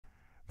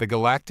The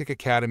Galactic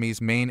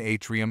Academy's main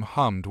atrium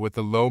hummed with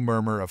the low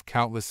murmur of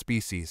countless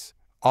species,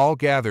 all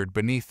gathered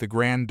beneath the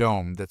grand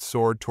dome that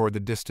soared toward the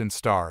distant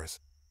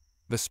stars.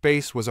 The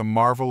space was a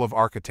marvel of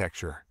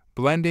architecture,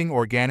 blending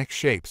organic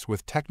shapes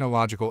with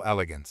technological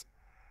elegance.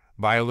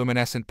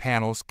 Bioluminescent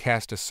panels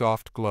cast a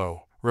soft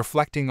glow,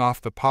 reflecting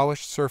off the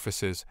polished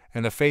surfaces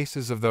and the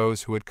faces of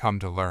those who had come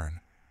to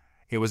learn.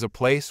 It was a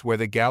place where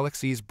the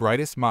galaxy's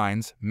brightest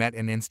minds met,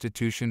 an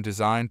institution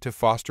designed to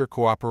foster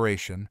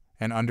cooperation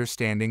and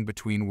understanding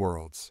between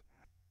worlds.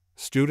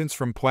 Students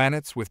from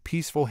planets with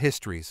peaceful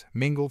histories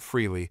mingled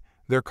freely,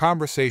 their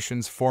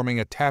conversations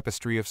forming a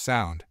tapestry of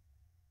sound.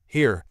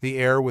 Here, the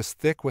air was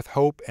thick with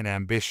hope and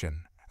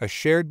ambition, a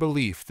shared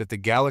belief that the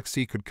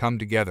galaxy could come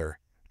together,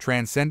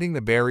 transcending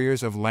the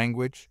barriers of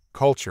language,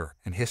 culture,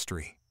 and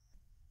history.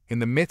 In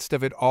the midst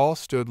of it all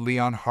stood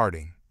Leon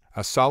Harding,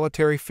 a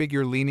solitary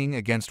figure leaning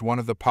against one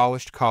of the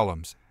polished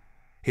columns.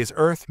 His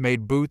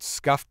earth-made boots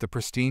scuffed the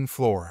pristine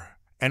floor,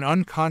 an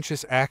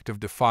unconscious act of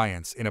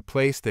defiance in a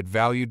place that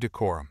valued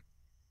decorum.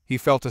 He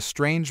felt a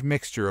strange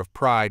mixture of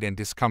pride and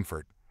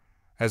discomfort.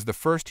 As the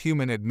first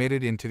human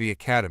admitted into the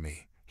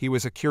academy, he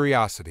was a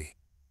curiosity,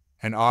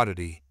 an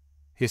oddity.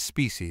 His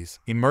species,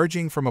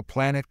 emerging from a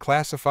planet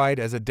classified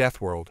as a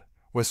deathworld,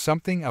 was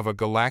something of a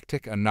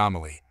galactic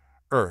anomaly.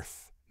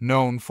 Earth,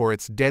 known for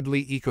its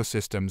deadly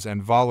ecosystems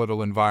and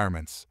volatile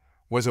environments,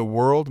 was a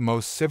world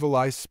most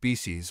civilized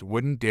species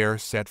wouldn't dare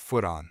set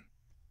foot on.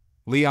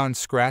 Leon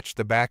scratched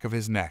the back of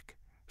his neck,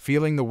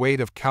 feeling the weight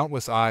of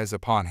countless eyes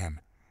upon him.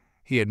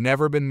 He had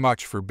never been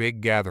much for big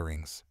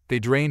gatherings. They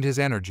drained his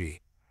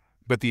energy.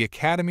 But the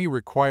academy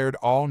required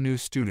all new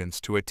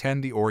students to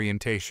attend the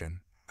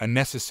orientation, a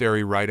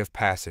necessary rite of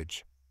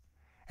passage.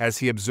 As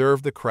he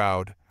observed the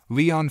crowd,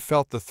 Leon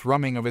felt the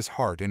thrumming of his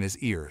heart in his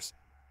ears.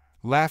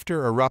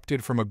 Laughter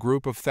erupted from a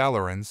group of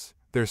Thalorans,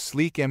 their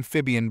sleek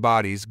amphibian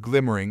bodies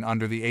glimmering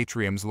under the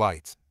atrium's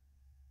lights.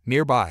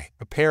 Nearby,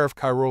 a pair of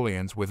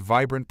Chirolians with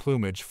vibrant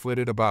plumage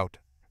flitted about,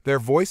 their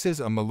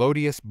voices a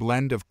melodious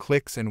blend of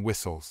clicks and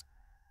whistles.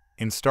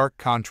 In stark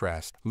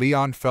contrast,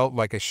 Leon felt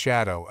like a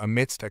shadow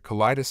amidst a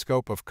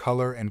kaleidoscope of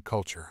color and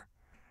culture.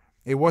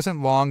 It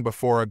wasn't long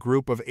before a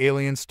group of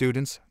alien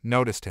students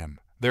noticed him,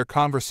 their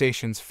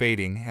conversations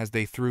fading as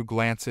they threw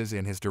glances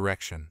in his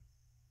direction.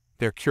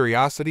 Their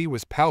curiosity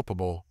was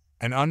palpable,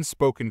 an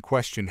unspoken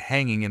question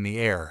hanging in the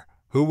air: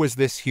 who was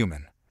this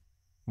human?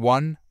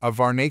 One, a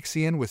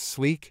Varnaxian with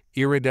sleek,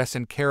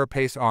 iridescent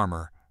carapace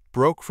armor,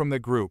 broke from the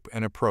group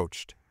and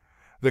approached.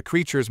 The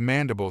creature's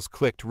mandibles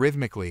clicked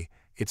rhythmically,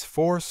 its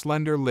four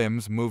slender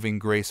limbs moving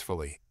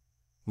gracefully.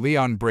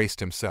 Leon braced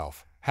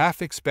himself,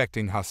 half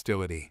expecting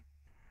hostility.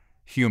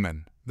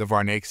 "Human," the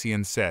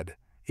Varnaxian said,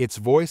 its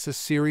voice a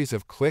series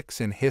of clicks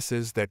and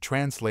hisses that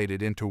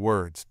translated into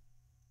words.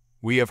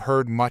 "We have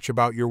heard much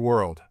about your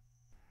world."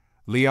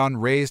 Leon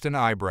raised an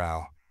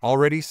eyebrow,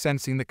 already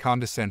sensing the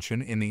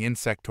condescension in the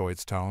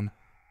insectoid's tone.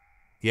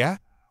 "Yeah?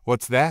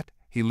 What's that?"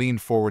 He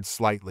leaned forward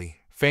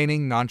slightly,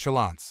 feigning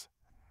nonchalance.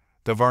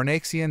 The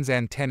Varnaxian's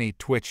antennae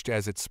twitched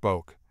as it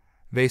spoke.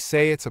 "They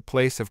say it's a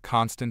place of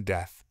constant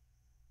death.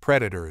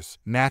 Predators,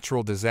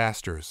 natural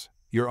disasters,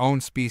 your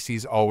own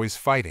species always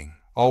fighting,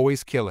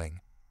 always killing.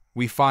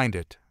 We find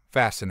it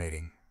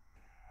fascinating."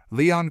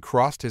 Leon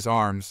crossed his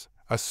arms,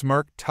 a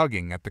smirk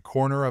tugging at the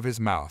corner of his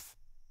mouth.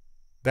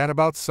 "That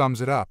about sums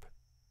it up.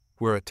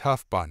 We're a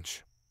tough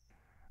bunch."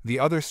 The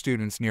other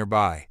students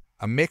nearby,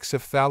 a mix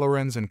of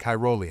Thalorans and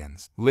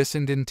Chirolians,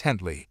 listened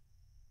intently.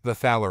 The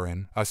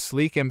Thaloran, a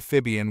sleek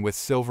amphibian with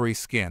silvery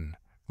skin,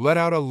 let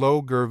out a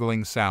low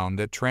gurgling sound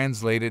that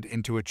translated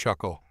into a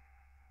chuckle.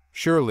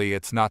 "Surely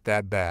it's not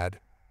that bad.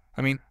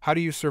 I mean, how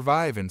do you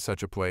survive in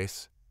such a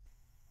place?"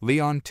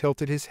 Leon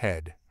tilted his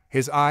head,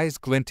 his eyes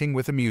glinting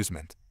with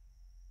amusement.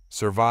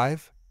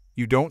 "Survive?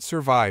 You don't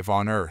survive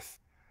on Earth.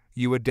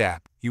 You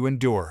adapt, you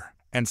endure,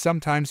 and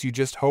sometimes you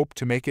just hope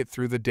to make it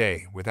through the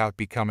day without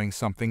becoming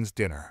something's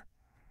dinner."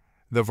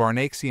 The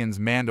Varnaxian's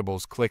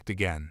mandibles clicked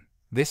again,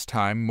 this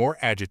time more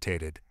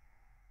agitated.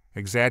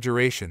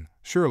 "Exaggeration,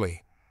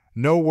 surely.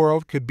 No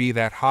world could be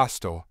that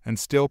hostile and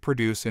still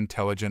produce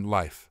intelligent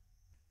life."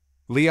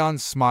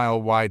 Leon's smile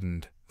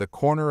widened, the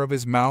corner of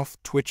his mouth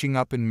twitching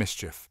up in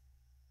mischief.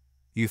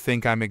 "You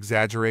think I'm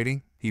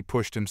exaggerating?" He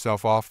pushed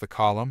himself off the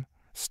column,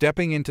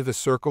 stepping into the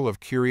circle of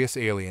curious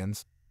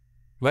aliens.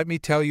 "Let me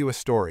tell you a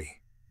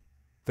story."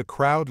 The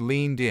crowd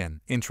leaned in,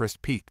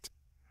 interest piqued.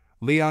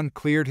 Leon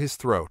cleared his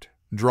throat,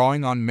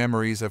 drawing on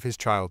memories of his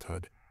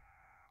childhood.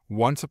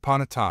 "Once upon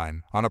a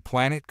time, on a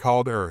planet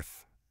called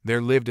Earth,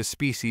 there lived a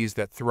species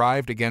that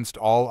thrived against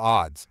all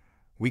odds.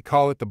 We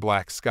call it the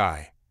Black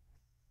Sky."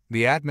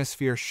 The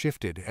atmosphere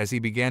shifted as he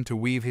began to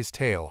weave his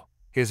tale,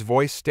 his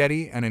voice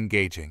steady and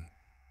engaging.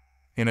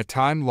 "In a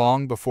time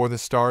long before the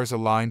stars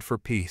aligned for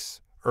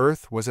peace,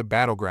 Earth was a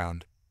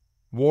battleground.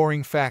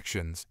 Warring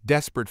factions,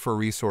 desperate for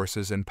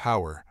resources and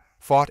power,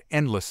 fought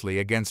endlessly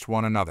against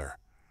one another.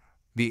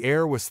 The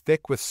air was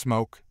thick with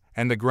smoke,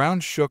 and the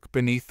ground shook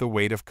beneath the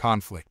weight of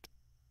conflict.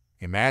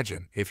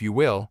 Imagine, if you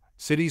will,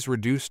 cities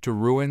reduced to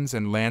ruins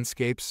and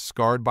landscapes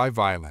scarred by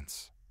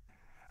violence.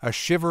 A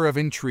shiver of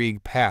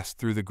intrigue passed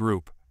through the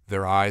group,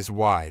 their eyes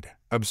wide,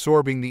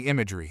 absorbing the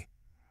imagery.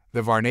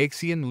 The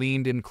Varnaxian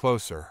leaned in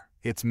closer,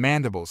 its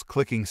mandibles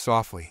clicking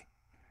softly.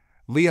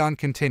 Leon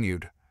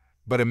continued,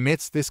 "But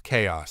amidst this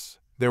chaos,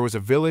 there was a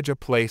village, a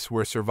place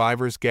where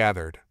survivors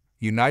gathered,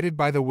 united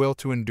by the will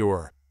to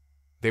endure.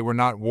 They were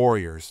not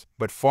warriors,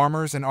 but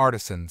farmers and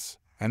artisans,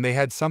 and they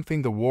had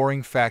something the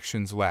warring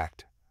factions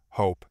lacked: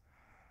 hope.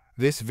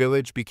 This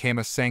village became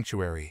a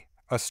sanctuary,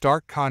 a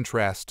stark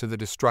contrast to the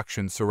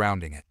destruction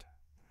surrounding it."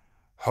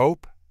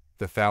 "Hope?"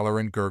 the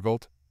Thalaran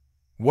gurgled.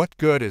 "What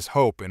good is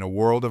hope in a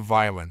world of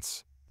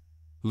violence?"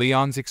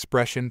 Leon's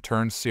expression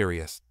turned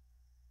serious.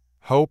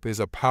 "Hope is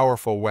a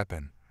powerful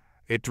weapon.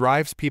 It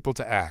drives people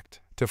to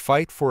act, to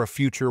fight for a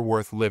future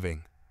worth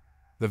living."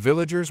 The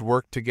villagers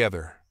worked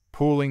together,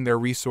 pooling their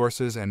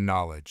resources and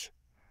knowledge.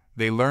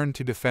 They learned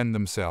to defend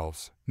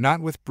themselves, not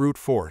with brute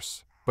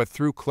force, but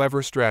through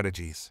clever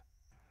strategies.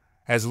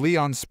 As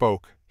Leon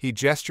spoke, he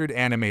gestured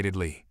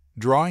animatedly,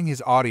 drawing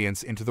his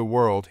audience into the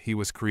world he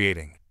was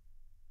creating.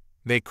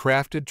 They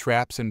crafted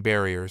traps and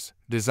barriers,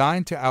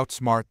 designed to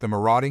outsmart the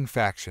marauding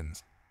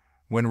factions.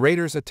 When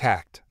raiders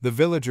attacked, the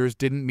villagers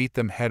didn't meet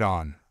them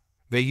head-on.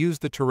 They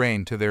used the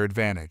terrain to their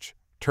advantage,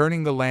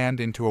 turning the land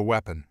into a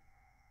weapon.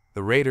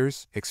 The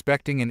raiders,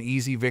 expecting an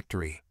easy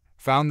victory,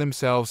 found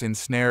themselves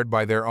ensnared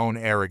by their own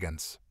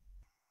arrogance.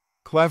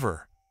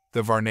 "Clever,"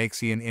 the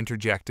Varnaxian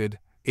interjected,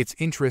 its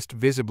interest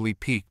visibly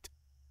piqued.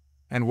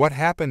 "And what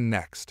happened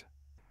next?"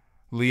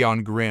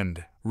 Leon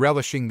grinned,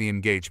 relishing the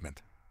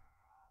engagement.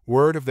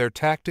 Word of their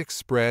tactics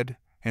spread,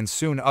 and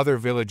soon other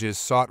villages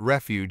sought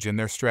refuge in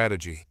their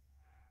strategy.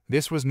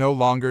 This was no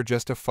longer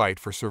just a fight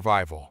for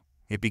survival.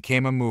 It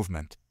became a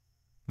movement.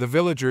 The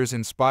villagers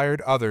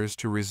inspired others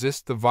to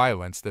resist the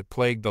violence that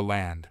plagued the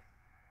land.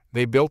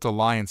 They built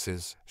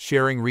alliances,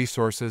 sharing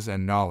resources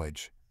and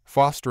knowledge,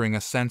 fostering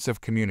a sense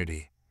of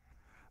community.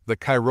 The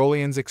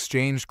Kyrolians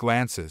exchanged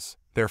glances,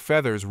 their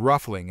feathers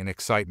ruffling in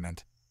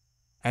excitement.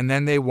 "And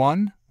then they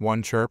won?"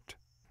 one chirped.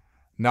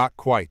 "Not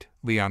quite,"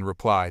 Leon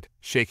replied,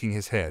 shaking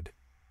his head.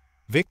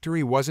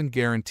 "Victory wasn't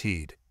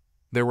guaranteed.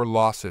 There were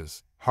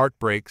losses,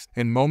 heartbreaks,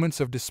 and moments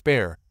of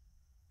despair.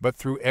 But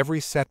through every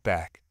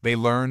setback, they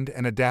learned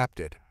and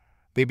adapted.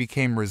 They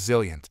became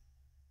resilient.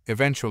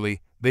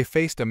 Eventually, they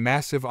faced a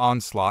massive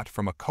onslaught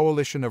from a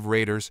coalition of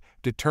raiders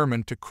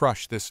determined to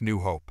crush this new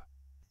hope."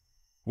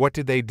 "What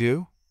did they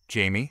do?"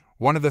 Jamie,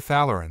 one of the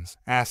Thalarans,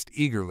 asked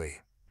eagerly.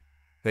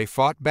 "They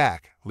fought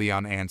back,"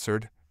 Leon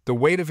answered, the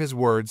weight of his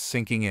words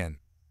sinking in.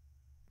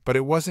 "But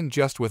it wasn't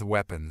just with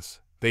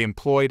weapons. They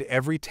employed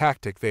every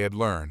tactic they had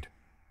learned.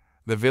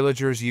 The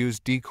villagers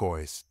used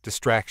decoys,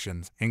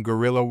 distractions, and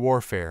guerrilla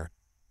warfare.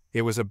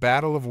 It was a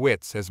battle of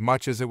wits as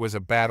much as it was a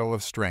battle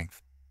of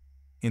strength.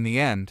 In the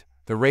end,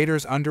 the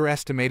raiders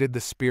underestimated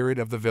the spirit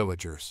of the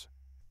villagers."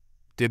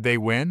 "Did they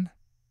win?"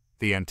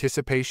 The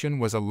anticipation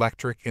was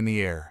electric in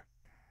the air.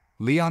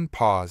 Leon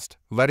paused,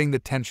 letting the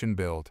tension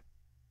build.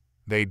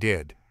 "They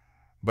did.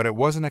 But it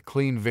wasn't a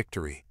clean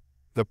victory.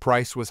 The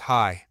price was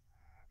high.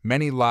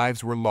 Many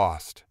lives were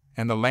lost,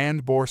 and the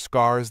land bore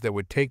scars that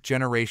would take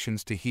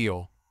generations to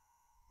heal.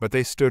 But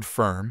they stood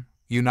firm,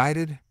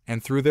 united,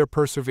 and through their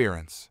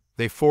perseverance,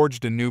 they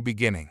forged a new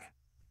beginning."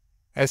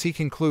 As he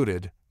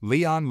concluded,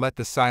 Leon let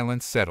the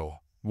silence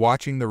settle,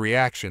 watching the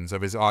reactions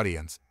of his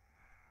audience.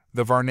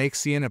 The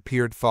Varnaxian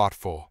appeared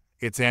thoughtful,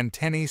 its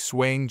antennae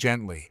swaying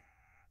gently.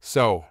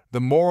 "So,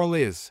 the moral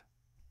is—"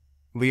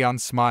 Leon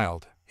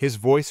smiled, his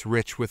voice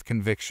rich with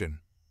conviction.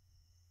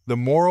 "The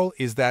moral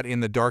is that in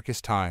the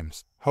darkest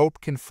times,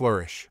 hope can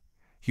flourish.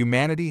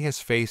 Humanity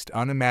has faced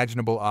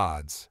unimaginable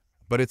odds,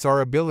 but it's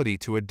our ability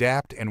to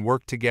adapt and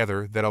work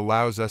together that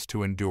allows us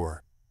to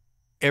endure."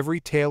 Every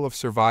tale of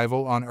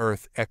survival on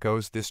Earth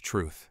echoes this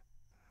truth.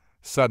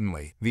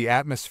 Suddenly, the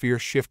atmosphere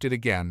shifted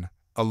again,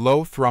 a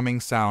low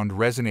thrumming sound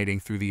resonating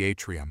through the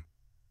atrium.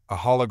 A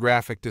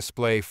holographic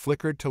display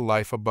flickered to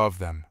life above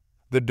them,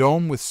 the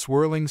dome with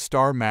swirling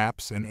star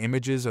maps and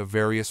images of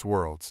various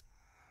worlds.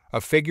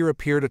 A figure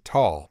appeared, a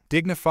tall,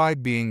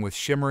 dignified being with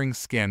shimmering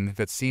skin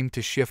that seemed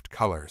to shift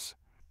colors.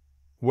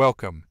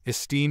 "Welcome,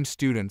 esteemed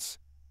students."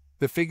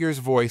 The figure's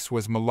voice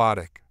was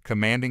melodic,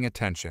 commanding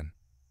attention.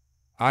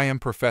 "I am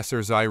Professor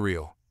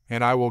Zyriel,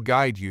 and I will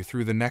guide you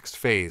through the next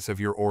phase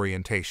of your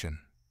orientation."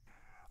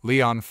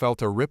 Leon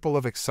felt a ripple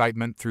of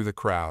excitement through the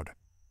crowd.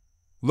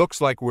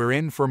 "Looks like we're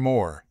in for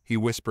more," he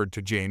whispered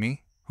to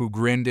Jamie, who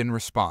grinned in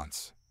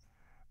response.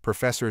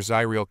 Professor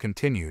Zyriel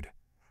continued,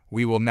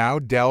 "We will now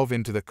delve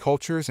into the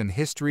cultures and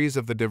histories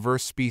of the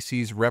diverse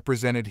species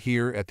represented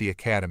here at the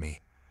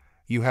Academy.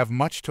 You have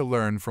much to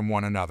learn from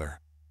one another.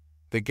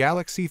 The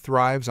galaxy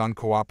thrives on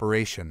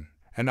cooperation,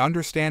 and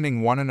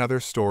understanding one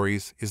another's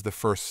stories is the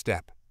first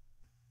step."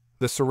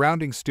 The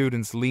surrounding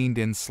students leaned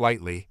in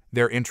slightly,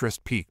 their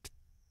interest piqued.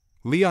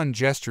 Leon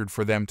gestured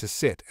for them to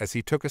sit as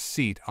he took a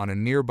seat on a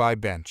nearby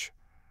bench.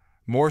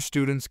 More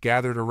students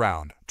gathered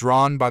around,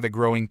 drawn by the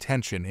growing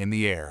tension in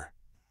the air.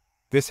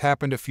 "This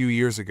happened a few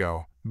years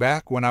ago,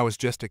 back when I was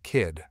just a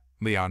kid,"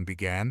 Leon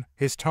began,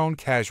 his tone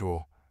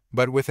casual,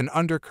 but with an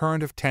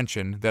undercurrent of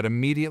tension that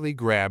immediately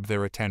grabbed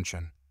their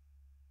attention.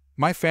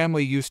 My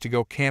family used to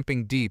go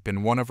camping deep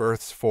in one of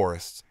Earth's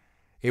forests.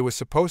 It was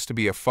supposed to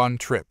be a fun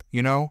trip,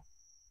 you know?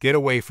 Get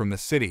away from the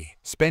city,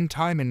 spend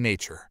time in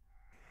nature.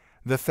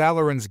 The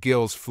Thalaran's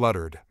gills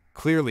fluttered,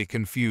 clearly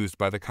confused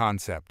by the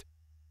concept.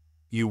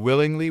 You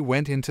willingly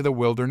went into the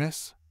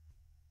wilderness?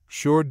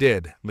 Sure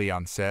did,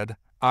 Leon said,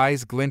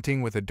 eyes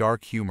glinting with a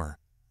dark humor.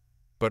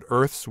 But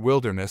Earth's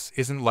wilderness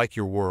isn't like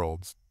your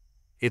world's.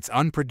 It's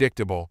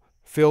unpredictable,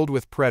 filled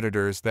with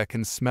predators that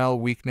can smell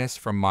weakness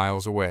from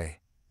miles away.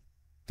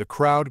 The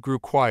crowd grew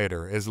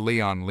quieter as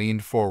Leon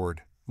leaned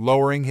forward,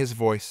 lowering his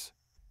voice.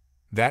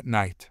 That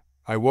night,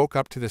 I woke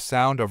up to the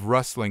sound of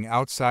rustling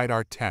outside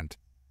our tent.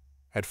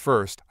 At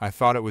first, I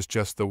thought it was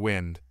just the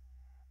wind.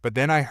 But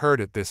then I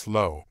heard it, this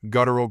low,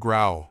 guttural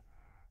growl.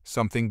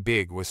 Something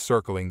big was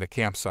circling the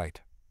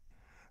campsite.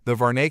 The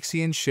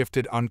Varnaxian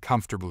shifted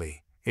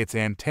uncomfortably, its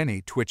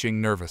antennae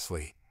twitching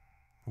nervously.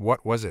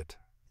 What was it?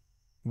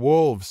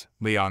 Wolves,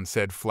 Leon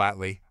said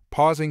flatly,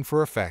 pausing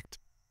for effect.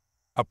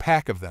 A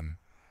pack of them.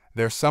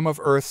 They're some of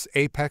Earth's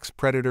apex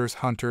predators,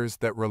 hunters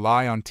that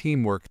rely on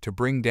teamwork to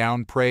bring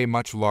down prey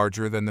much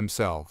larger than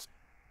themselves.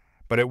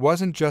 But it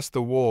wasn't just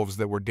the wolves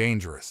that were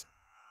dangerous.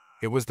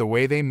 It was the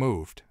way they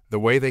moved, the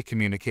way they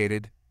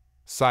communicated.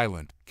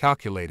 Silent,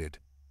 calculated.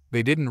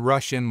 They didn't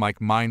rush in like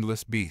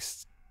mindless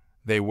beasts.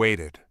 They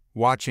waited,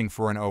 watching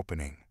for an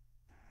opening.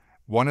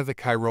 One of the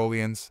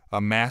Chirolians, a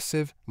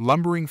massive,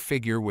 lumbering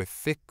figure with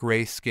thick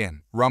gray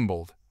skin,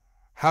 rumbled.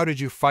 How did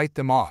you fight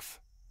them off?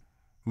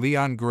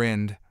 Leon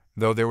grinned,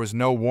 though there was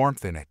no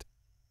warmth in it.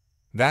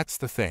 That's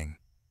the thing.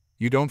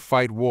 You don't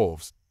fight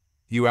wolves.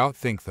 You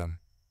outthink them.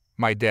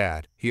 My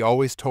dad, he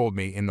always told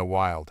me in the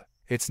wild,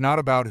 it's not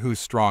about who's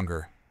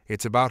stronger,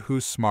 it's about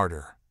who's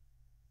smarter.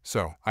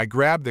 So, I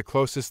grabbed the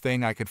closest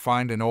thing I could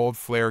find, an old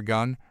flare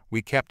gun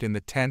we kept in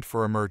the tent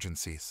for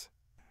emergencies.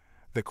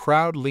 The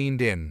crowd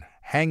leaned in,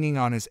 hanging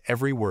on his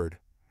every word.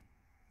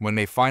 When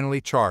they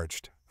finally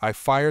charged, I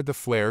fired the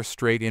flare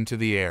straight into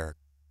the air.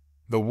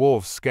 The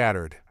wolves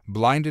scattered,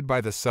 blinded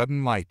by the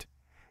sudden light.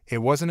 It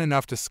wasn't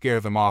enough to scare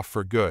them off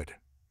for good,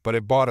 but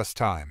it bought us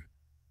time.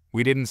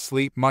 We didn't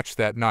sleep much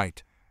that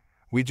night.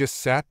 We just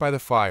sat by the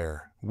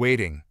fire,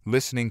 waiting,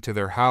 listening to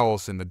their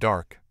howls in the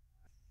dark.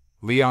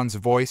 Leon's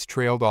voice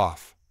trailed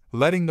off,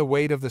 letting the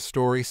weight of the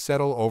story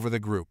settle over the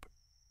group.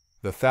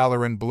 The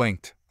Thalaran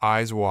blinked,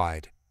 eyes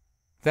wide.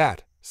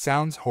 That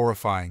sounds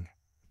horrifying.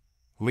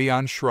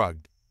 Leon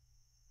shrugged.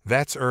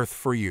 That's Earth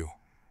for you.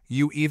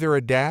 You either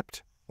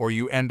adapt, or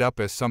you end up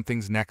as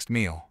something's next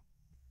meal.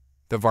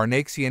 The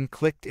Varnaxian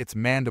clicked its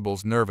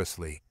mandibles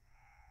nervously.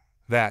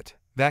 That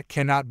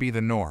cannot be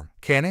the norm,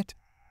 can it?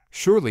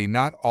 Surely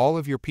not all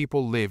of your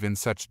people live in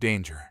such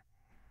danger.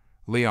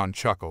 Leon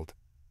chuckled.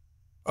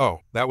 Oh,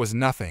 that was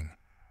nothing.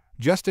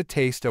 Just a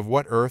taste of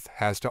what Earth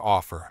has to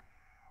offer.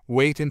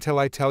 Wait until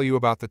I tell you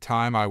about the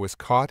time I was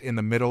caught in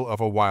the middle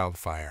of a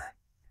wildfire.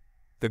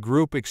 The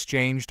group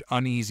exchanged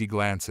uneasy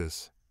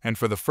glances, and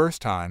for the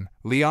first time,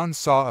 Leon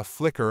saw a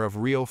flicker of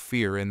real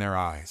fear in their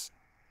eyes.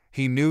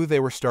 He knew they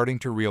were starting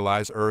to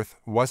realize Earth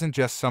wasn't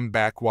just some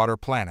backwater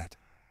planet.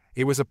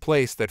 It was a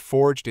place that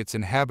forged its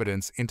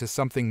inhabitants into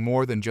something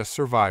more than just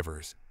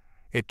survivors.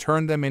 It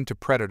turned them into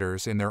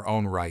predators in their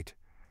own right.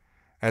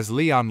 As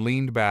Leon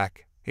leaned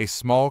back, a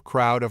small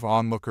crowd of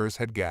onlookers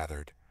had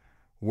gathered.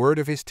 Word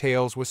of his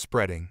tales was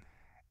spreading,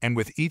 and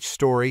with each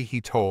story he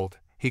told,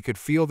 he could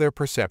feel their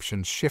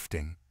perceptions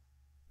shifting.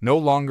 No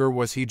longer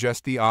was he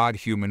just the odd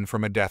human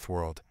from a death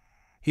world.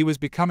 He was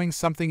becoming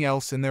something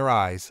else in their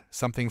eyes,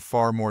 something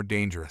far more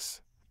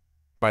dangerous.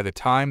 By the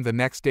time the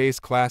next day's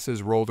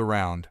classes rolled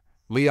around,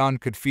 Leon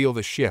could feel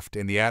the shift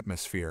in the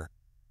atmosphere.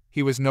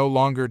 He was no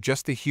longer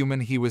just the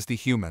human, he was the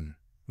human,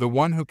 the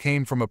one who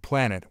came from a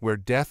planet where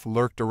death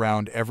lurked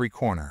around every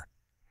corner.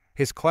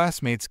 His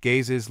classmates'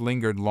 gazes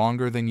lingered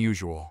longer than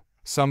usual,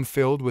 some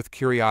filled with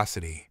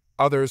curiosity,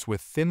 others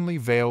with thinly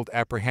veiled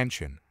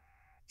apprehension.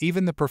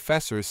 Even the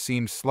professors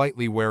seemed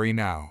slightly wary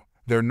now,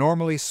 their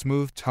normally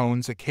smooth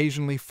tones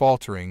occasionally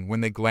faltering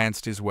when they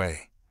glanced his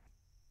way.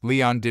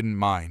 Leon didn't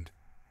mind.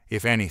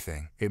 If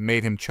anything, it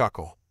made him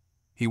chuckle.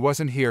 He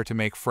wasn't here to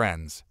make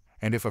friends,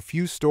 and if a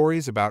few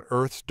stories about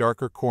Earth's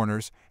darker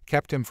corners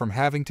kept him from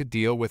having to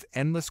deal with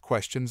endless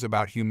questions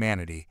about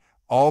humanity,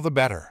 all the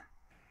better.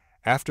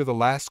 After the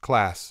last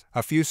class,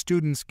 a few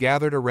students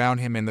gathered around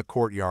him in the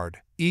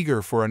courtyard,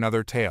 eager for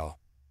another tale.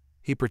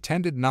 He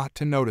pretended not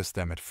to notice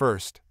them at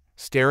first,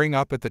 staring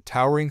up at the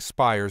towering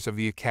spires of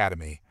the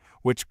academy,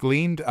 which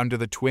gleamed under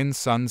the twin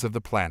suns of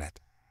the planet.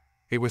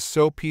 It was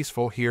so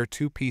peaceful here,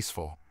 too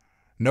peaceful.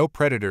 No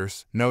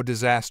predators, no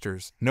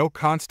disasters, no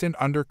constant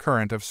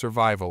undercurrent of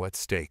survival at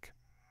stake.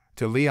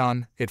 To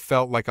Leon, it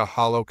felt like a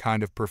hollow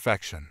kind of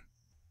perfection.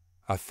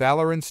 A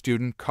Thalaran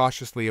student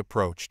cautiously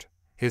approached,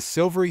 his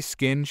silvery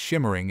skin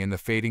shimmering in the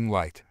fading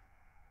light.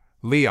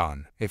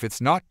 "Leon, if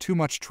it's not too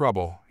much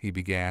trouble," he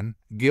began,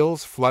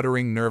 gills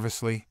fluttering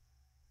nervously.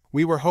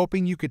 "We were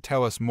hoping you could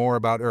tell us more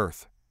about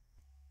Earth."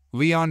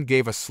 Leon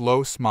gave a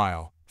slow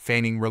smile,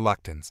 feigning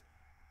reluctance.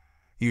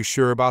 "You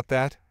sure about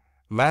that?"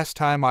 Last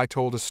time I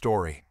told a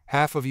story,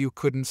 half of you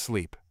couldn't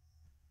sleep.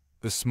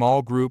 The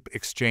small group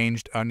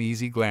exchanged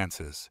uneasy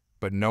glances,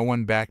 but no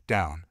one backed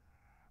down.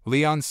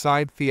 Leon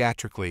sighed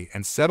theatrically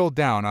and settled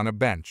down on a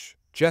bench,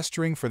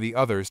 gesturing for the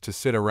others to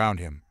sit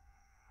around him.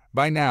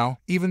 By now,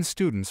 even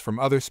students from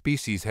other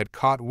species had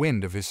caught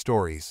wind of his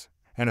stories,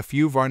 and a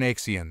few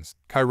Varnaxians,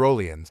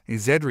 Chirolians, and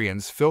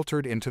Zedrians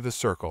filtered into the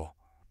circle.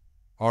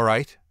 "All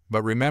right,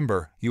 but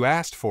remember, you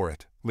asked for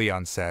it,"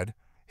 Leon said,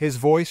 his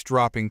voice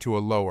dropping to a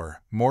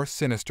lower, more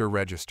sinister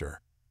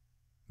register.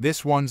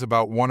 "This one's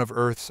about one of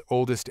Earth's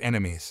oldest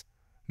enemies.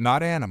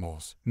 Not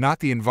animals, not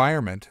the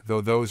environment,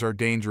 though those are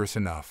dangerous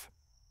enough.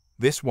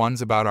 This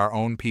one's about our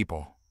own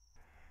people."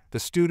 The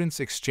students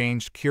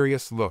exchanged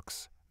curious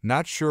looks,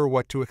 not sure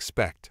what to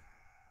expect.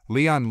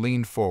 Leon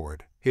leaned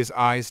forward, his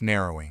eyes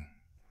narrowing.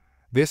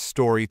 "This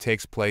story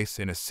takes place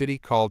in a city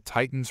called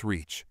Titan's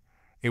Reach.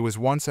 It was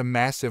once a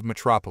massive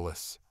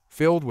metropolis,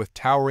 filled with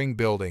towering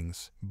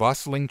buildings,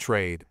 bustling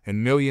trade,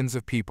 and millions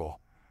of people.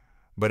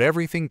 But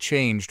everything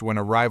changed when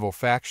a rival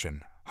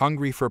faction,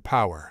 hungry for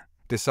power,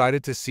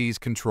 decided to seize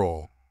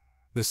control.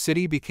 The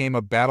city became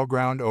a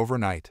battleground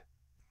overnight."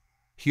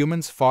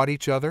 "Humans fought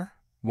each other?"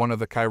 one of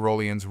the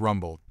Chirolians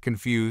rumbled,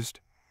 confused.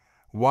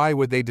 "Why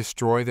would they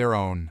destroy their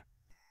own?"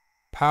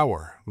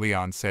 "Power,"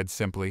 Leon said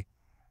simply.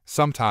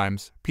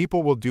 "Sometimes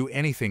people will do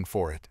anything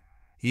for it,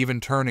 even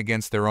turn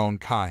against their own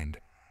kind,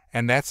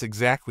 and that's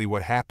exactly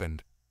what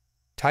happened.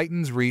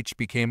 Titan's Reach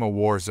became a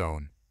war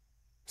zone.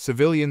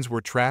 Civilians were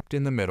trapped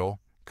in the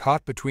middle,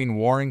 caught between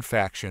warring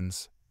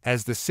factions,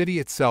 as the city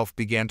itself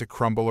began to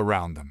crumble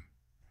around them."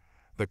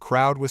 The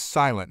crowd was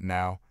silent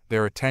now,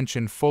 their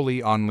attention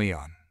fully on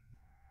Leon.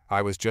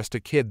 "I was just a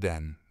kid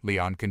then,"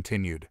 Leon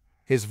continued,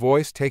 his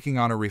voice taking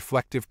on a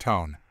reflective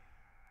tone.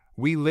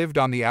 "We lived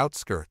on the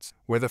outskirts,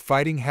 where the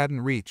fighting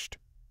hadn't reached.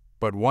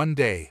 But one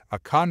day, a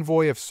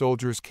convoy of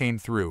soldiers came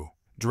through,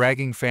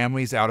 dragging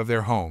families out of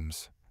their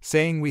homes,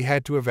 saying we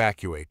had to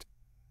evacuate.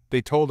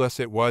 They told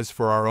us it was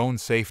for our own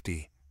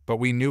safety, but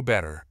we knew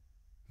better.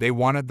 They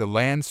wanted the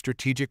land's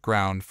strategic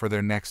ground for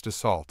their next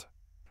assault."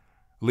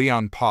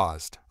 Leon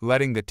paused,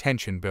 letting the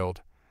tension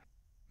build.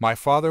 "My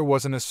father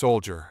wasn't a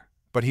soldier,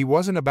 but he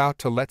wasn't about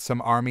to let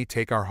some army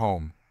take our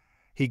home.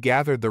 He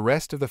gathered the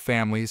rest of the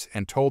families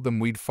and told them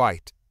we'd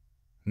fight.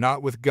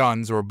 Not with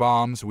guns or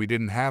bombs, we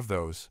didn't have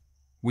those.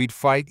 We'd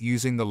fight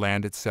using the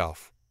land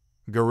itself.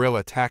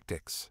 Guerrilla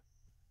tactics."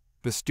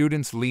 The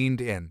students leaned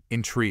in,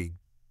 intrigued.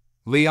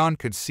 Leon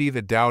could see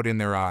the doubt in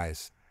their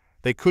eyes.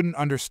 They couldn't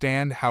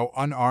understand how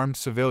unarmed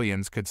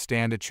civilians could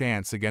stand a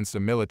chance against a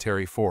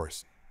military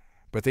force,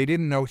 but they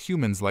didn't know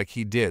humans like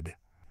he did.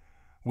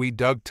 "We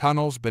dug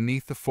tunnels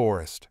beneath the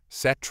forest,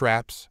 set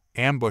traps,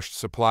 ambushed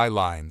supply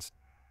lines.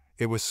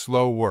 It was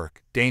slow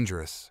work,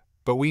 dangerous,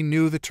 but we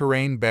knew the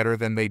terrain better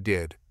than they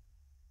did.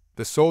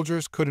 The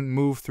soldiers couldn't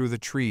move through the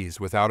trees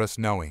without us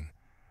knowing.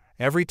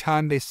 Every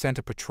time they sent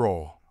a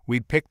patrol,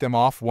 we'd pick them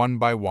off one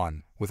by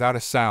one, without a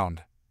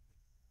sound."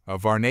 A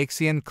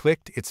Varnaxian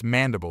clicked its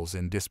mandibles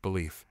in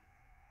disbelief.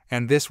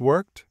 "And this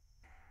worked?"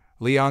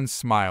 Leon's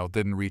smile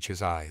didn't reach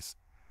his eyes.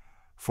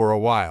 "For a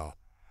while.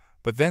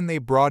 But then they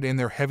brought in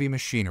their heavy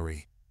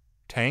machinery.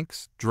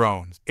 Tanks,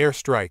 drones,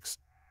 airstrikes.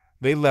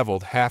 They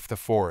leveled half the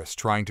forest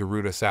trying to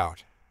root us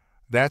out.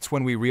 That's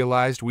when we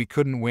realized we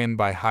couldn't win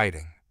by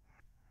hiding."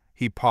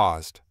 He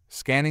paused,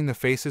 scanning the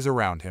faces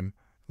around him,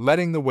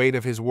 letting the weight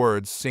of his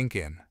words sink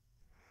in.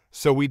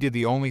 "So we did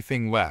the only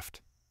thing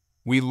left.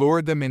 We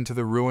lured them into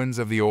the ruins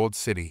of the old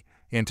city,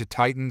 into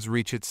Titan's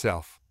Reach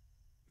itself.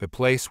 The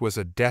place was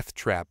a death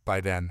trap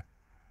by then.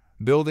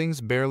 Buildings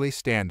barely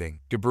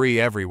standing, debris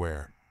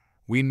everywhere.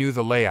 We knew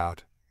the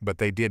layout, but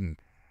they didn't.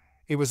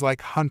 It was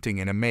like hunting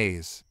in a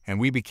maze, and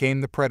we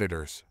became the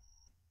predators."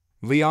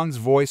 Leon's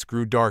voice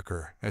grew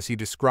darker as he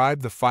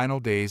described the final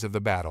days of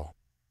the battle.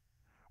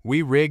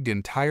 "We rigged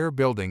entire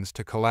buildings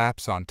to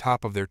collapse on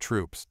top of their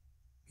troops,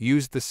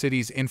 used the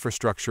city's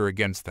infrastructure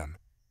against them.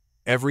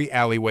 Every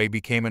alleyway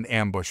became an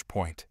ambush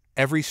point,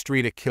 every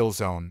street a kill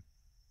zone.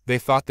 They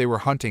thought they were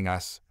hunting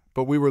us,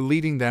 but we were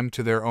leading them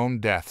to their own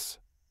deaths."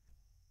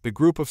 The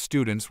group of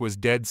students was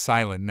dead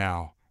silent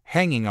now,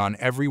 hanging on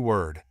every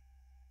word.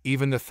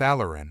 Even the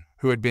Thalaran,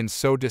 who had been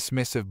so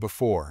dismissive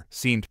before,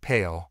 seemed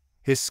pale,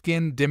 his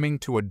skin dimming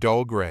to a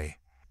dull gray.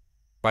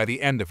 "By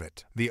the end of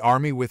it, the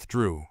army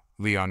withdrew,"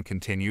 Leon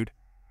continued.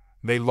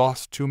 "They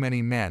lost too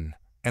many men,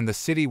 and the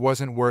city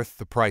wasn't worth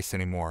the price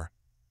anymore.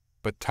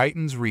 But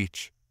Titan's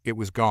Reach, it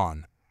was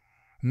gone.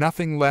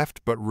 Nothing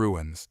left but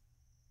ruins.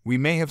 We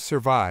may have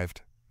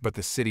survived, but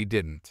the city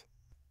didn't."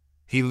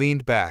 He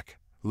leaned back,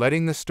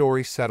 letting the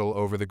story settle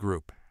over the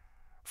group.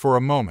 For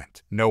a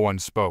moment, no one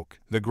spoke,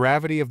 the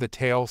gravity of the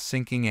tale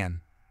sinking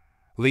in.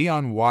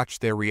 Leon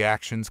watched their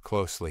reactions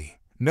closely,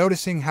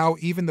 noticing how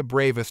even the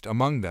bravest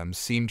among them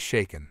seemed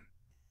shaken.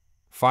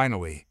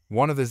 Finally,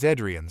 one of the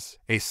Zedrians,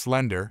 a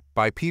slender,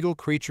 bipedal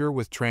creature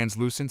with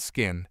translucent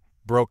skin,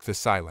 broke the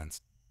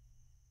silence.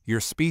 "Your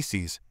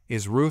species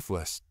is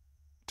ruthless.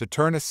 To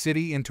turn a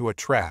city into a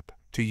trap,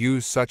 to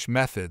use such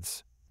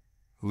methods."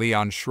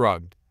 Leon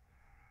shrugged.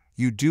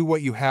 You do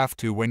what you have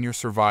to when your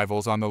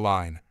survival's on the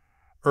line.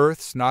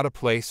 Earth's not a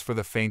place for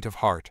the faint of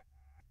heart.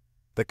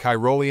 The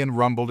Chirolian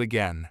rumbled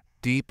again,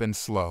 deep and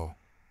slow.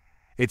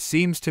 It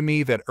seems to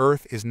me that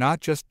Earth is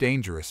not just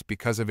dangerous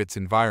because of its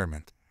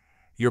environment.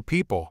 Your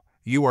people,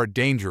 you are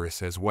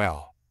dangerous as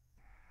well.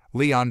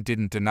 Leon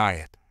didn't deny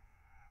it.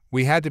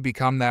 We had to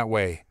become that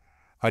way.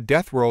 A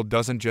Deathworld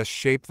doesn't just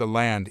shape the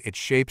land, it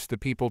shapes the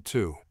people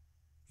too.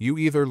 You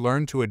either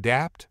learn to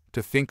adapt,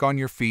 to think on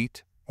your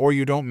feet, or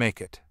you don't make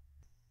it.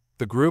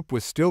 The group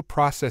was still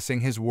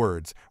processing his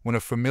words when a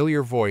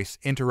familiar voice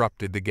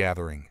interrupted the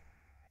gathering.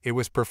 It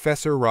was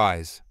Professor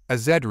Rise, a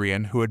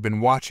Zedrian who had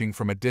been watching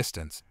from a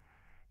distance.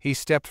 He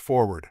stepped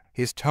forward,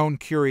 his tone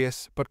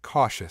curious but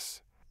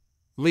cautious.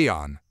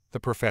 "Leon," the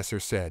professor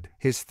said,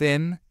 his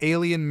thin,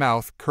 alien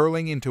mouth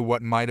curling into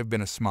what might have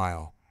been a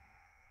smile.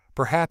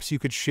 "Perhaps you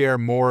could share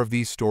more of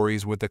these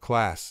stories with the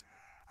class.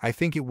 I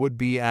think it would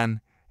be an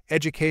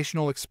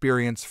educational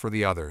experience for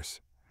the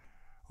others."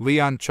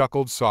 Leon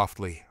chuckled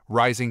softly,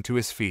 rising to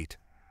his feet.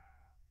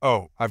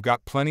 "Oh, I've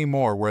got plenty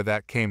more where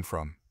that came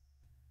from."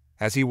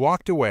 As he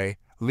walked away,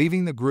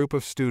 leaving the group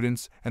of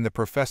students and the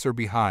professor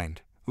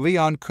behind,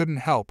 Leon couldn't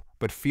help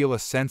but feel a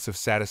sense of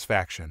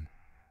satisfaction.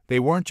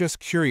 They weren't just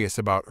curious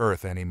about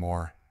Earth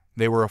anymore.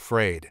 They were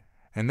afraid,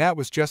 and that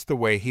was just the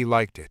way he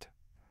liked it.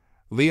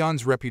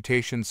 Leon's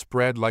reputation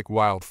spread like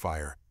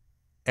wildfire.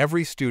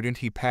 Every student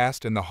he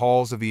passed in the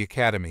halls of the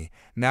academy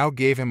now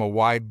gave him a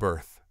wide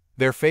berth,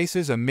 their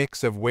faces a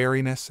mix of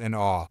wariness and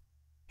awe.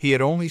 He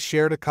had only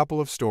shared a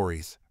couple of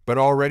stories, but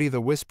already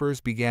the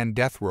whispers began: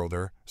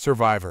 Deathworlder,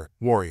 survivor,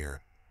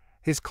 warrior.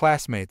 His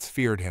classmates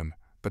feared him,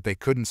 but they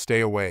couldn't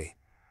stay away.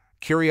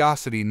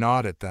 Curiosity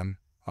gnawed at them,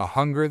 a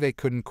hunger they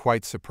couldn't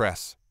quite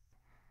suppress.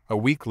 A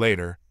week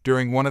later,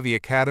 during one of the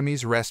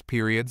academy's rest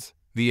periods,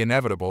 the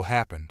inevitable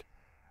happened.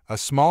 A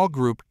small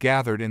group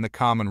gathered in the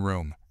common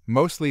room,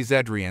 mostly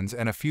Zedrians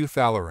and a few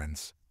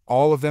Thalorans,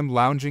 all of them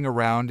lounging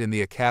around in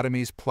the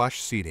academy's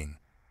plush seating.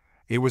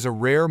 It was a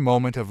rare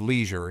moment of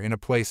leisure in a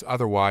place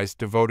otherwise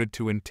devoted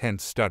to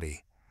intense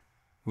study.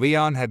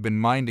 Leon had been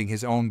minding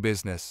his own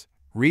business,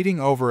 reading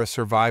over a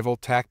survival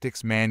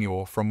tactics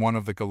manual from one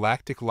of the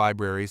galactic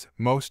libraries,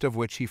 most of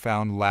which he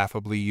found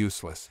laughably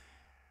useless.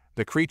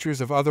 The creatures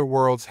of other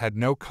worlds had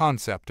no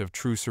concept of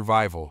true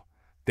survival.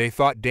 They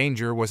thought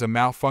danger was a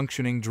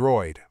malfunctioning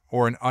droid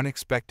or an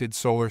unexpected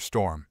solar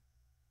storm.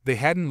 They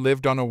hadn't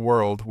lived on a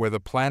world where the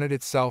planet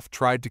itself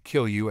tried to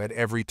kill you at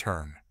every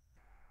turn.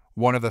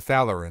 One of the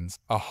Thalorans,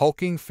 a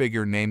hulking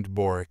figure named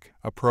Boric,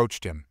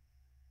 approached him.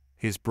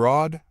 His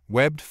broad,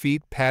 webbed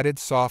feet padded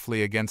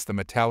softly against the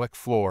metallic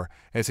floor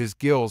as his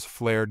gills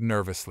flared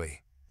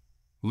nervously.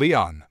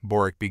 "Leon,"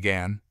 Boric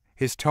began,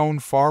 his tone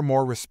far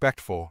more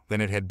respectful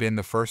than it had been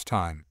the first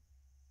time.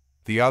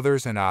 "The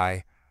others and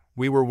I,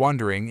 we were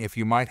wondering if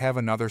you might have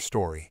another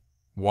story,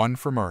 one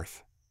from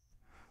Earth."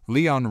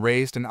 Leon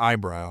raised an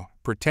eyebrow,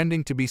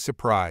 pretending to be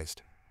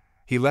surprised.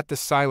 He let the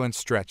silence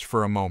stretch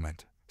for a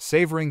moment,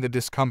 savoring the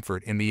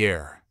discomfort in the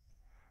air.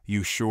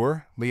 "You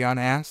sure?" Leon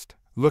asked,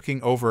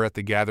 looking over at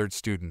the gathered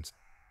students.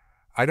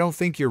 "I don't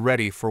think you're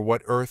ready for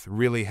what Earth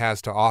really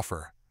has to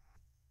offer."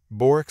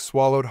 Boric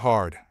swallowed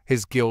hard,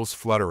 his gills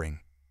fluttering.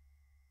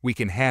 "We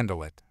can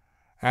handle it.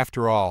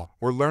 After all,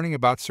 we're learning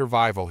about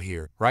survival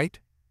here, right?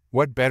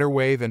 What better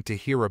way than to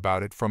hear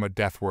about it from a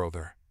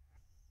Deathworlder?"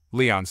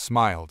 Leon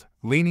smiled,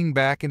 leaning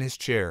back in his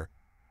chair.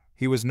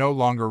 He was no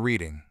longer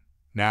reading.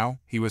 Now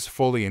he was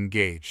fully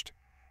engaged.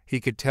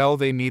 He could tell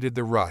they needed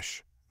the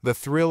rush, the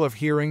thrill of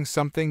hearing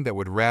something that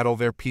would rattle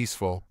their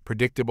peaceful,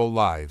 predictable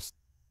lives.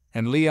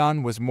 And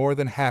Leon was more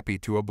than happy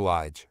to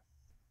oblige.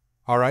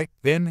 "All right,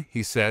 then,"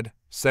 he said,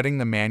 setting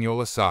the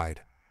manual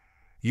aside.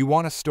 "You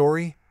want a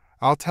story?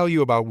 I'll tell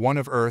you about one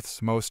of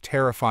Earth's most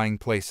terrifying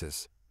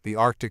places, the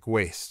Arctic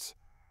wastes."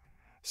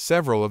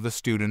 Several of the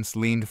students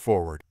leaned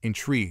forward,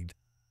 intrigued.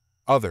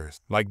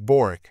 Others, like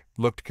Boric,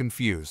 looked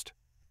confused.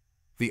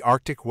 "The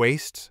Arctic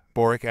wastes?"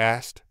 Boric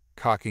asked,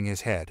 cocking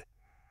his head.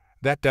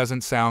 "That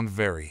doesn't sound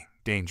very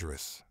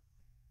dangerous."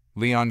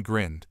 Leon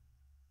grinned.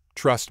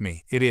 "Trust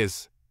me, it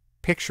is.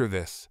 Picture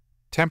this.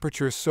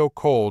 Temperatures so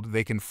cold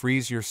they can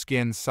freeze your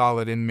skin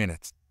solid in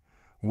minutes.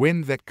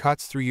 Wind that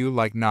cuts through you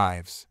like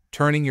knives,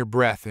 turning your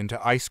breath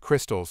into ice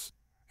crystals.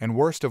 And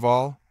worst of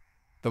all,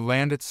 the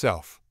land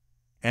itself.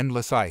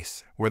 Endless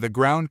ice, where the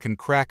ground can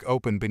crack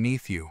open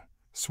beneath you,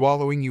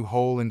 swallowing you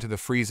whole into the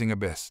freezing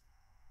abyss.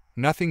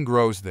 Nothing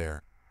grows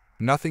there.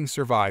 Nothing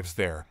survives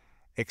there,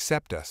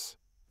 except us."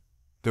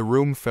 The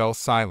room fell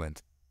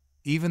silent.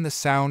 Even the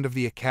sound of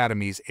the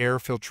Academy's air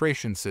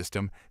filtration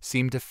system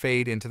seemed to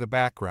fade into the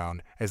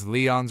background as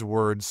Leon's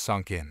words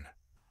sunk in.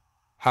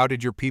 "How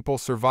did your people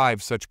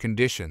survive such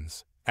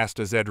conditions?" asked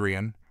a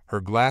Zedrian, her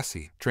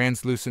glassy,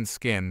 translucent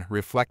skin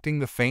reflecting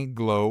the faint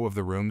glow of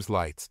the room's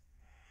lights.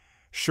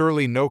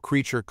 "Surely no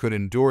creature could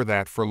endure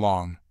that for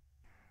long."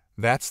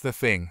 "That's the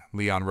thing,"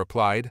 Leon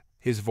replied,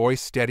 his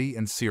voice steady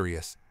and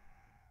serious.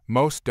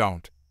 "Most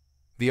don't.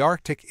 The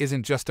Arctic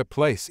isn't just a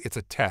place, it's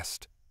a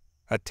test.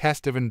 A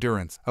test of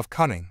endurance, of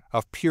cunning,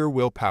 of pure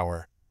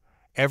willpower.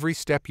 Every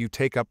step you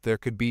take up there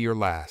could be your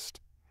last.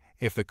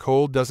 If the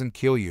cold doesn't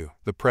kill you,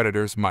 the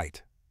predators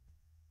might.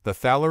 The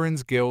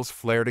Thalaran's gills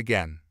flared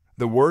again,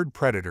 the word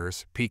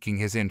predators piquing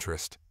his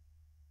interest.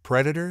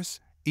 Predators?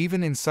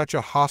 Even in such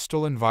a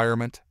hostile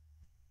environment?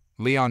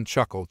 Leon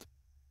chuckled.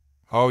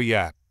 Oh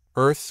yeah,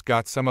 Earth's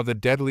got some of the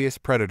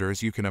deadliest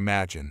predators you can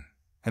imagine.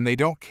 And they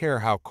don't care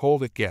how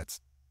cold it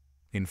gets.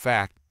 In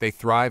fact, they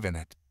thrive in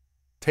it.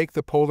 Take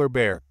the polar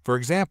bear, for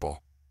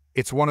example.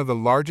 It's one of the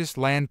largest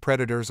land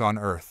predators on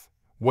Earth,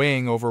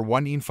 weighing over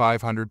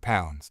 1,500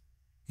 pounds.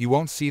 You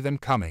won't see them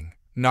coming,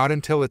 not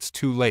until it's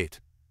too late.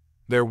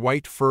 Their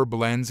white fur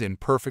blends in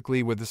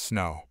perfectly with the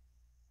snow.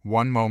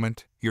 One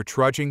moment, you're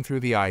trudging through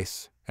the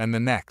ice, and the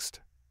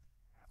next.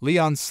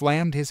 Leon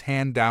slammed his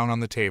hand down on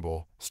the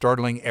table,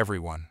 startling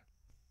everyone.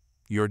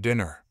 Your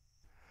dinner.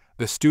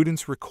 The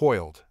students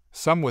recoiled,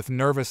 some with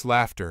nervous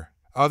laughter,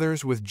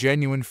 others with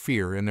genuine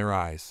fear in their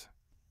eyes.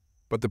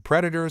 But the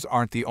predators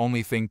aren't the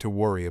only thing to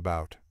worry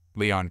about,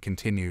 Leon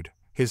continued,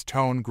 his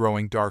tone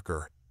growing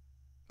darker.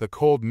 The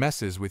cold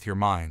messes with your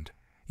mind.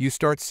 You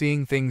start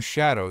seeing things,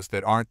 shadows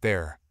that aren't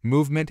there,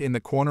 movement in the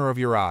corner of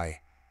your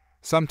eye.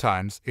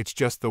 Sometimes it's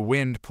just the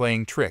wind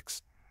playing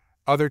tricks.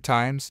 Other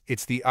times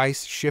it's the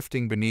ice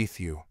shifting beneath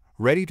you,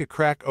 ready to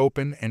crack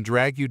open and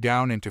drag you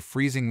down into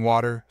freezing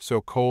water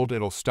so cold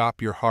it'll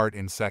stop your heart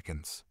in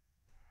seconds.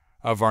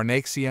 A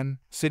Varnaxian,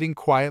 sitting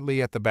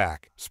quietly at the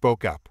back,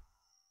 spoke up.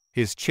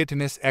 His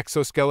chitinous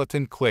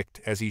exoskeleton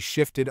clicked as he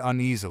shifted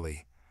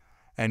uneasily.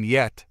 And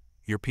yet,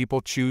 your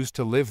people choose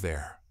to live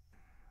there.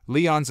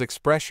 Leon's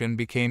expression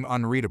became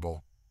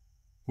unreadable.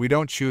 We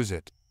don't choose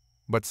it.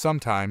 But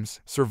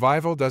sometimes,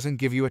 survival doesn't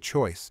give you a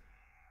choice.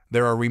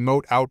 There are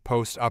remote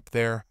outposts up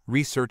there,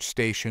 research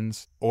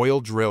stations, oil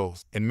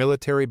drills, and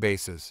military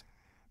bases.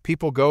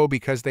 People go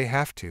because they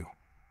have to.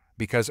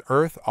 Because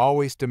Earth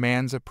always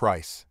demands a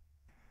price.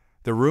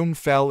 The room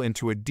fell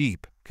into a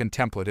deep,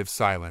 contemplative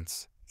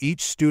silence,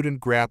 each student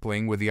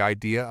grappling with the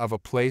idea of a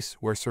place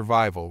where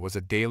survival was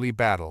a daily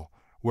battle,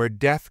 where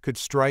death could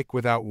strike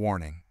without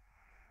warning.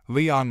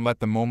 Leon let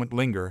the moment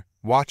linger,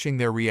 watching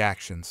their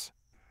reactions.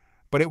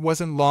 But it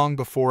wasn't long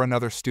before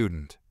another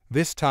student,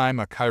 this time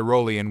a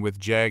Chirolian with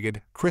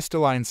jagged,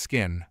 crystalline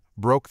skin,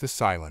 broke the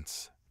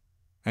silence.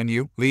 And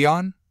you,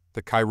 Leon?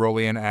 The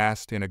Chirolian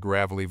asked in a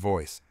gravelly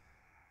voice.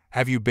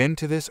 Have you been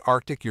to this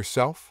Arctic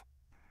yourself?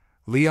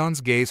 Leon's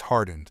gaze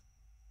hardened.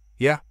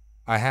 Yeah,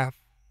 I have.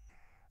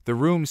 The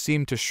room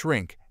seemed to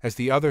shrink as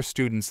the other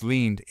students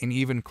leaned in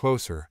even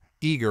closer,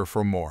 eager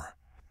for more.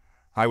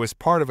 I was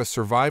part of a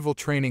survival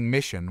training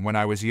mission when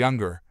I was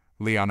younger,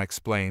 Leon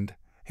explained,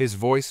 his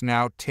voice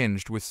now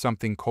tinged with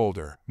something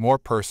colder, more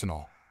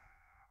personal.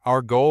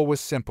 Our goal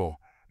was simple,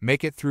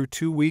 make it through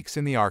 2 weeks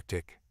in the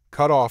Arctic,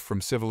 cut off from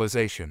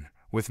civilization,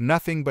 with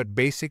nothing but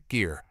basic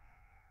gear.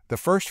 The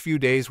first few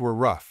days were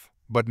rough,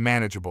 but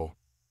manageable.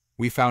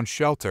 We found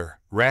shelter,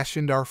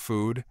 rationed our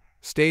food,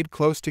 stayed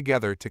close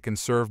together to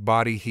conserve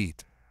body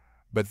heat.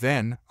 But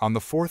then, on the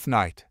 4th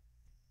night,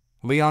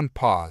 Leon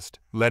paused,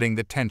 letting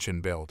the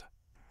tension build.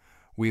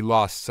 We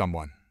lost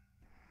someone.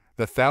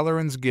 The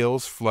Thalaran's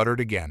gills fluttered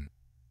again.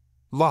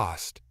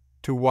 Lost?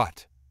 To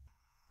what?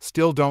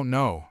 Still don't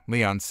know,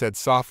 Leon said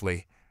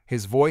softly,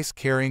 his voice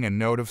carrying a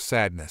note of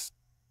sadness.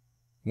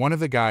 One of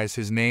the guys,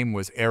 his name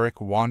was Eric,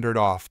 wandered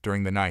off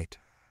during the night.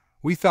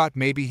 We thought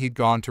maybe he'd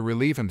gone to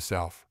relieve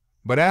himself,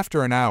 but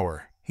after an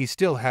hour, he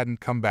still hadn't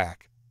come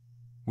back.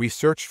 We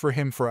searched for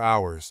him for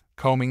hours,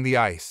 combing the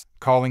ice,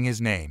 calling his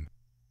name.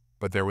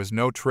 But there was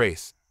no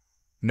trace.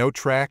 No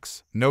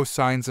tracks, no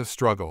signs of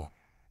struggle.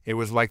 It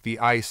was like the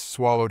ice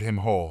swallowed him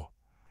whole.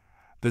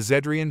 The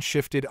Zedrian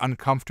shifted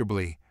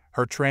uncomfortably,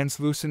 her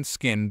translucent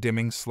skin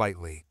dimming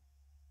slightly.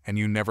 And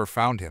you never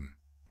found him.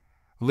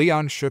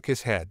 Leon shook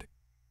his head.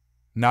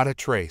 Not a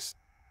trace.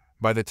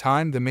 By the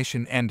time the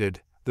mission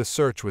ended, the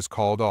search was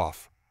called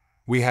off.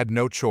 We had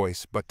no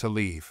choice but to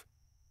leave.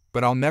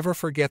 But I'll never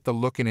forget the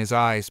look in his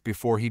eyes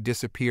before he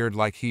disappeared,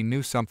 like he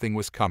knew something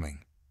was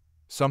coming.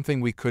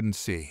 Something we couldn't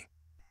see.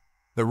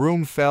 The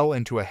room fell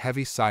into a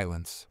heavy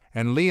silence,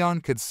 and Leon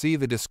could see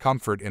the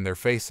discomfort in their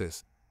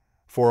faces.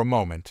 For a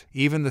moment,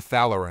 even the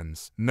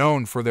Thalarans,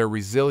 known for their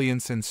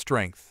resilience and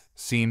strength,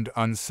 seemed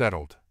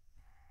unsettled.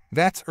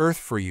 That's Earth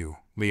for you,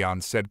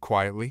 Leon said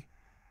quietly.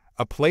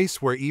 A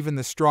place where even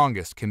the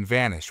strongest can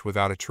vanish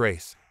without a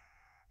trace.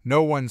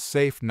 No one's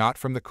safe, not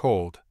from the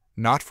cold,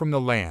 not from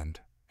the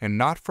land, and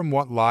not from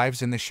what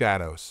lives in the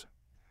shadows.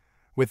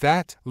 With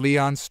that,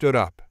 Leon stood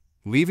up,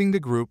 leaving the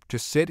group to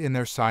sit in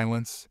their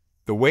silence,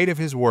 the weight of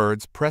his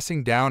words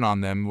pressing down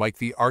on them like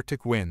the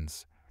Arctic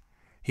winds.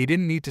 He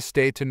didn't need to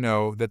stay to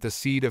know that the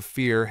seed of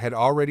fear had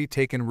already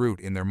taken root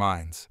in their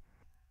minds.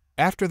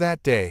 After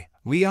that day,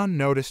 Leon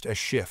noticed a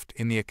shift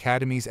in the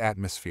Academy's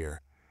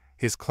atmosphere.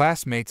 His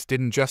classmates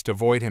didn't just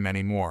avoid him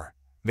anymore.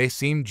 They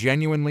seemed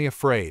genuinely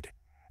afraid.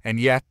 And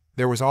yet,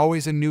 there was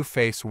always a new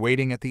face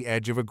waiting at the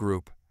edge of a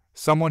group.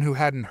 Someone who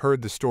hadn't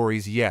heard the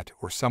stories yet,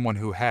 or someone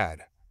who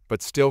had,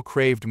 but still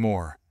craved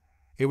more.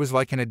 It was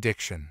like an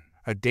addiction,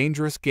 a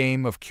dangerous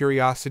game of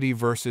curiosity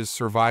versus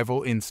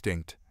survival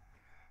instinct.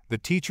 The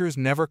teachers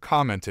never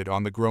commented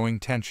on the growing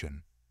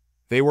tension.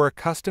 They were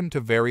accustomed to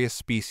various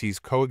species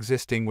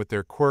coexisting with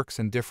their quirks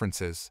and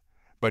differences,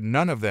 but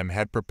none of them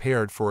had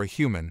prepared for a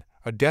human,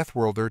 a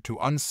Deathworlder, to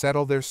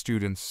unsettle their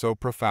students so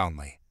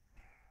profoundly.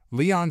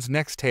 Leon's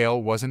next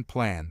tale wasn't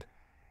planned.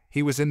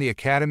 He was in the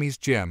Academy's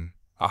gym,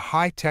 a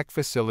high-tech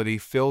facility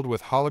filled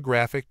with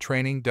holographic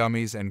training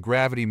dummies and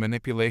gravity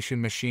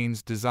manipulation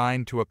machines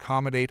designed to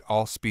accommodate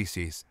all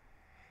species.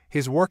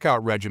 His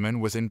workout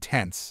regimen was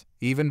intense,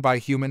 even by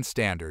human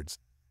standards.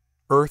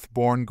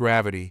 Earth-born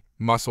gravity,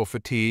 muscle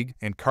fatigue,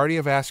 and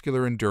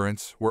cardiovascular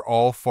endurance were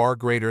all far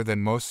greater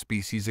than most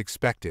species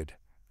expected,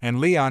 and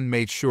Leon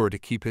made sure to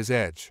keep his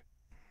edge.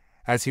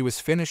 As he was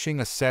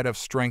finishing a set of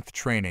strength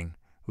training,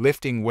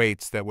 lifting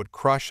weights that would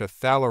crush a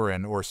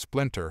Thalaran or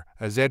splinter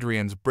a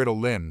Zedrian's brittle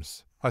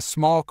limbs, a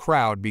small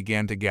crowd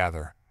began to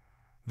gather.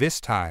 This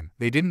time,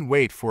 they didn't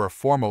wait for a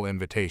formal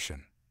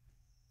invitation.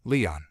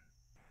 Leon.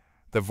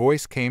 The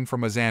voice came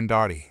from a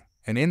Xandari,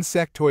 an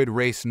insectoid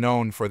race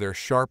known for their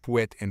sharp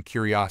wit and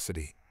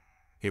curiosity.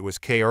 It was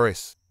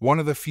Kaoris, one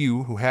of the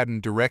few who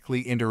hadn't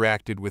directly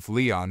interacted with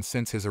Leon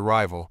since his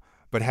arrival,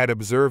 but had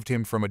observed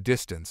him from a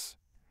distance.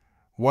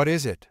 "What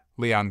is it?"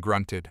 Leon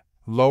grunted,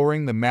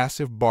 lowering the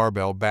massive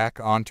barbell back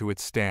onto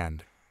its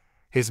stand.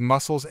 His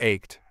muscles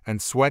ached,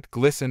 and sweat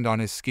glistened on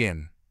his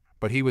skin,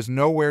 but he was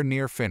nowhere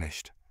near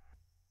finished.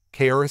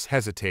 Kaoris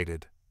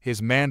hesitated,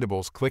 his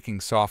mandibles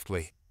clicking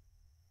softly.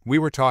 "We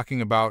were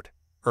talking about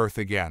Earth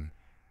again.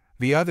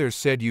 The others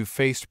said you've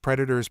faced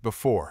predators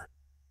before.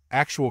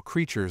 Actual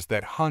creatures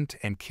that hunt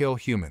and kill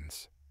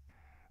humans."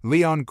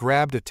 Leon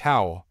grabbed a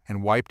towel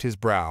and wiped his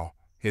brow,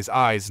 his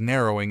eyes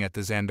narrowing at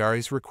the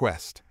Xandari's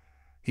request.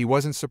 He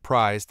wasn't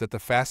surprised that the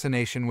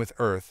fascination with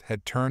Earth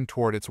had turned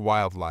toward its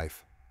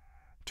wildlife.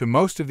 To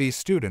most of these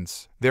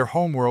students, their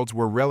homeworlds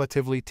were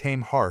relatively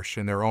tame, harsh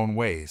in their own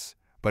ways,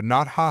 but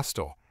not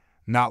hostile,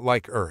 not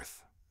like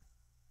Earth.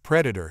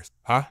 "Predators,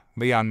 huh?"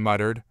 Leon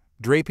muttered,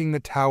 draping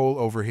the towel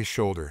over his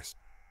shoulders.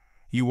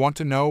 "You want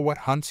to know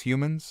what hunts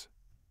humans?"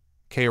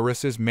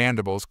 Kaoris's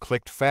mandibles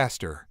clicked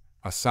faster,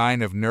 a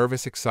sign of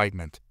nervous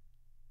excitement.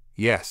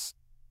 "Yes.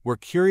 We're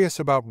curious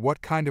about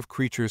what kind of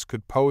creatures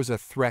could pose a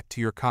threat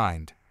to your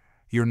kind.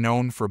 You're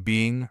known for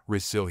being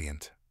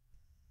resilient."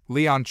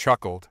 Leon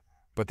chuckled,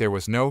 but there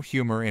was no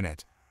humor in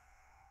it.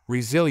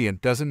 "Resilient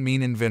doesn't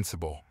mean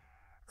invincible.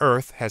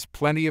 Earth has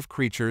plenty of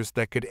creatures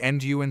that could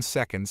end you in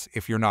seconds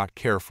if you're not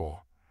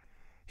careful."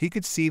 He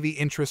could see the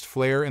interest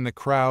flare in the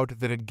crowd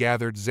that had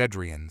gathered: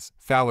 Zedrians,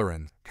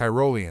 Thalarans,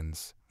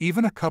 Kyrolians,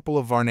 even a couple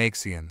of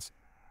Varnaxians.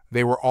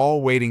 They were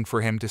all waiting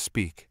for him to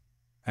speak.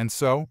 And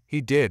so,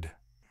 he did.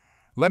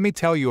 "Let me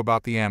tell you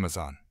about the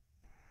Amazon."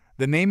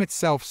 The name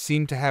itself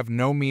seemed to have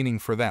no meaning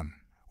for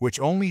them, which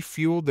only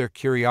fueled their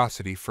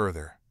curiosity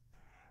further.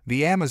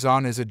 "The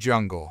Amazon is a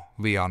jungle,"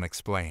 Leon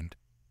explained.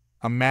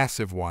 "A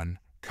massive one,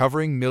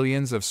 covering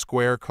millions of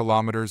square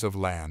kilometers of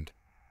land.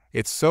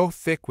 It's so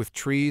thick with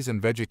trees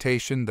and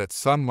vegetation that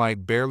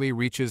sunlight barely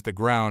reaches the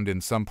ground in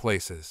some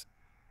places.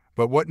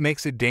 But what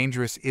makes it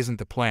dangerous isn't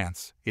the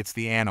plants, it's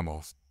the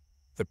animals.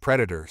 The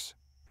predators."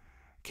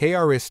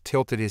 Kaoris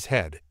tilted his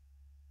head.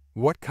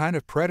 "What kind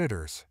of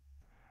predators?"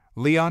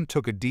 Leon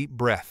took a deep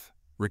breath,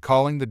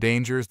 recalling the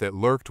dangers that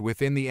lurked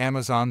within the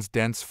Amazon's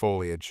dense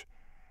foliage.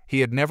 He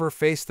had never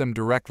faced them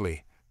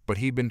directly, but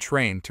he'd been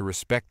trained to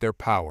respect their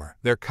power,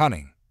 their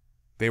cunning.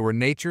 They were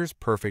nature's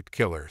perfect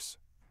killers.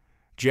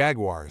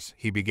 "Jaguars,"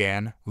 he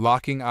began,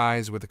 locking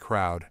eyes with the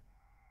crowd.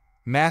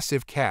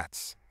 "Massive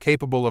cats,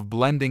 capable of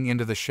blending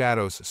into the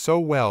shadows so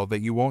well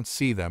that you won't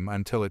see them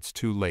until it's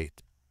too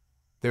late.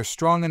 They're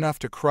strong enough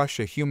to crush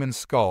a human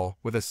skull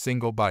with a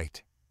single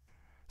bite."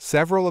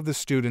 Several of the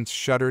students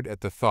shuddered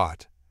at the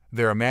thought,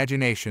 their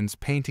imaginations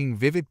painting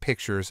vivid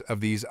pictures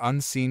of these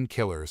unseen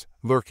killers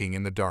lurking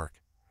in the dark.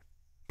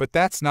 "But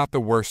that's not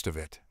the worst of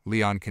it,"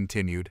 Leon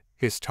continued,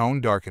 his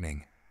tone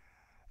darkening.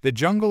 "The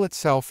jungle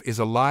itself is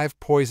alive: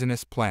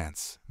 poisonous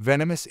plants,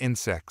 venomous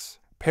insects,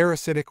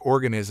 parasitic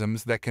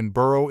organisms that can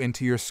burrow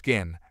into your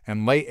skin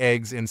and lay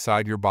eggs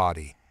inside your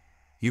body.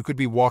 You could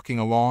be walking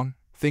along,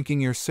 thinking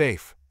you're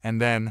safe,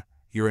 and then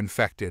you're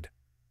infected.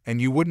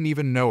 And you wouldn't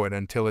even know it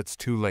until it's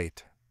too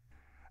late."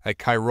 A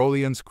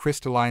Kyrolian's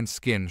crystalline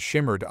skin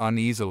shimmered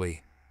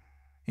uneasily.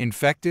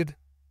 "Infected?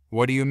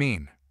 What do you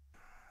mean?"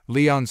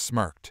 Leon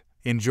smirked,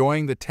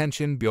 enjoying the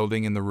tension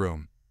building in the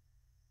room.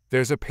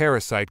 "There's a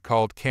parasite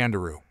called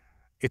Kangaroo.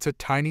 It's a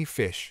tiny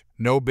fish,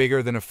 no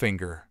bigger than a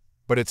finger,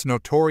 but it's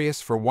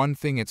notorious for one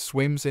thing: it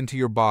swims into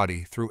your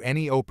body through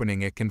any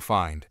opening it can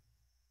find.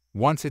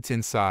 Once it's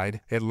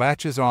inside, it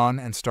latches on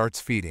and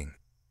starts feeding.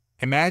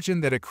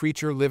 Imagine that: a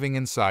creature living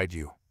inside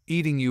you,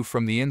 eating you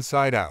from the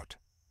inside out."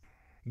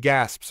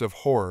 Gasps of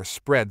horror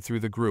spread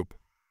through the group.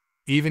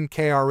 Even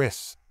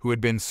Kaoris, who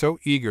had been so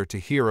eager to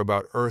hear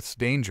about Earth's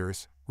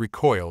dangers,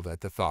 recoiled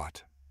at the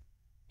thought.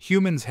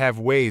 "Humans have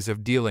ways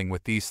of dealing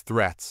with these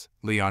threats,"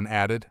 Leon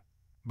added.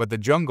 "But the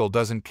jungle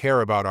doesn't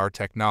care about our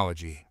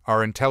technology,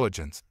 our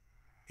intelligence.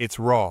 It's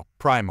raw,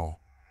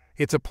 primal.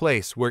 It's a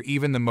place where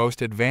even the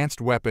most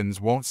advanced weapons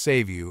won't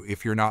save you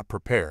if you're not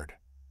prepared."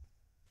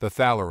 The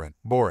Thalorant,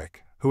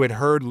 Boric, who had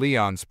heard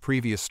Leon's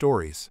previous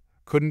stories,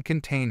 couldn't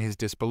contain his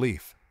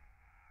disbelief.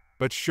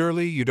 "But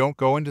surely you don't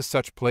go into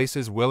such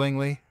places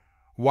willingly?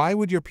 Why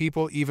would your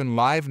people even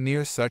live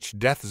near such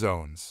death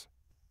zones?"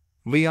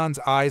 Leon's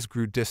eyes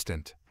grew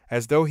distant,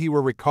 as though he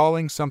were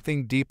recalling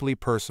something deeply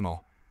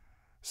personal.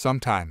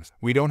 "Sometimes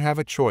we don't have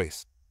a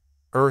choice.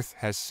 Earth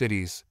has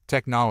cities,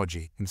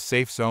 technology, and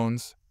safe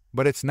zones,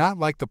 but it's not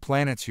like the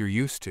planets you're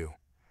used to.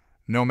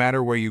 No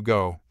matter where you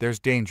go, there's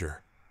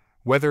danger.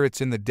 Whether it's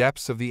in the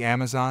depths of the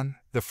Amazon,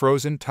 the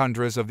frozen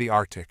tundras of the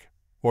Arctic,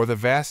 or the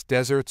vast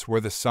deserts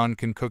where the sun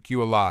can cook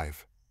you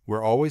alive,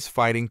 we're always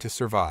fighting to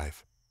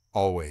survive.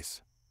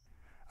 Always."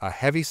 A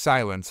heavy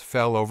silence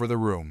fell over the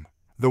room,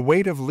 the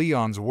weight of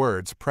Leon's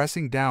words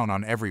pressing down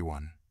on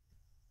everyone.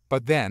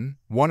 But then,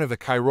 one of the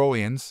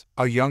Chirolians,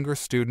 a younger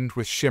student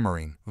with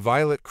shimmering,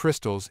 violet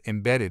crystals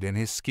embedded in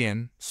his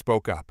skin,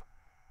 spoke up.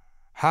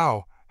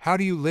 How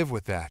do you live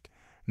with that,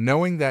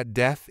 knowing that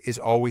death is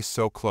always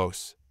so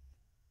close?"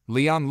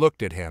 Leon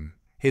looked at him,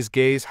 his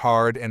gaze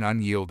hard and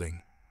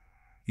unyielding.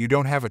 "You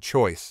don't have a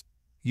choice.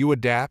 You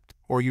adapt,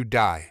 or you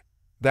die.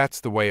 That's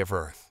the way of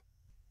Earth."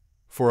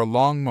 For a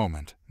long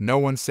moment, no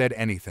one said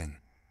anything.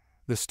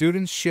 The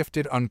students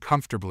shifted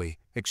uncomfortably,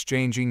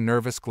 exchanging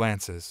nervous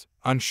glances,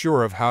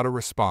 unsure of how to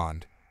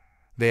respond.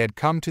 They had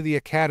come to the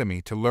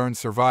academy to learn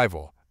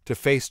survival, to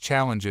face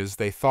challenges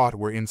they thought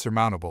were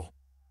insurmountable.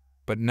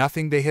 But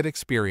nothing they had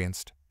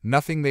experienced,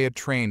 nothing they had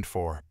trained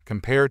for,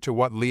 compared to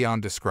what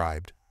Leon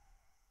described.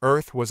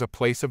 Earth was a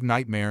place of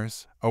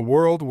nightmares, a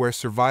world where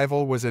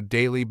survival was a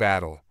daily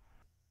battle.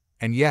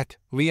 And yet,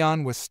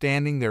 Leon was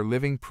standing there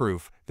living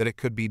proof that it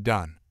could be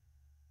done.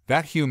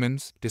 That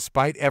humans,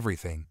 despite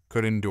everything,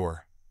 could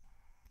endure.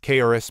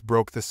 Kaoris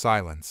broke the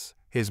silence,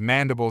 his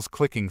mandibles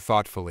clicking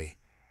thoughtfully.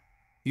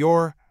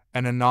 "You're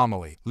an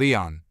anomaly,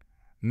 Leon.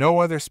 No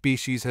other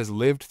species has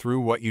lived through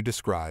what you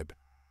describe.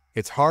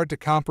 It's hard to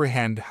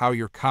comprehend how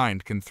your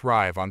kind can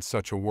thrive on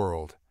such a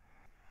world."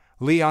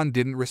 Leon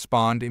didn't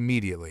respond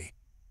immediately.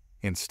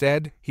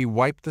 Instead, he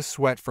wiped the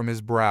sweat from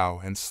his brow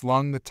and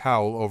slung the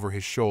towel over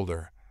his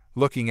shoulder,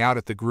 looking out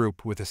at the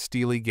group with a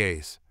steely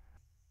gaze.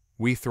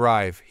 "We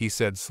thrive," he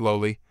said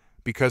slowly,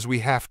 "because we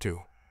have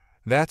to.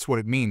 That's what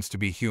it means to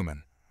be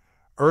human.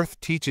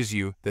 Earth teaches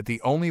you that the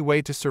only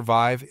way to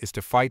survive is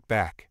to fight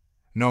back,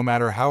 no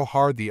matter how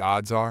hard the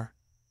odds are.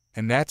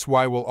 And that's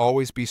why we'll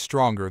always be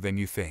stronger than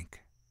you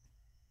think."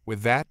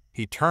 With that,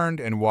 he turned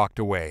and walked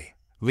away,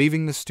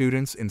 leaving the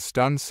students in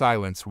stunned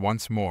silence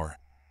once more.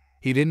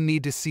 He didn't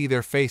need to see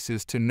their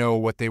faces to know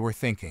what they were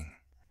thinking.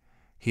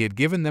 He had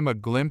given them a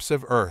glimpse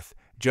of Earth,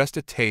 just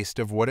a taste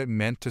of what it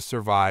meant to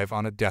survive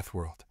on a death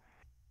world.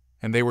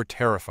 And they were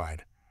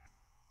terrified.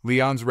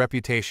 Leon's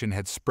reputation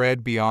had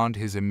spread beyond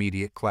his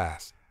immediate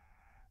class.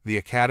 The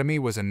academy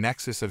was a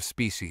nexus of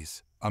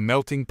species, a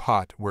melting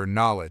pot where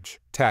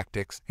knowledge,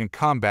 tactics, and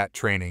combat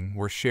training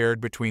were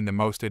shared between the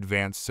most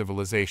advanced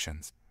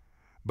civilizations.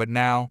 But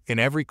now, in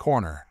every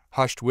corner,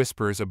 hushed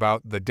whispers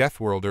about the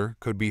Deathworlder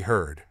could be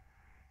heard.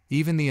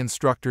 Even the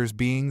instructors'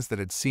 beings that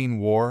had seen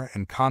war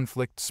and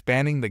conflict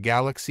spanning the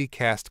galaxy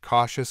cast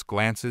cautious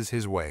glances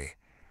his way.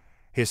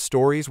 His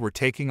stories were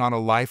taking on a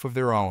life of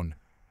their own.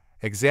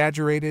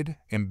 Exaggerated,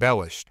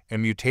 embellished,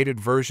 and mutated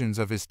versions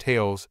of his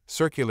tales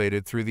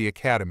circulated through the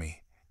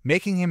academy,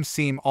 making him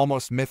seem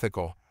almost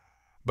mythical.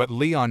 But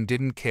Leon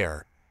didn't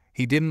care.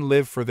 He didn't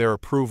live for their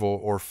approval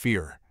or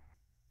fear.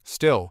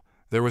 Still,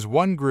 there was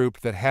one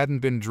group that hadn't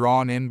been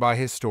drawn in by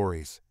his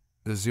stories: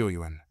 the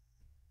Zuyuan.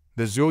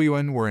 The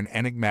Zuyuan were an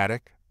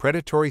enigmatic,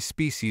 predatory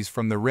species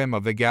from the rim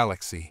of the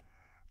galaxy.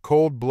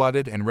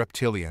 Cold-blooded and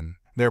reptilian,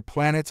 their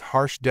planet's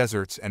harsh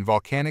deserts and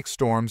volcanic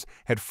storms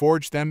had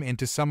forged them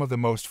into some of the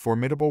most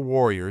formidable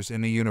warriors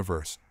in the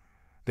universe.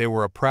 They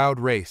were a proud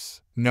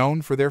race,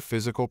 known for their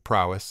physical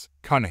prowess,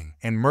 cunning,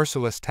 and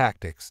merciless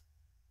tactics.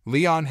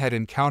 Leon had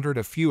encountered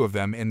a few of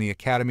them in the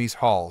academy's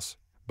halls,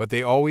 but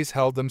they always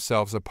held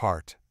themselves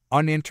apart,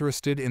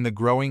 uninterested in the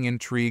growing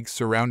intrigue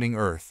surrounding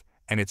Earth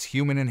and its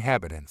human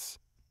inhabitants.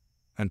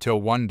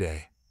 Until one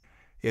day.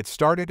 It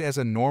started as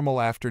a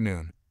normal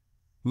afternoon.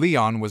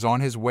 Leon was on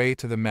his way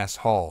to the mess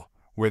hall,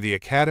 where the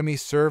academy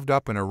served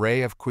up an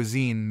array of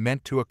cuisine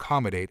meant to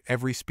accommodate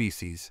every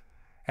species.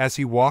 As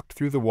he walked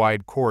through the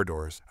wide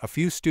corridors, a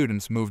few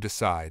students moved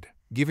aside,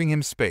 giving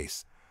him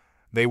space.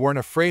 They weren't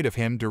afraid of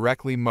him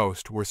directly,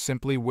 most were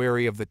simply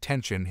wary of the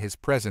tension his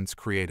presence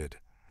created.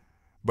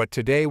 But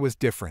today was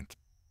different.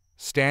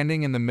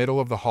 Standing in the middle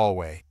of the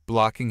hallway,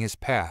 blocking his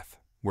path,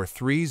 were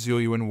 3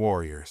 Zuyuan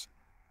warriors.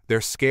 Their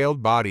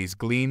scaled bodies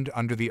gleamed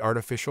under the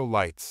artificial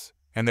lights,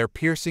 and their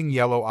piercing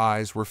yellow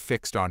eyes were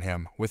fixed on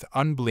him with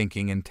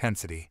unblinking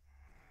intensity.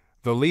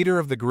 The leader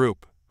of the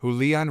group, who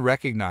Leon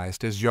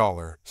recognized as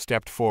Yawler,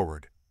 stepped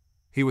forward.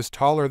 He was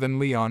taller than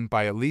Leon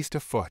by at least a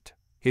foot,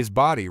 his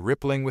body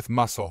rippling with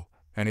muscle,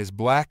 and his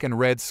black and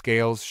red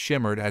scales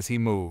shimmered as he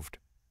moved.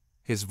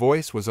 His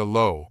voice was a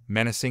low,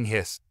 menacing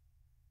hiss.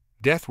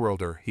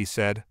 "Deathworlder," he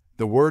said,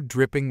 the word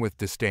dripping with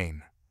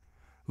disdain.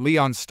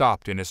 Leon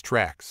stopped in his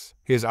tracks,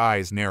 his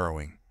eyes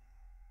narrowing.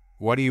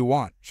 "What do you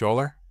want,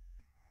 Yawler?"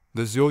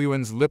 The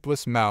Zuluan's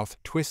lipless mouth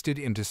twisted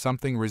into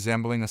something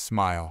resembling a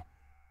smile.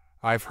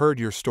 "I've heard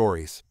your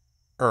stories.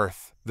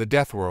 Earth, the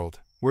Deathworld,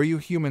 where you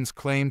humans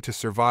claim to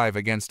survive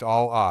against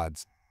all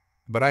odds.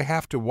 But I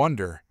have to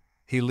wonder."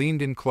 He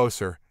leaned in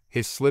closer,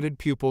 his slitted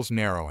pupils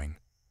narrowing.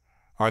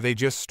 "Are they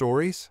just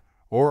stories?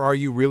 Or are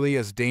you really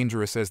as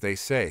dangerous as they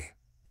say?"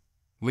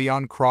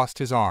 Leon crossed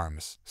his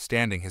arms,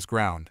 standing his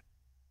ground.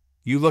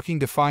 "You looking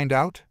to find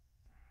out?"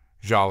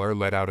 Jaller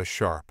let out a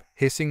sharp,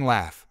 hissing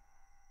laugh.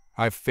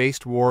 "I've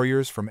faced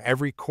warriors from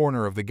every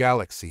corner of the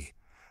galaxy.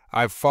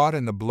 I've fought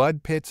in the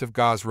blood pits of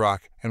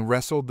Gazrak and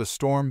wrestled the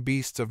storm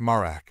beasts of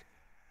Marak.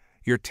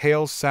 Your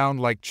tales sound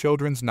like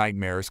children's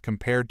nightmares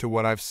compared to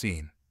what I've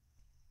seen."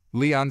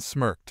 Leon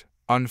smirked,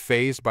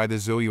 unfazed by the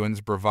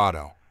Zuluan's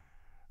bravado.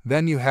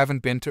 "Then you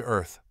haven't been to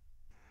Earth."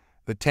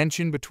 The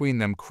tension between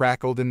them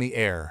crackled in the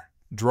air,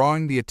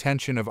 drawing the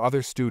attention of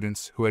other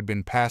students who had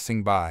been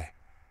passing by.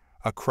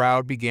 A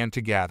crowd began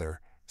to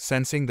gather,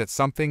 sensing that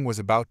something was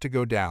about to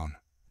go down.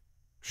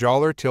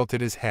 Jaller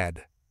tilted his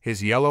head,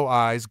 his yellow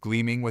eyes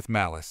gleaming with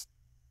malice.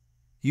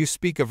 "You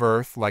speak of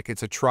Earth like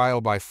it's a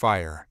trial by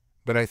fire,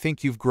 but I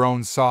think you've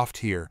grown soft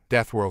here,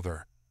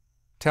 Deathworlder.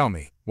 Tell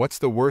me, what's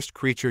the worst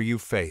creature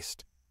you've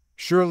faced?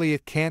 Surely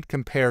it can't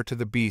compare to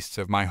the beasts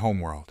of my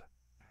homeworld."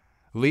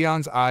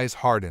 Leon's eyes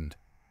hardened.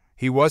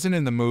 He wasn't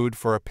in the mood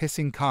for a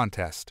pissing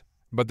contest,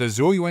 but the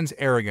Zuluan's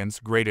arrogance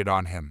grated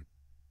on him.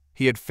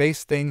 He had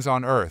faced things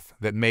on Earth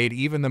that made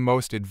even the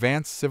most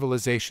advanced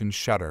civilizations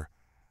shudder,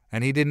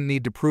 and he didn't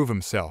need to prove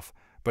himself,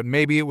 but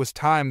maybe it was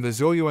time the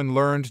Zuluan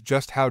learned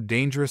just how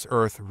dangerous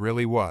Earth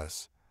really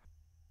was.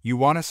 "You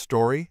want a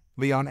story?"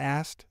 Leon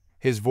asked,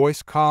 his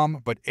voice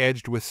calm but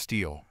edged with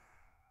steel.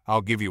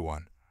 "I'll give you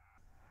one."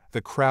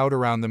 The crowd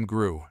around them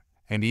grew,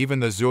 and even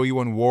the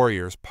Zuluan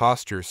warriors'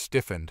 postures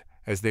stiffened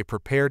as they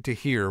prepared to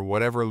hear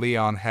whatever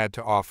Leon had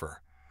to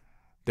offer.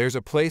 "There's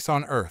a place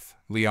on Earth,"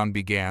 Leon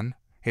began,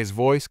 his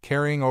voice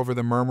carrying over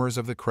the murmurs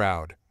of the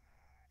crowd.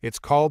 "It's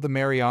called the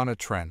Mariana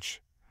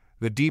Trench,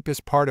 the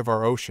deepest part of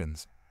our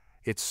oceans.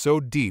 It's so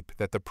deep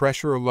that the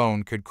pressure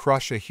alone could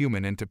crush a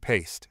human into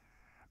paste.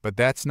 But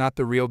that's not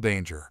the real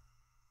danger.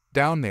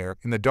 Down there,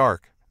 in the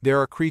dark, there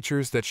are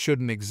creatures that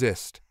shouldn't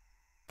exist.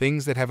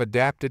 Things that have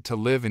adapted to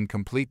live in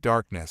complete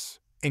darkness,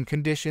 in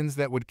conditions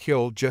that would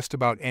kill just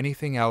about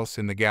anything else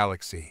in the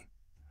galaxy."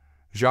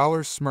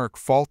 Jaller's smirk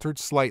faltered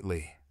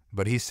slightly,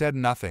 but he said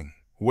nothing,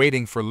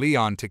 waiting for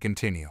Leon to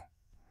continue.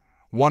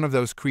 "One of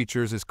those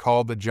creatures is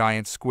called the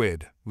giant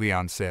squid,"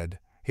 Leon said,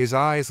 his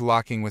eyes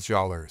locking with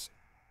Jaller's.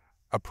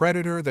 "A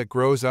predator that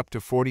grows up to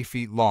 40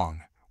 feet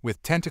long,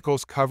 with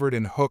tentacles covered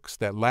in hooks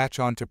that latch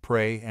onto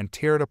prey and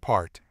tear it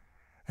apart.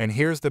 And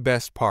here's the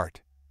best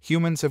part.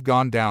 Humans have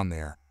gone down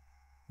there.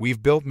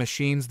 We've built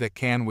machines that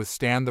can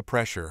withstand the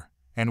pressure,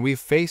 and we've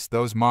faced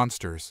those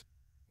monsters.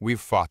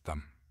 We've fought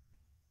them."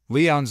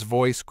 Leon's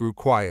voice grew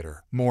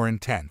quieter, more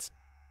intense.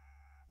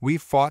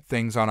 "We've fought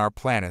things on our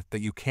planet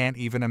that you can't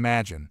even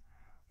imagine.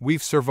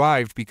 We've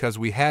survived because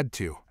we had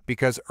to,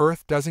 because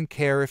Earth doesn't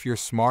care if you're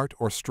smart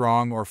or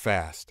strong or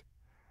fast.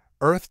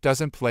 Earth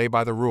doesn't play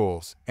by the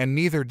rules, and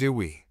neither do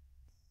we."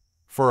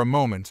 For a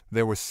moment,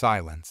 there was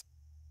silence.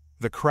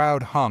 The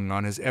crowd hung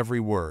on his every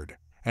word,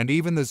 and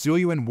even the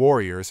Zuluan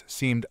warriors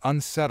seemed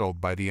unsettled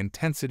by the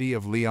intensity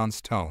of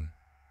Leon's tone.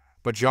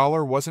 But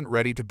Jaller wasn't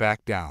ready to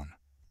back down.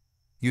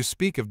 "You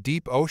speak of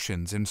deep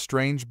oceans and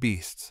strange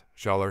beasts,"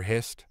 Jaller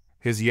hissed,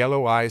 his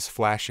yellow eyes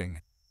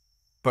flashing.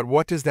 "But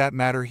what does that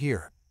matter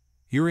here?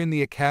 You're in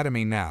the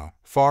academy now,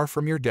 far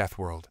from your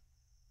Deathworld.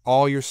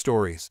 All your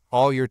stories,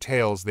 all your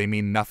tales, they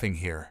mean nothing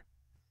here."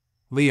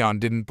 Leon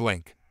didn't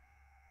blink.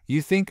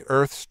 "You think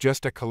Earth's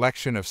just a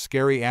collection of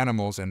scary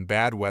animals and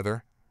bad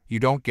weather? You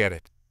don't get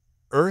it.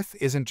 Earth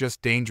isn't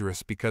just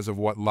dangerous because of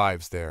what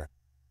lives there.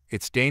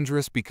 It's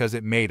dangerous because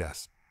it made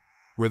us.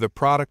 We're the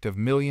product of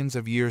millions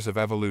of years of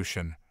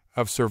evolution,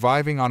 of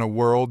surviving on a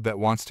world that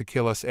wants to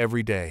kill us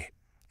every day.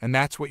 And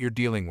that's what you're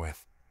dealing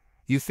with.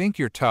 You think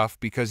you're tough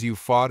because you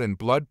fought in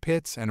blood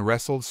pits and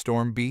wrestled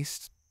storm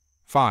beasts?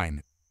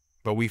 Fine.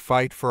 But we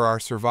fight for our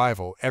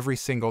survival every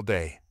single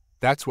day.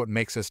 That's what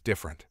makes us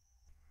different."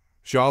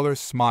 Jaller's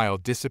smile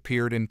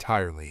disappeared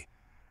entirely.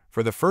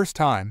 For the first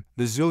time,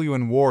 the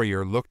Zuluan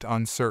warrior looked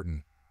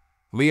uncertain.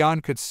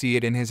 Leon could see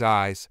it in his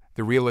eyes,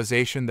 the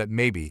realization that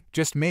maybe,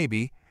 just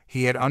maybe,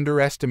 he had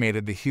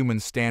underestimated the human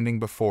standing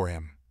before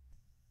him.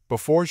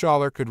 Before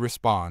Jaller could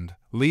respond,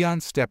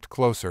 Leon stepped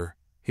closer,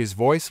 his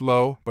voice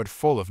low but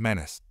full of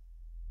menace.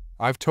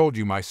 "I've told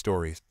you my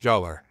stories,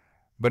 Jaller,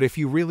 but if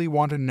you really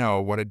want to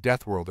know what a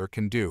Deathworlder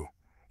can do,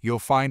 you'll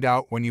find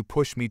out when you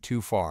push me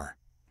too far."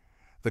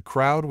 The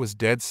crowd was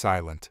dead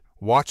silent,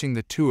 watching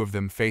the two of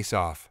them face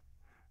off.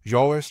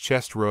 Jaller's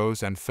chest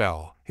rose and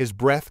fell, his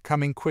breath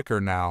coming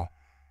quicker now.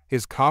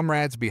 His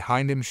comrades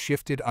behind him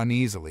shifted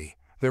uneasily,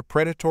 their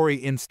predatory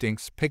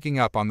instincts picking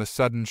up on the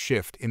sudden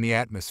shift in the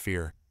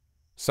atmosphere.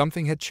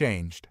 Something had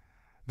changed.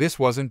 This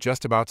wasn't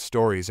just about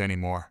stories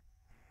anymore.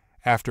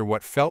 After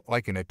what felt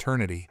like an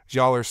eternity,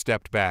 Jaller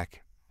stepped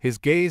back, his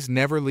gaze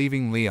never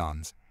leaving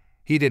Leon's.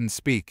 He didn't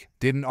speak,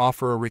 didn't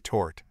offer a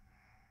retort.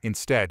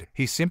 Instead,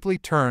 he simply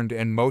turned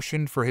and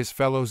motioned for his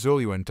fellow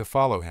Zuluan to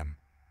follow him.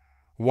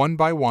 One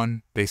by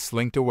one, they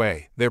slinked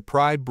away, their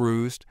pride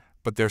bruised,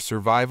 but their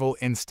survival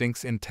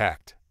instincts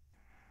intact.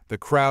 The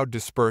crowd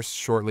dispersed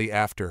shortly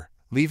after,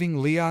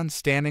 leaving Leon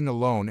standing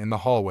alone in the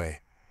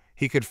hallway.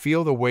 He could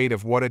feel the weight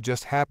of what had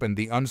just happened,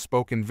 the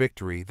unspoken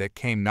victory that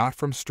came not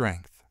from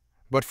strength,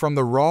 but from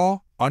the raw,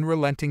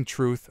 unrelenting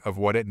truth of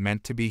what it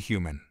meant to be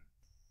human.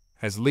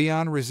 As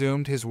Leon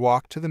resumed his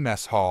walk to the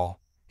mess hall,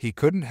 he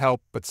couldn't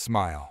help but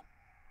smile.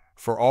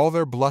 For all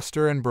their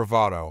bluster and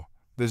bravado,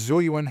 the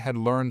Zuluan had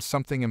learned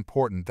something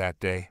important that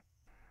day.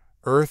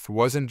 Earth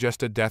wasn't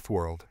just a death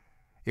world.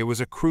 It was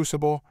a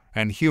crucible,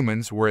 and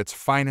humans were its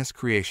finest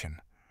creation.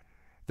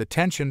 The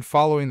tension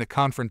following the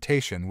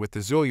confrontation with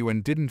the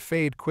Zuluan didn't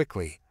fade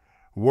quickly.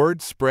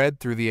 Word spread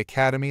through the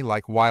academy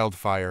like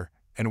wildfire,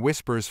 and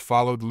whispers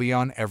followed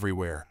Leon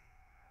everywhere.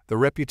 The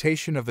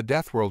reputation of the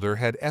Deathworlder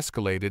had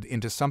escalated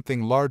into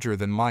something larger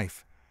than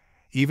life.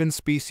 Even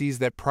species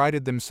that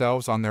prided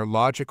themselves on their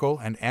logical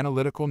and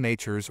analytical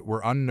natures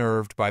were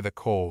unnerved by the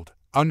cold,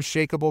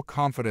 unshakable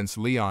confidence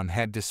Leon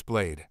had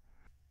displayed.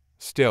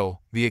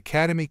 Still, the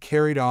academy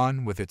carried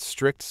on with its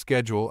strict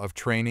schedule of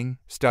training,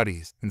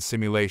 studies, and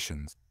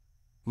simulations.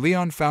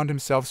 Leon found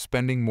himself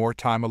spending more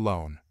time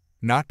alone,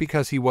 not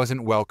because he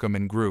wasn't welcome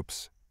in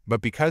groups,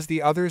 but because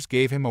the others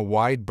gave him a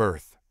wide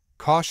berth,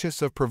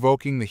 cautious of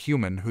provoking the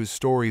human whose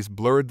stories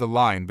blurred the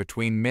line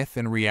between myth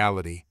and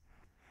reality.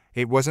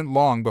 It wasn't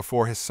long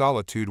before his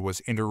solitude was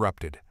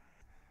interrupted.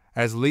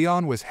 As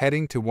Leon was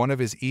heading to one of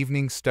his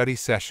evening study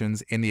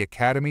sessions in the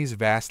academy's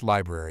vast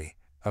library,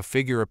 a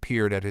figure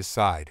appeared at his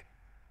side.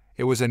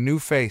 It was a new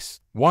face,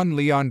 one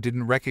Leon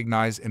didn't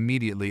recognize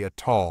immediately, a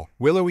tall,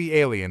 willowy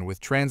alien with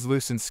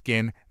translucent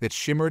skin that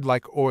shimmered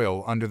like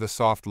oil under the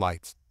soft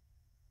lights.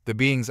 The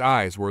being's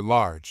eyes were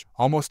large,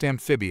 almost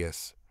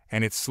amphibious,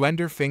 and its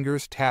slender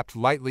fingers tapped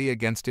lightly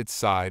against its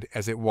side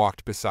as it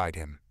walked beside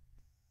him.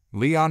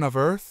 "Leon of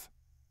Earth?"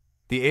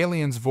 The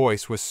alien's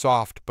voice was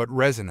soft but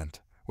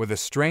resonant, with a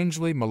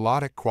strangely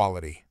melodic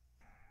quality.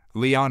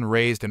 Leon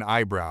raised an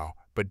eyebrow,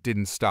 but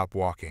didn't stop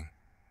walking.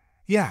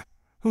 "Yeah,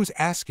 who's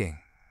asking?"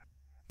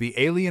 The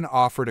alien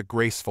offered a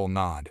graceful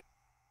nod.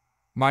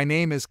 "My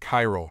name is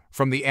Chiral,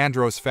 from the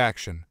Andros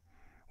faction.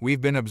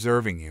 We've been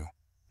observing you."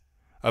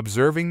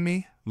 "Observing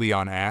me?"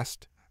 Leon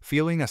asked,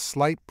 feeling a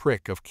slight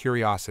prick of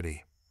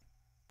curiosity.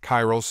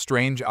 Chiral's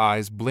strange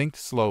eyes blinked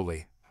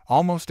slowly,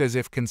 almost as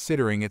if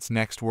considering its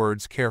next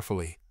words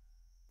carefully.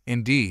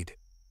 "Indeed,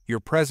 your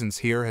presence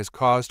here has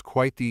caused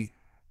quite the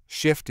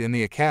shift in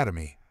the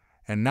academy,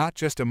 and not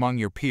just among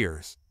your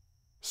peers.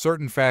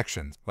 Certain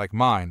factions, like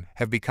mine,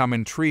 have become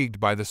intrigued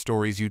by the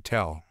stories you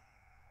tell.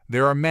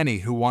 There are many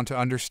who want to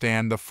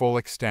understand the full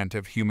extent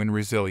of human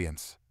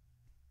resilience."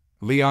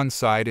 Leon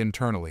sighed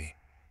internally.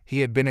 He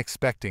had been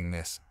expecting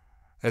this.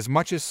 As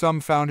much as some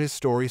found his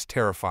stories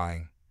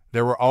terrifying,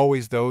 there were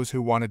always those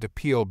who wanted to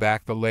peel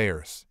back the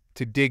layers,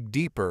 to dig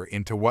deeper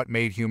into what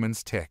made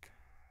humans tick.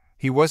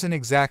 He wasn't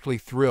exactly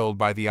thrilled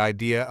by the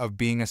idea of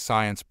being a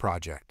science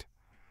project.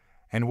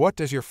 "And what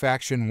does your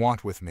faction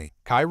want with me,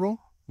 Chiral?"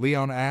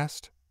 Leon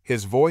asked,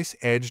 his voice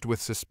edged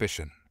with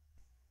suspicion.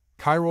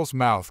 Chiral's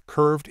mouth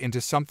curved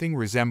into something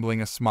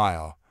resembling a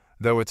smile,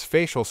 though its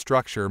facial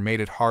structure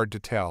made it hard to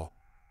tell.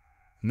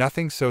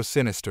 "Nothing so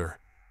sinister.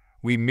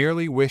 We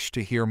merely wish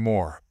to hear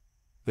more.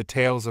 The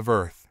tales of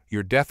Earth,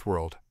 your death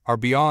world, are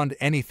beyond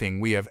anything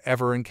we have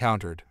ever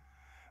encountered.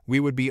 We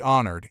would be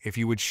honored if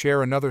you would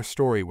share another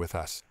story with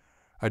us,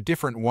 a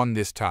different one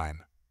this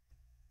time."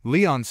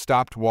 Leon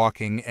stopped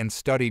walking and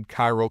studied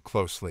Chiral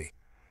closely.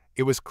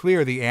 It was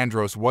clear the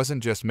Andros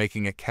wasn't just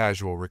making a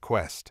casual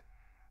request.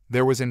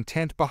 There was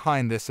intent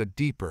behind this, a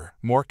deeper,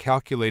 more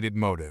calculated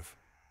motive.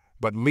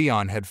 But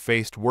Leon had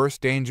faced worse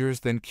dangers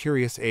than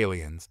curious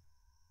aliens.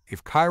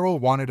 If Chiral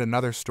wanted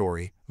another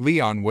story,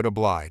 Leon would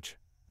oblige.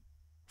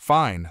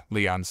 "Fine,"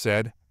 Leon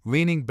said,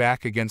 leaning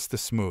back against the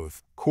smooth,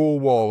 cool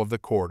wall of the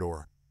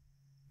corridor.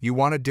 "You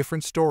want a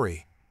different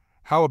story?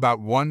 How about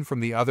one from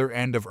the other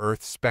end of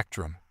Earth's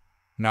spectrum?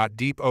 Not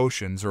deep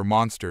oceans or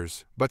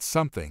monsters, but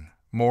something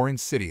more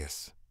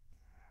insidious."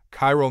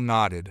 Chiral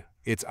nodded,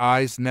 its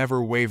eyes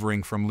never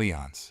wavering from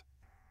Leon's.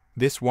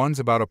 "This one's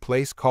about a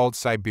place called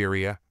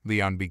Siberia,"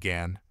 Leon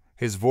began,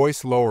 his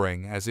voice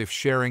lowering as if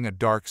sharing a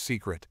dark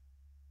secret.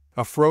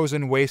 "A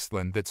frozen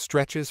wasteland that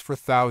stretches for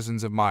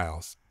thousands of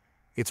miles.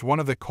 It's one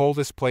of the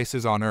coldest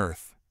places on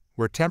Earth,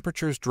 where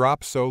temperatures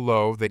drop so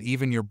low that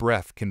even your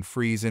breath can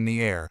freeze in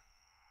the air.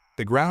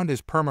 The ground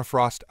is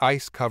permafrost,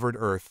 ice-covered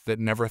earth that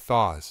never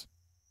thaws.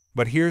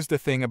 But here's the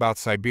thing about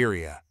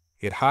Siberia.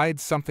 It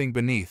hides something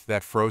beneath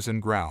that frozen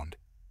ground.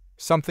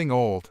 Something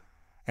old,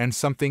 and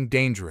something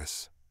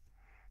dangerous."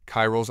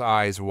 Chiral's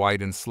eyes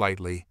widened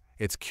slightly,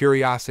 its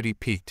curiosity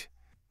piqued.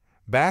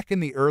 Back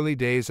in the early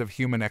days of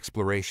human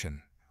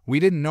exploration, we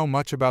didn't know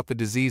much about the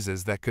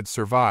diseases that could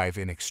survive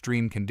in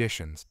extreme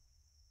conditions.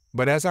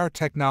 But as our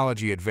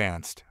technology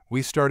advanced,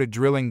 we started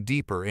drilling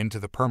deeper into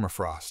the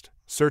permafrost,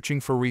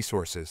 searching for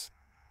resources.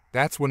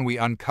 That's when we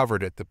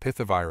uncovered it, the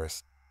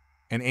pithavirus.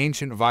 an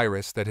ancient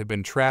virus that had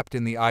been trapped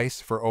in the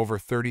ice for over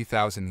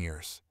 30,000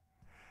 years.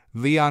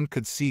 Leon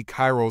could see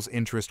Chiral's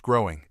interest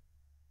growing.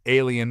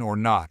 Alien or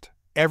not,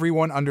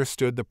 everyone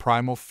understood the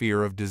primal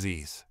fear of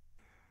disease.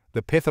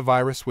 The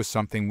pithavirus was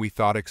something we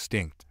thought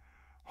extinct.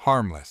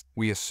 Harmless,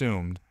 we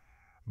assumed.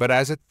 But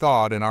as it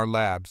thawed in our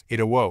labs, it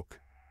awoke.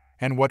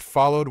 And what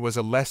followed was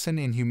a lesson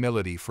in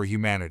humility for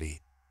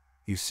humanity.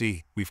 You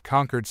see, we've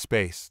conquered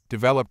space,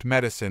 developed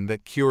medicine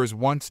that cures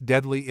once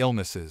deadly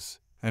illnesses,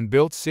 and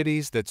built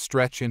cities that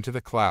stretch into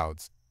the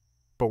clouds.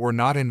 But we're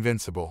not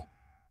invincible.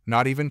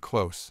 Not even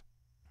close.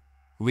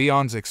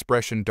 Leon's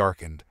expression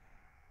darkened.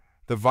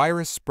 The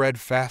virus spread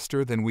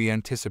faster than we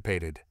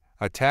anticipated,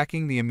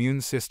 attacking the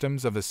immune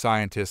systems of the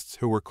scientists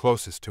who were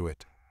closest to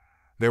it.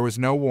 There was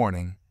no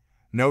warning,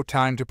 no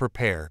time to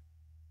prepare.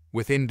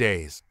 Within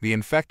days, the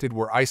infected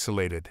were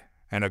isolated,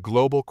 and a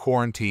global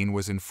quarantine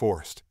was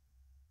enforced.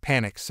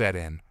 Panic set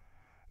in.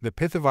 The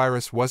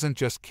pithavirus wasn't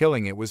just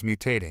killing, it was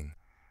mutating.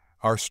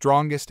 Our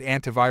strongest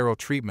antiviral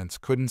treatments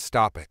couldn't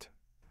stop it.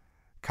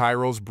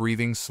 Chiral's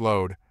breathing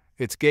slowed,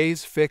 its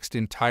gaze fixed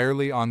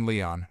entirely on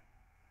Leon.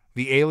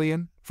 The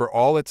alien, for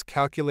all its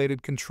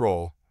calculated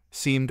control,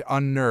 seemed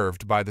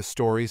unnerved by the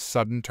story's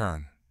sudden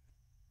turn.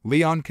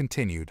 Leon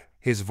continued,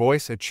 his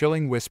voice a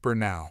chilling whisper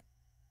now.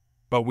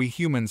 But we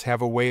humans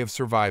have a way of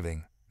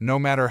surviving, no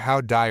matter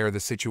how dire the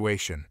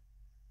situation.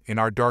 In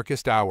our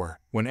darkest hour,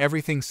 when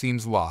everything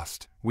seems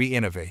lost, we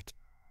innovate.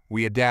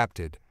 We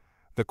adapted.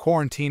 The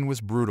quarantine was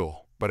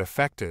brutal, but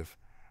effective,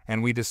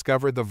 and we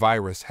discovered the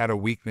virus had a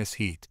weakness: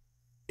 heat.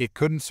 It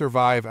couldn't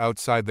survive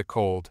outside the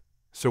cold,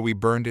 so we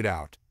burned it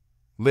out.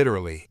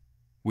 Literally.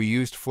 We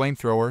used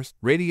flamethrowers,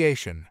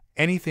 radiation,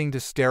 anything to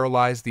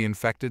sterilize the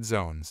infected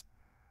zones.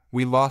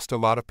 We lost a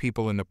lot of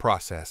people in the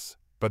process,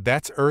 but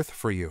that's Earth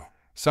for you.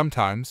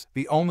 Sometimes,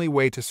 the only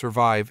way to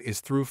survive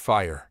is through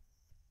fire.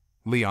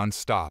 Leon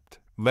stopped,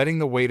 letting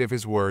the weight of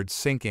his words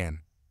sink in.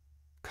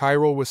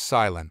 Chiral was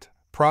silent,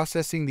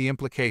 processing the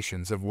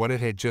implications of what it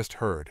had just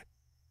heard.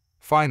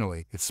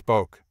 Finally, it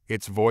spoke,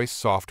 its voice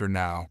softer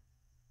now.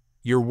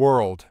 Your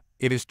world,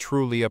 it is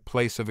truly a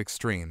place of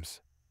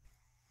extremes.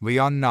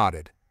 Leon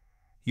nodded.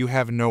 You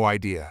have no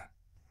idea.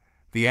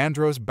 The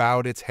Andros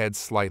bowed its head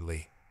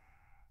slightly.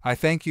 I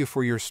thank you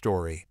for your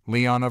story,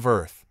 Leon of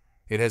Earth.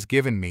 It has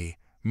given me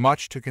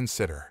much to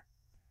consider.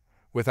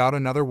 Without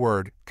another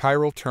word,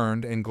 Chiral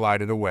turned and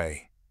glided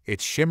away,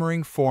 its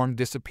shimmering form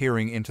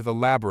disappearing into the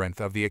labyrinth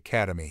of the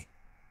Academy.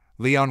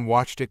 Leon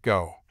watched it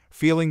go,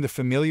 feeling the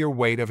familiar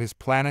weight of his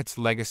planet's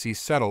legacy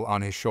settle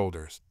on his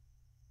shoulders.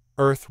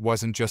 Earth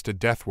wasn't just a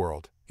death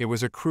world, it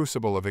was a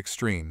crucible of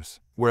extremes,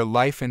 where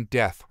life and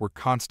death were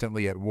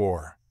constantly at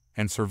war,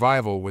 and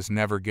survival was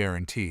never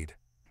guaranteed.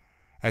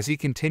 As he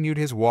continued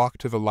his walk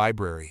to the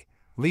library,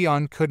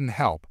 Leon couldn't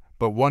help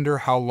but wonder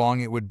how long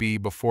it would be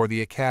before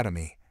the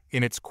Academy,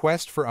 in its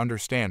quest for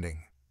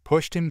understanding,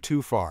 pushed him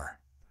too far.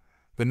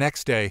 The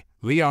next day,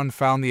 Leon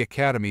found the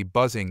Academy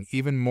buzzing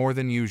even more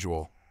than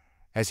usual.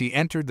 As he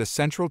entered the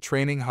central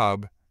training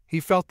hub,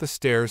 he felt the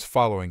stares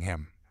following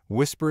him,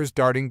 whispers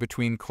darting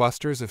between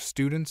clusters of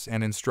students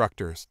and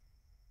instructors.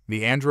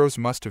 The Andros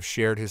must have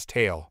shared his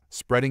tale,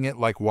 spreading it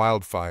like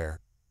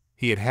wildfire.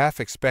 He had half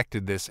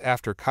expected this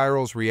after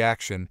Chiral's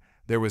reaction.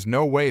 There was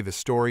no way the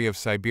story of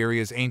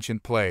Siberia's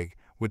ancient plague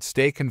would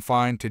stay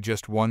confined to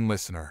just one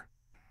listener.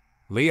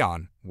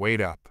 Leon, wait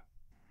up.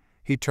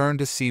 He turned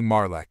to see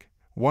Marlek,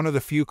 one of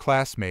the few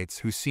classmates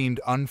who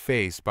seemed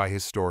unfazed by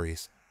his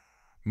stories.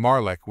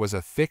 Marlek was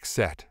a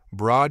thick-set,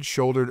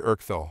 broad-shouldered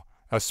Urkthul,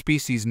 a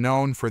species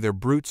known for their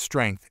brute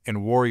strength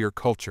and warrior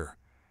culture.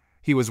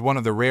 He was one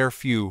of the rare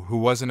few who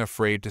wasn't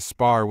afraid to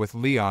spar with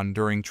Leon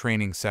during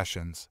training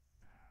sessions.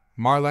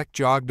 Marlek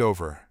jogged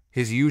over,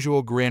 his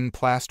usual grin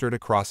plastered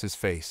across his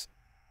face.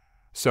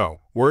 So,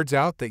 word's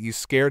out that you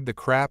scared the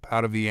crap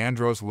out of the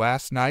Andros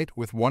last night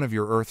with one of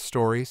your Earth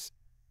stories?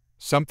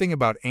 Something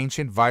about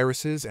ancient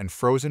viruses and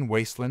frozen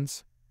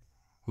wastelands?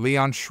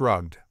 Leon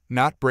shrugged,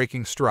 not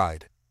breaking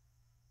stride.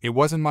 It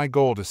wasn't my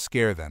goal to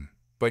scare them,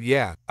 but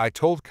yeah, I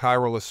told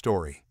Chiral a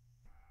story.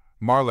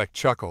 Marlek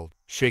chuckled,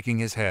 shaking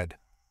his head.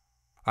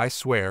 I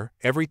swear,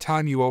 every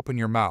time you open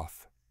your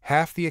mouth,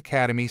 half the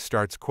Academy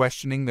starts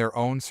questioning their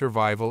own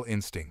survival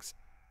instincts.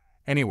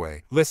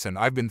 Anyway, listen,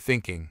 I've been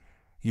thinking.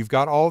 You've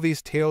got all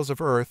these tales of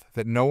Earth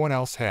that no one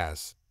else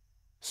has.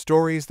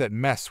 Stories that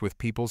mess with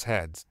people's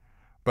heads.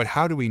 But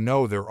how do we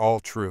know they're all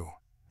true?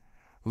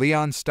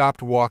 Leon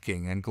stopped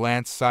walking and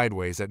glanced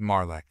sideways at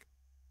Marlek.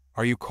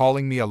 Are you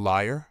calling me a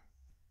liar?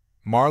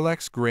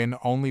 Marlek's grin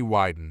only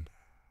widened.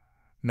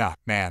 Nah,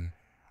 man.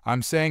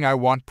 I'm saying I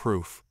want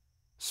proof.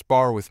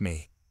 Spar with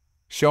me.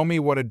 Show me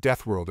what a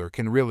Deathworlder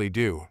can really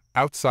do,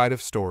 outside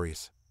of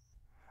stories.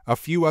 A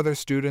few other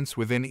students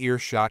within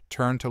earshot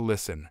turned to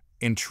listen,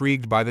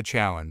 intrigued by the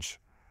challenge.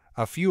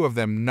 A few of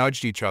them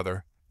nudged each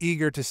other,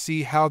 eager to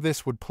see how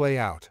this would play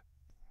out.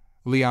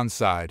 Leon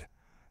sighed.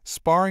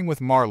 Sparring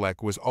with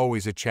Marlek was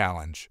always a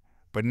challenge,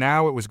 but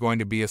now it was going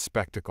to be a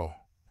spectacle.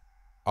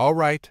 All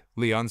right,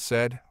 Leon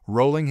said,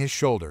 rolling his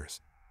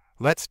shoulders.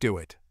 Let's do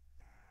it.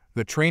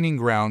 The training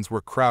grounds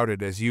were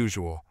crowded as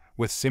usual,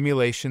 with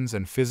simulations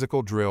and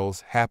physical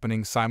drills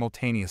happening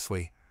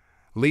simultaneously.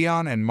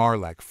 Leon and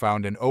Marlek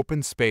found an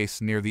open space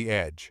near the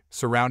edge,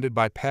 surrounded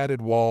by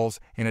padded walls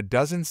and a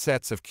dozen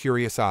sets of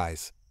curious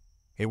eyes.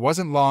 It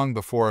wasn't long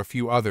before a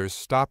few others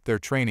stopped their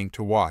training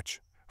to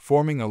watch,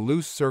 forming a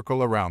loose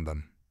circle around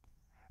them.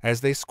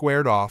 As they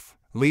squared off,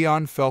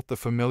 Leon felt the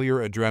familiar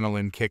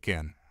adrenaline kick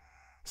in.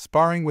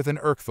 Sparring with an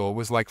Urkthul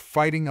was like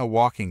fighting a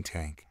walking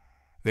tank.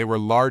 They were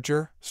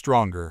larger,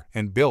 stronger,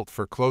 and built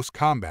for close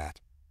combat.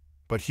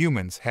 But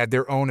humans had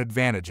their own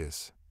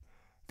advantages.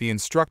 The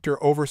instructor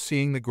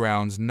overseeing the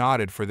grounds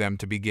nodded for them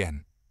to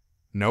begin.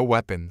 No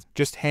weapons,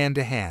 just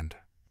hand-to-hand.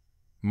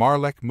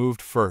 Marlek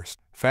moved first,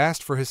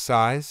 fast for his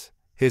size,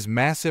 his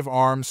massive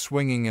arms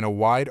swinging in a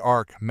wide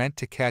arc meant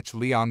to catch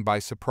Leon by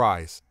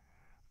surprise.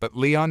 But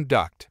Leon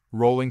ducked,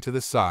 rolling to the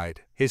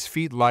side, his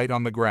feet light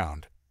on the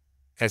ground.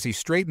 As he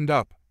straightened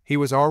up, he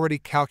was already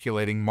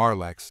calculating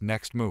Marlek's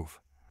next move.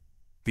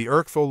 The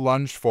Urkthul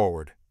lunged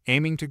forward,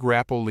 aiming to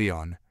grapple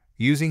Leon,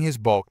 using his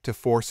bulk to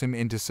force him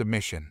into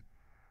submission.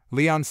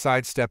 Leon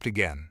sidestepped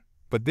again,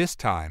 but this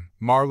time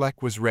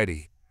Marlek was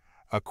ready.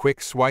 A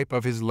quick swipe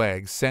of his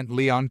leg sent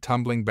Leon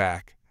tumbling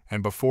back,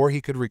 and before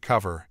he could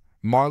recover,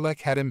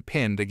 Marlek had him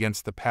pinned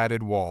against the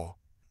padded wall.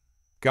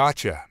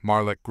 "Gotcha,"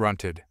 Marlek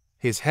grunted,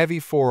 his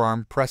heavy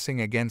forearm pressing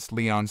against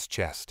Leon's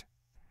chest.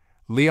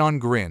 Leon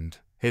grinned,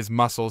 his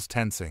muscles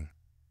tensing.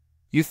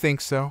 "You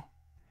think so?"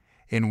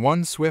 In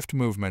one swift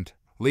movement,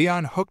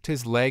 Leon hooked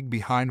his leg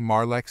behind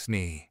Marlek's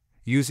knee,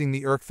 using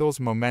the Urkthul's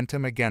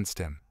momentum against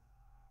him.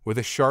 With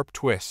a sharp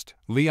twist,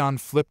 Leon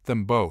flipped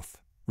them both,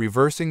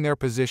 reversing their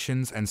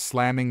positions and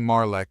slamming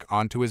Marlek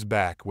onto his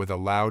back with a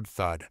loud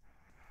thud.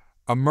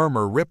 A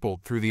murmur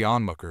rippled through the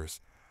onlookers.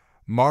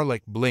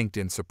 Marlek blinked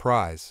in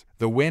surprise,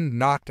 the wind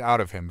knocked out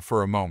of him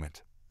for a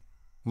moment.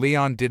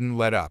 Leon didn't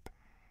let up.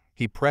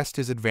 He pressed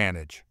his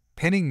advantage,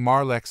 pinning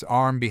Marlek's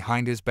arm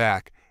behind his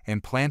back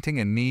and planting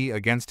a knee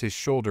against his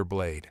shoulder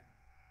blade.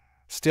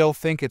 "Still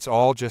think it's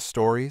all just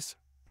stories?"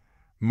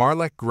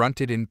 Marlek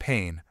grunted in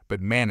pain, but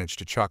managed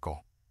to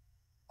chuckle.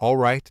 All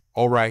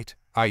right,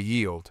 I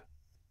yield."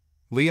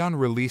 Leon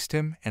released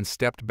him and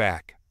stepped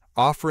back,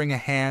 offering a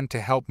hand to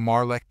help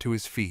Marlek to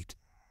his feet.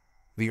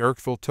 The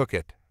Urkthul took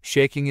it,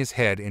 shaking his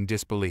head in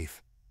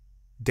disbelief.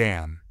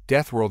 "Damn,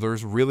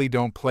 Deathworlders really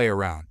don't play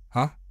around,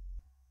 huh?"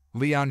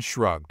 Leon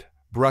shrugged,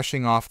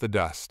 brushing off the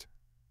dust.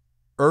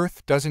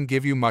 "Earth doesn't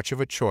give you much of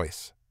a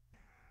choice."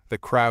 The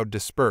crowd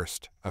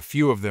dispersed, a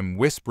few of them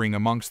whispering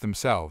amongst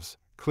themselves,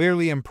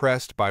 clearly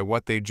impressed by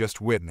what they'd just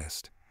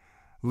witnessed.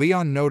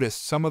 Leon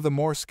noticed some of the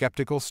more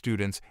skeptical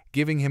students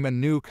giving him a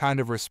new kind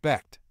of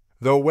respect,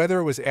 though whether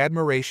it was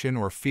admiration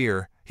or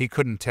fear, he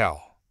couldn't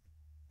tell.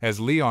 As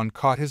Leon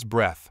caught his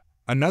breath,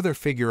 another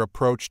figure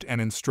approached, an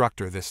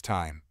instructor this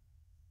time.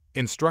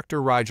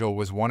 Instructor Rigel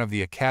was one of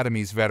the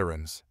Academy's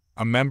veterans,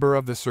 a member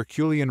of the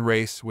Circulian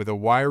race with a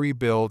wiry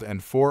build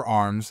and 4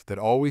 arms that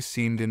always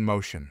seemed in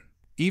motion,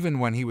 even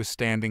when he was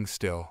standing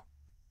still.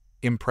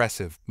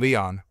 "Impressive,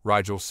 Leon,"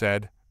 Rigel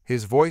said,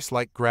 his voice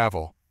like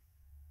gravel.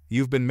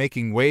 "You've been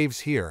making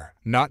waves here,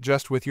 not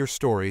just with your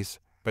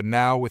stories, but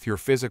now with your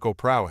physical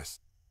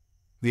prowess.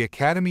 The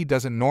Academy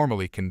doesn't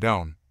normally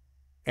condone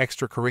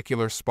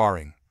extracurricular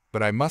sparring,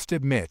 but I must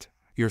admit,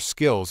 your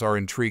skills are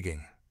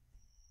intriguing."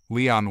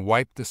 Leon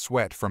wiped the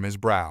sweat from his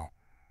brow.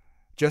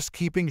 "Just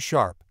keeping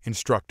sharp,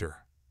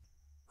 instructor."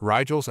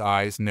 Rigel's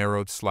eyes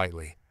narrowed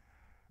slightly.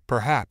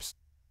 "Perhaps,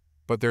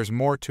 but there's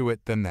more to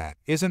it than that,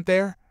 isn't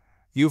there?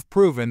 You've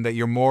proven that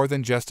you're more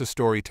than just a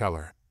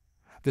storyteller.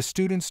 The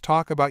students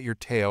talk about your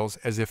tales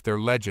as if they're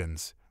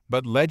legends,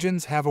 but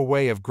legends have a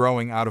way of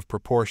growing out of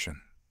proportion."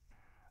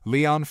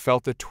 Leon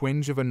felt a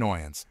twinge of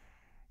annoyance.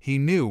 He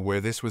knew where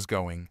this was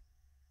going.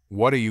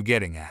 "What are you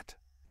getting at?"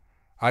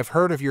 "I've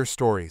heard of your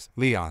stories,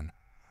 Leon,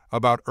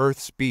 about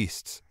Earth's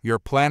beasts, your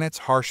planet's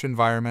harsh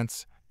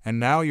environments, and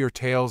now your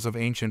tales of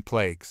ancient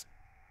plagues.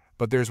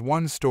 But there's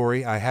one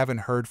story I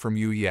haven't heard from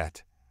you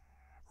yet."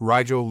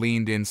 Rigel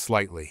leaned in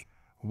slightly.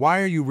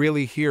 "Why are you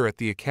really here at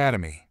the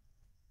Academy?"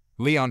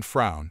 Leon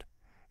frowned.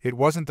 It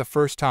wasn't the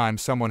first time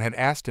someone had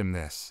asked him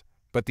this,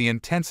 but the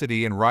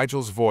intensity in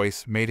Rigel's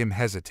voice made him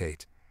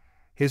hesitate.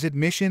 His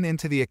admission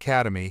into the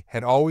Academy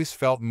had always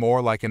felt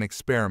more like an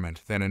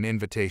experiment than an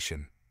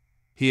invitation.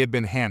 He had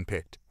been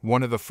handpicked,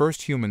 one of the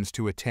first humans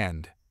to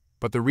attend,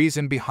 but the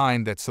reason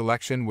behind that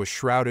selection was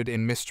shrouded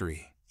in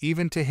mystery,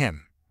 even to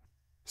him.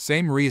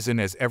 "Same reason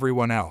as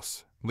everyone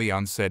else,"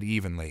 Leon said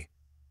evenly.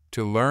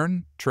 "To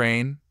learn,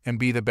 train, and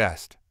be the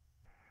best."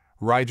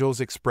 Rigel's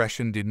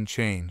expression didn't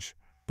change,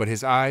 but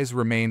his eyes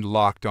remained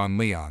locked on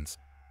Leon's.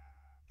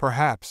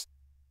 "Perhaps,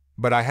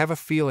 but I have a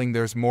feeling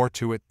there's more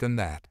to it than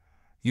that.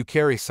 You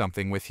carry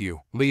something with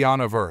you,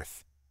 Leon of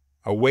Earth.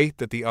 A weight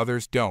that the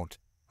others don't.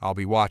 I'll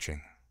be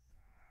watching."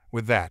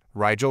 With that,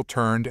 Rigel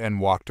turned and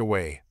walked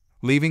away,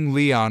 leaving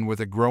Leon with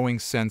a growing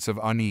sense of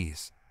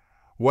unease.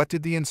 What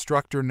did the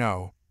instructor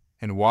know,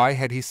 and why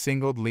had he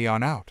singled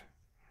Leon out?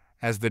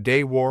 As the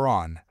day wore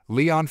on,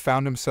 Leon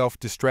found himself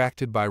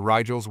distracted by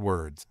Rigel's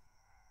words.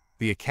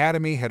 The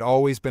Academy had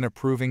always been a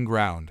proving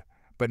ground,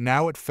 but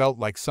now it felt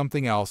like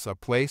something else, a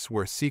place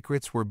where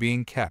secrets were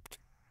being kept,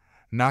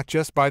 not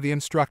just by the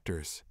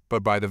instructors,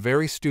 but by the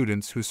very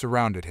students who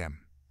surrounded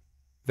him.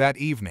 That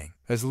evening,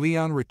 as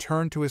Leon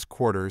returned to his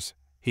quarters,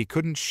 he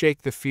couldn't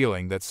shake the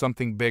feeling that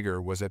something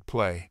bigger was at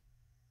play.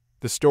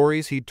 The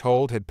stories he'd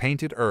told had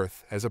painted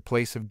Earth as a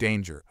place of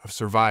danger, of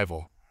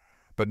survival,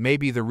 but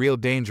maybe the real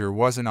danger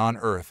wasn't on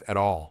Earth at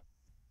all.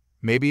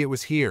 Maybe it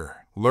was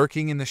here,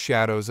 lurking in the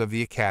shadows of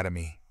the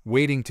Academy,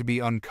 waiting to be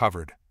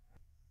uncovered.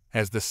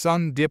 As the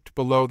sun dipped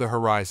below the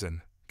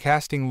horizon,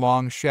 casting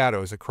long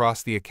shadows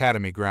across the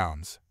Academy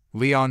grounds,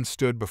 Leon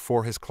stood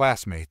before his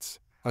classmates,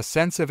 a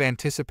sense of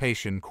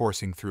anticipation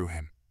coursing through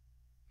him.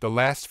 The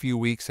last few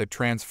weeks had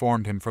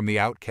transformed him from the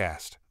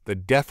outcast, the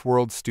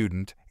Deathworld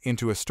student,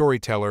 into a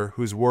storyteller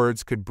whose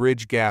words could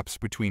bridge gaps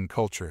between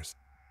cultures.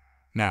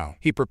 Now,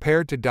 he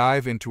prepared to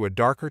dive into a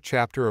darker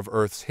chapter of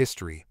Earth's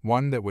history,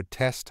 one that would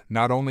test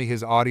not only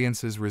his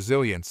audience's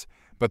resilience,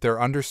 but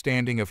their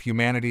understanding of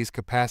humanity's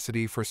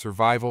capacity for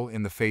survival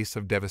in the face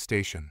of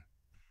devastation.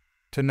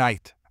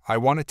 Tonight, I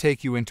want to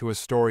take you into a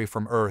story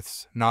from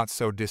Earth's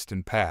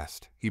not-so-distant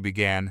past, he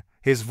began,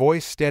 his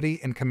voice steady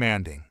and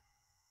commanding.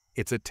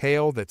 It's a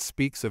tale that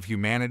speaks of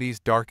humanity's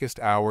darkest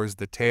hours,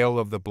 the tale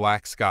of the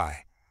black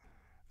sky.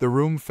 The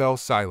room fell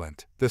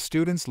silent, the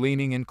students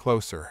leaning in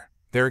closer,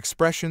 their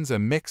expressions a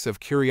mix of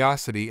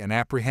curiosity and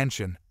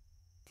apprehension.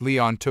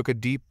 Leon took a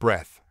deep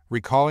breath,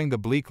 recalling the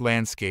bleak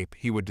landscape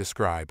he would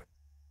describe.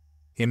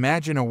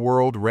 Imagine a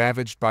world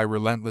ravaged by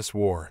relentless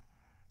war,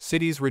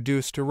 cities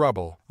reduced to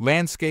rubble,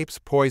 landscapes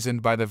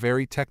poisoned by the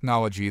very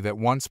technology that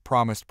once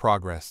promised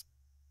progress.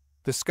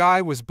 The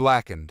sky was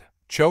blackened,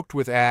 choked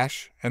with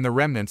ash and the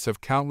remnants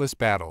of countless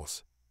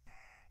battles.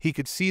 He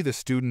could see the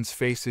students'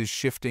 faces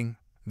shifting,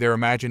 their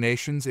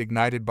imaginations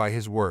ignited by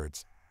his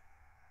words.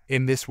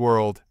 In this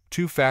world,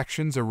 two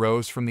factions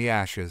arose from the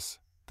ashes: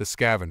 the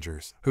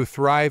scavengers, who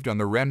thrived on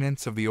the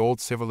remnants of the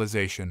old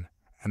civilization,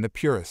 and the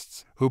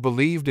purists, who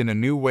believed in a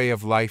new way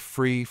of life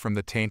free from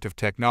the taint of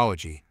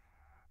technology.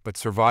 But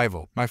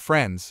survival, my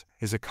friends,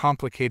 is a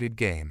complicated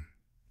game.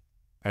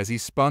 As he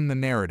spun the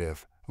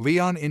narrative,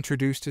 Leon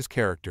introduced his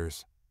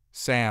characters: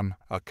 Sam,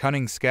 a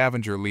cunning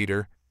scavenger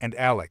leader, and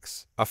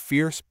Alex, a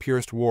fierce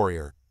purist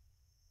warrior.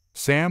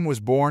 Sam was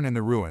born in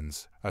the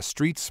ruins, a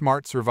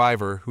street-smart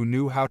survivor who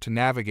knew how to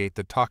navigate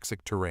the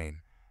toxic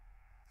terrain.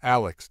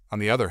 Alex, on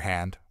the other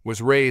hand,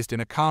 was raised in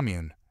a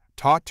commune,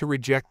 taught to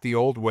reject the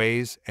old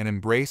ways and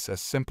embrace a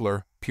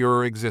simpler,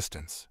 purer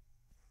existence.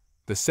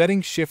 The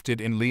setting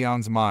shifted in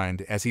Leon's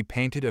mind as he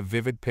painted a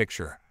vivid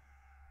picture.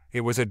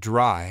 It was a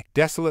dry,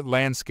 desolate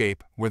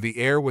landscape where the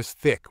air was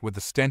thick with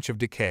the stench of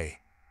decay.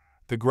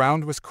 The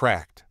ground was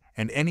cracked,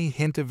 and any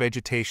hint of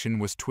vegetation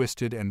was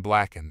twisted and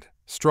blackened,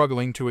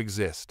 struggling to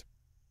exist.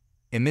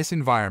 In this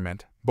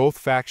environment, both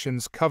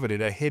factions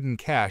coveted a hidden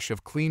cache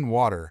of clean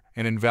water,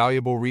 an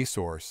invaluable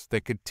resource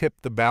that could tip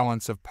the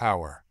balance of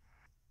power.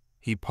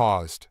 He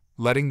paused,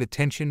 letting the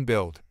tension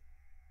build.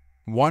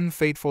 One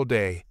fateful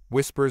day,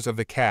 whispers of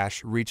the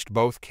cache reached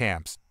both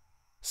camps.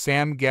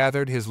 Sam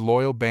gathered his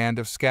loyal band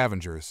of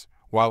scavengers,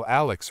 while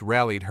Alex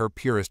rallied her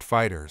purist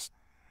fighters.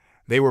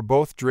 They were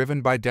both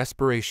driven by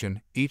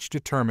desperation, each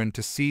determined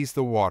to seize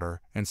the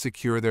water and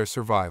secure their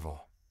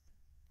survival.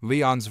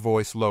 Leon's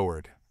voice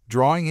lowered,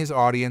 drawing his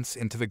audience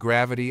into the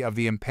gravity of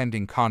the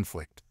impending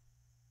conflict.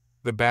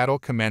 The battle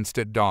commenced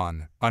at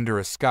dawn, under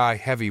a sky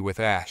heavy with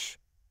ash.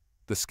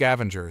 The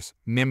scavengers,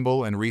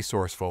 nimble and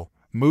resourceful,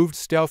 moved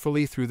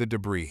stealthily through the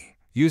debris,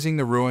 using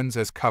the ruins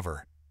as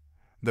cover.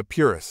 The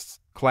purists,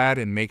 clad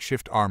in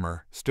makeshift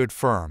armor, stood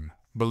firm,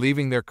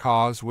 believing their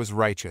cause was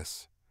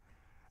righteous.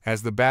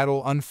 As the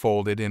battle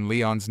unfolded in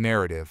Leon's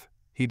narrative,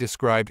 he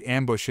described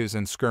ambushes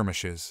and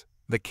skirmishes,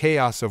 the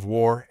chaos of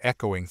war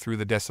echoing through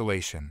the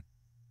desolation.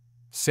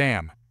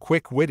 Sam,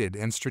 quick-witted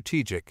and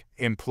strategic,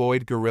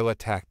 employed guerrilla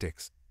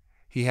tactics.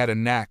 He had a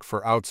knack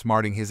for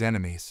outsmarting his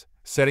enemies,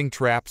 setting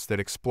traps that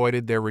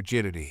exploited their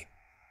rigidity.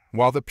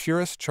 While the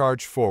purists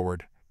charged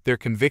forward, their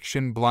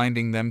conviction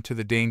blinding them to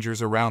the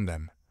dangers around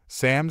them,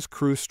 Sam's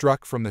crew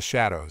struck from the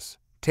shadows,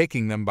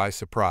 taking them by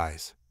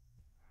surprise.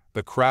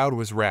 The crowd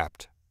was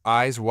rapt,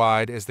 eyes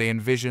wide as they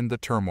envisioned the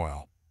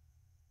turmoil.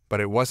 But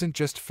it wasn't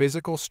just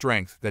physical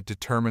strength that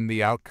determined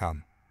the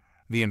outcome.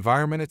 The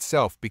environment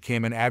itself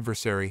became an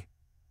adversary.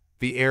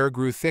 The air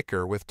grew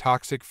thicker with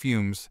toxic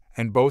fumes,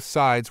 and both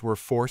sides were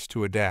forced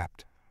to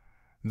adapt.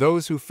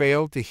 Those who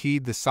failed to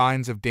heed the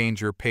signs of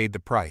danger paid the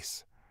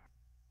price.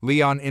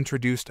 Leon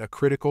introduced a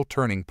critical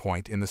turning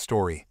point in the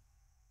story.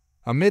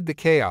 Amid the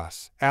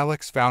chaos,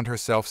 Alex found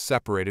herself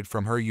separated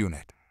from her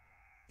unit.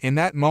 In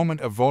that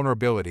moment of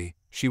vulnerability,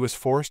 she was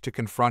forced to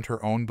confront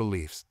her own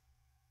beliefs.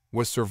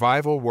 Was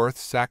survival worth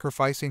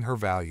sacrificing her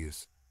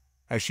values?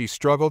 As she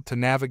struggled to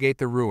navigate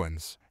the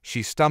ruins,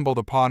 she stumbled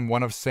upon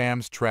one of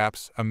Sam's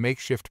traps, a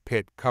makeshift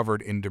pit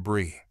covered in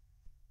debris.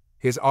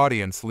 His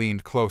audience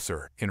leaned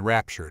closer,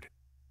 enraptured.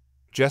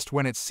 Just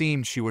when it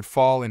seemed she would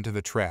fall into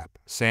the trap,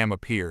 Sam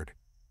appeared.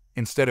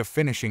 Instead of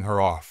finishing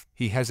her off,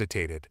 he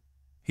hesitated.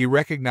 He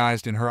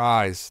recognized in her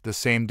eyes the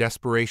same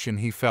desperation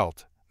he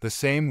felt, the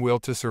same will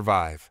to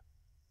survive.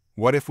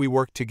 "What if we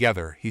work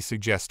together?" he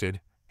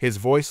suggested, his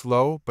voice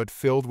low but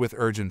filled with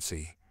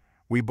urgency.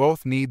 "We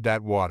both need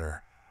that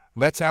water.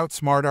 Let's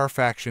outsmart our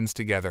factions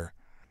together."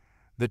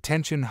 The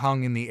tension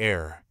hung in the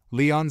air,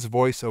 Leon's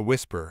voice a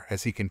whisper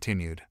as he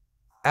continued.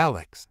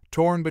 Alex,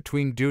 torn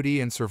between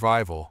duty and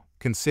survival,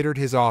 considered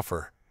his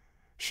offer.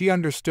 She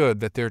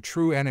understood that their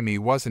true enemy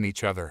wasn't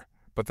each other,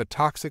 but the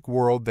toxic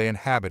world they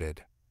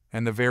inhabited,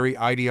 and the very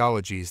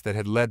ideologies that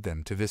had led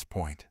them to this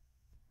point.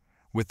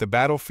 With the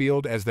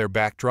battlefield as their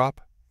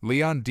backdrop,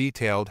 Leon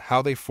detailed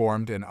how they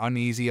formed an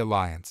uneasy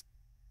alliance.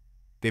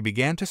 They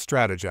began to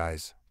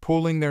strategize,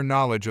 pooling their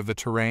knowledge of the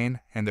terrain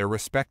and their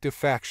respective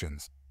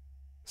factions.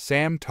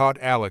 Sam taught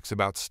Alex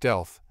about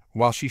stealth,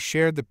 while she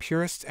shared the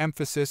purist's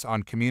emphasis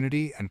on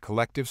community and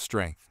collective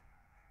strength.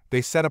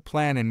 They set a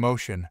plan in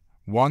motion,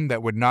 one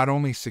that would not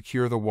only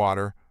secure the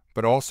water,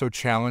 but also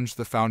challenge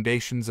the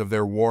foundations of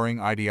their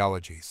warring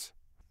ideologies.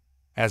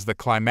 As the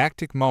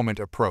climactic moment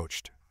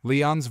approached,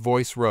 Leon's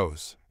voice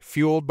rose,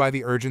 fueled by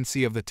the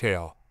urgency of the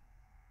tale.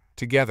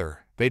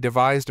 Together, they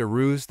devised a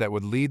ruse that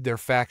would lead their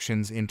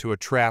factions into a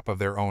trap of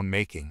their own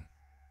making.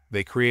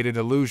 They created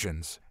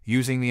illusions,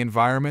 using the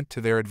environment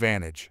to their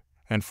advantage,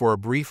 and for a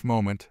brief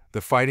moment, the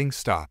fighting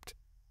stopped.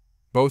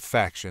 Both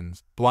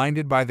factions,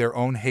 blinded by their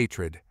own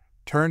hatred,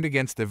 turned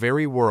against the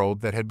very world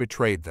that had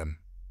betrayed them.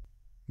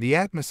 The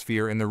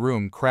atmosphere in the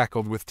room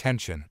crackled with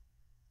tension.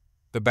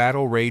 The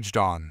battle raged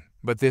on,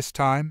 but this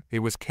time it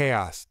was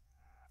chaos.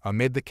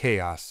 Amid the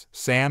chaos,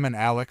 Sam and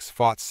Alex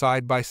fought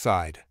side by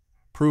side,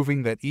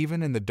 proving that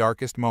even in the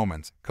darkest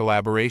moments,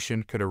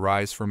 collaboration could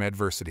arise from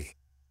adversity.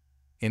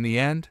 In the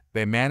end,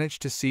 they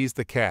managed to seize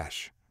the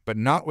cache, but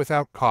not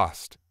without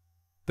cost.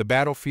 The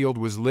battlefield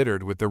was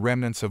littered with the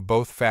remnants of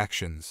both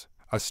factions,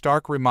 a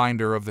stark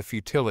reminder of the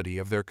futility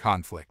of their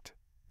conflict.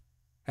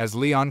 As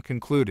Leon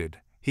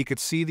concluded, he could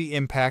see the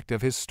impact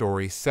of his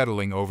story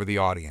settling over the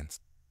audience.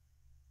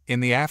 In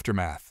the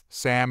aftermath,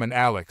 Sam and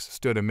Alex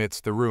stood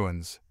amidst the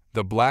ruins,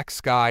 the black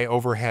sky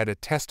overhead a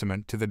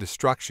testament to the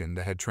destruction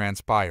that had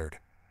transpired.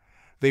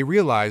 They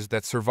realized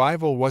that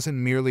survival wasn't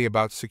merely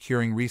about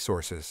securing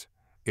resources,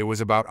 it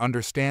was about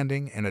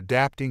understanding and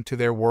adapting to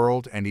their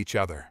world and each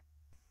other.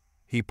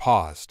 He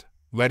paused,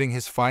 letting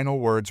his final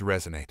words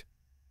resonate.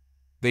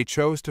 They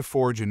chose to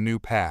forge a new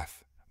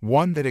path,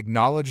 one that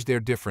acknowledged their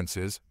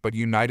differences but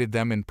united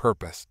them in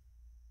purpose.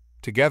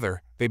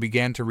 Together, they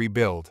began to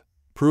rebuild,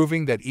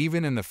 proving that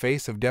even in the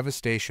face of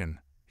devastation,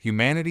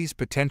 humanity's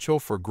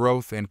potential for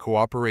growth and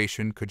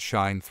cooperation could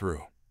shine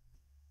through.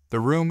 The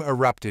room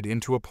erupted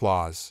into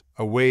applause,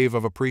 a wave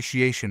of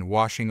appreciation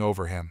washing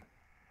over him.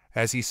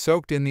 As he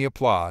soaked in the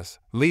applause,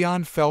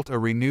 Leon felt a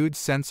renewed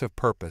sense of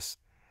purpose.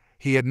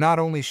 He had not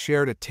only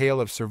shared a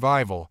tale of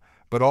survival,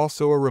 but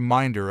also a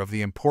reminder of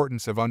the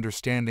importance of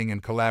understanding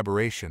and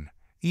collaboration,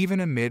 even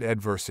amid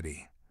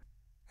adversity.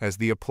 As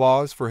the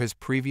applause for his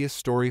previous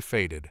story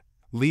faded,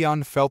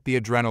 Leon felt the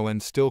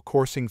adrenaline still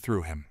coursing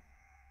through him.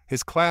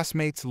 His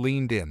classmates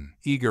leaned in,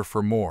 eager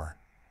for more.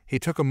 He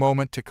took a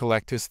moment to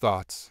collect his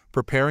thoughts,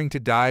 preparing to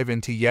dive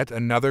into yet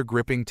another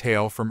gripping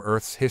tale from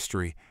Earth's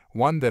history,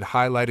 one that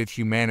highlighted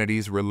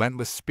humanity's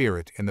relentless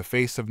spirit in the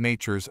face of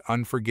nature's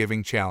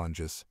unforgiving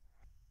challenges.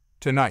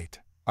 Tonight,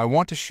 I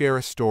want to share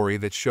a story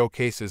that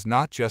showcases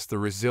not just the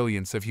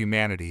resilience of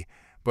humanity,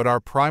 but our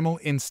primal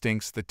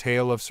instincts, the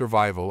tale of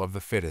survival of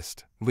the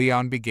fittest.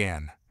 Leon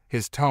began,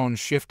 his tone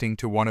shifting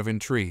to one of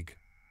intrigue.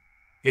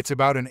 It's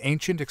about an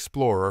ancient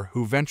explorer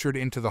who ventured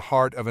into the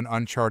heart of an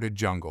uncharted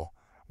jungle,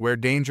 where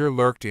danger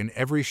lurked in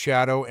every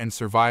shadow and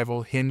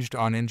survival hinged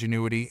on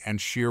ingenuity and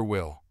sheer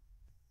will.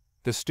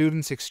 The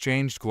students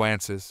exchanged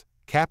glances,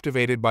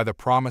 captivated by the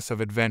promise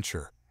of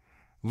adventure.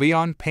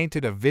 Leon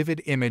painted a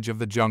vivid image of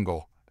the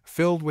jungle,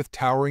 filled with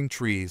towering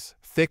trees,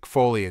 thick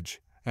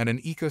foliage, and an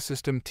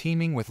ecosystem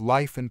teeming with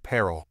life and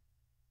peril.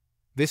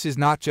 This is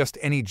not just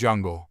any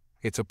jungle,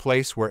 it's a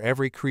place where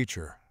every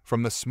creature,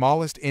 from the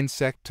smallest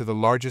insect to the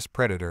largest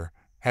predator,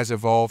 has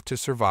evolved to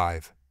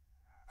survive.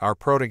 Our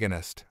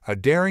protagonist, a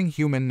daring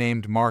human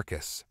named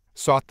Marcus,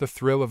 sought the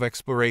thrill of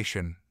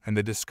exploration and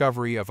the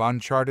discovery of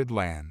uncharted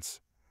lands.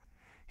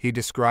 He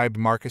described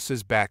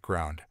Marcus's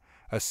background,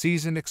 a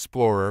seasoned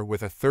explorer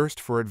with a thirst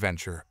for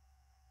adventure.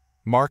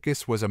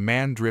 Marcus was a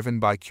man driven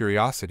by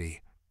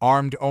curiosity,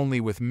 armed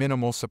only with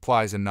minimal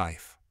supplies, a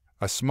knife,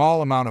 a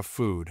small amount of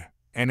food,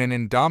 and an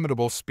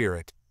indomitable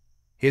spirit.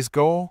 His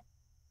goal?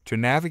 To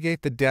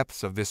navigate the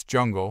depths of this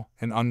jungle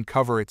and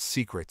uncover its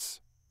secrets.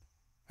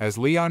 As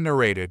Leon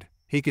narrated,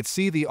 he could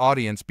see the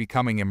audience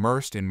becoming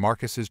immersed in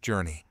Marcus's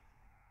journey.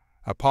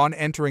 Upon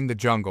entering the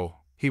jungle,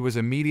 he was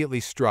immediately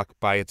struck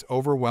by its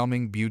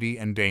overwhelming beauty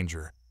and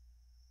danger.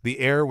 The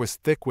air was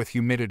thick with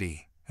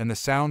humidity, and the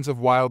sounds of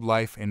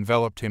wildlife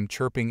enveloped him,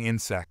 chirping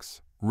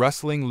insects,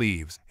 rustling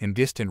leaves, and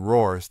distant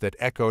roars that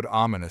echoed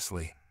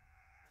ominously.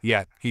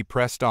 Yet, he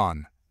pressed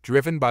on,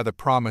 driven by the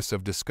promise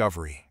of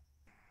discovery.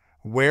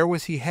 Where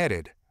was he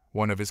headed?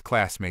 One of his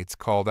classmates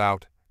called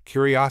out,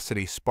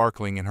 curiosity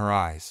sparkling in her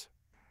eyes.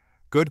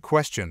 Good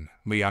question,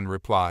 Leon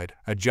replied,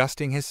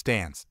 adjusting his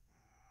stance.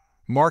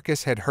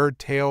 Marcus had heard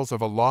tales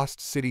of a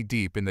lost city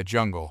deep in the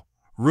jungle,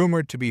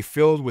 rumored to be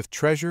filled with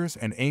treasures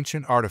and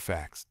ancient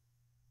artifacts.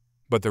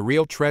 But the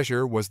real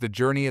treasure was the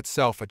journey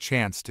itself, a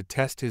chance to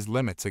test his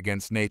limits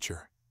against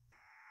nature.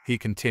 He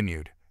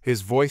continued,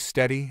 his voice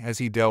steady as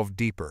he delved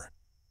deeper.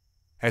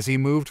 As he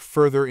moved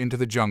further into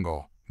the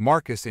jungle,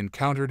 Marcus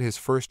encountered his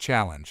first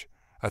challenge,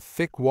 a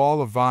thick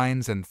wall of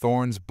vines and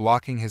thorns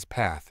blocking his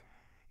path.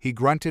 He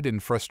grunted in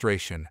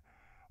frustration.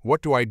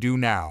 "What do I do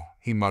now?"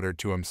 he muttered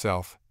to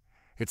himself.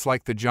 "It's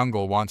like the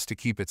jungle wants to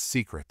keep its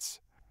secrets."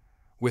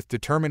 With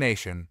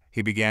determination,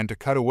 he began to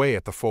cut away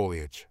at the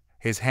foliage,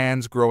 his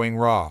hands growing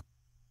raw.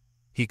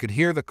 He could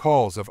hear the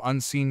calls of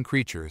unseen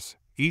creatures,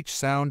 each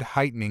sound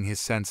heightening his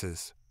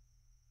senses.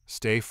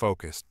 "Stay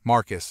focused,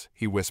 Marcus,"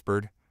 he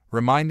whispered,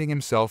 reminding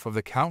himself of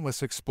the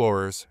countless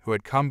explorers who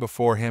had come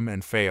before him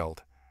and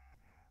failed.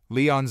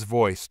 Leon's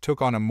voice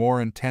took on a more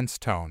intense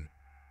tone.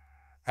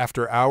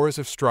 After hours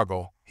of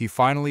struggle, he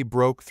finally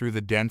broke through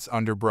the dense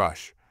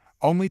underbrush,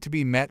 only to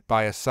be met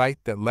by a sight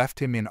that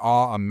left him in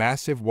awe: a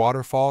massive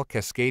waterfall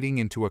cascading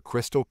into a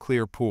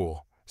crystal-clear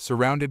pool,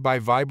 surrounded by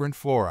vibrant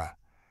flora.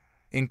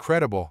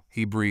 "Incredible,"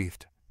 he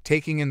breathed,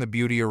 taking in the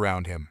beauty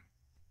around him.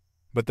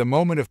 But the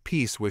moment of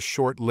peace was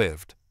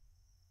short-lived.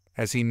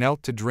 As he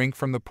knelt to drink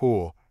from the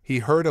pool, he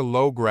heard a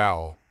low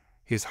growl.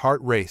 His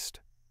heart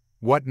raced.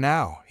 "What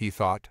now?" he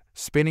thought,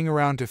 spinning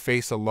around to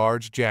face a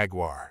large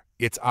jaguar,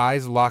 its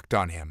eyes locked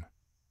on him.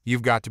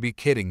 "You've got to be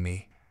kidding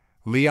me."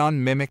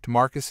 Leon mimicked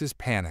Marcus's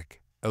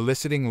panic,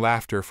 eliciting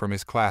laughter from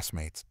his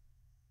classmates.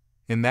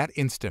 In that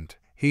instant,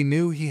 he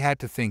knew he had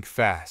to think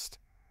fast.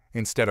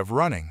 Instead of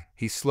running,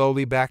 he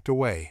slowly backed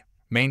away,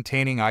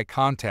 maintaining eye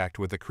contact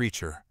with the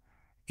creature.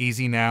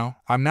 "Easy now,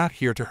 I'm not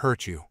here to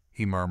hurt you,"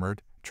 he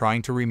murmured,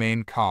 trying to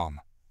remain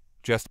calm.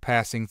 "Just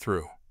passing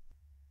through."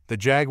 The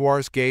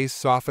jaguar's gaze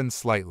softened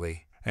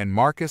slightly, and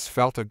Marcus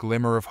felt a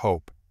glimmer of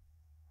hope.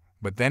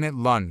 But then it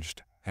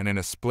lunged, and in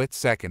a split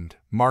second,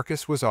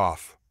 Marcus was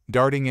off,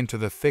 darting into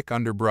the thick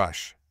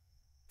underbrush.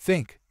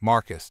 "Think,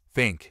 Marcus,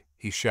 think,"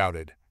 he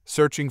shouted,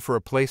 searching for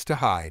a place to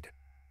hide.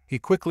 He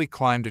quickly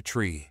climbed a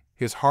tree,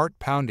 his heart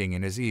pounding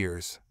in his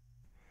ears.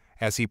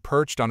 As he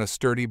perched on a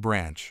sturdy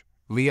branch,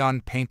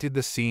 Leon painted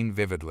the scene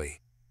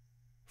vividly.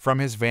 From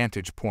his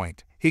vantage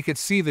point, he could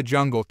see the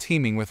jungle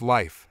teeming with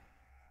life.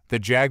 The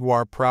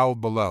jaguar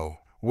prowled below,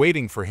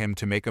 waiting for him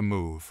to make a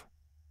move.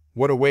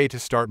 "What a way to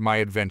start my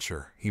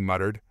adventure," he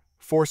muttered,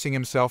 forcing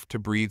himself to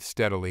breathe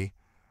steadily.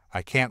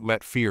 "I can't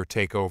let fear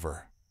take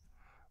over."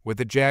 With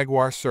the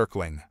jaguar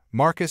circling,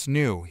 Marcus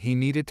knew he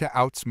needed to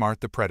outsmart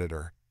the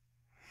predator.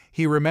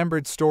 He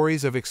remembered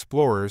stories of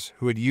explorers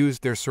who had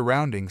used their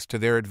surroundings to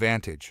their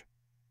advantage.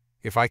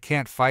 "If I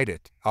can't fight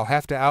it, I'll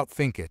have to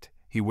outthink it,"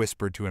 he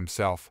whispered to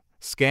himself,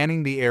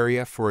 scanning the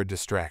area for a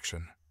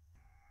distraction.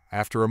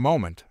 After a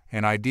moment,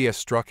 an idea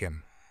struck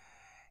him.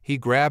 He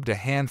grabbed a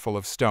handful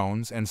of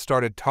stones and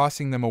started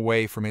tossing them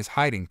away from his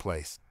hiding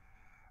place.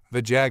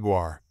 The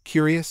jaguar,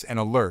 curious and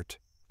alert,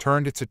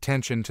 turned its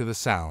attention to the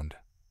sound.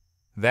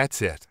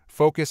 "That's it,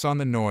 focus on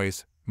the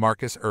noise,"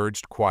 Marcus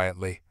urged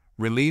quietly,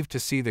 relieved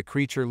to see the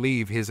creature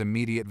leave his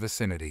immediate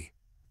vicinity.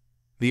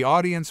 The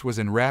audience was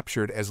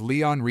enraptured as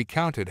Leon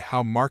recounted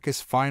how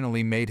Marcus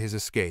finally made his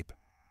escape.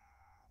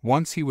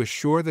 Once he was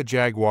sure the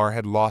jaguar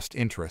had lost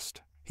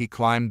interest, he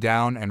climbed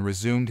down and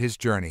resumed his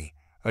journey,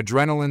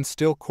 adrenaline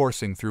still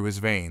coursing through his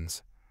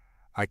veins.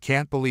 "I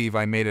can't believe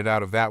I made it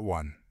out of that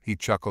one," he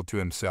chuckled to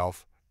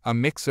himself, a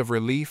mix of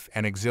relief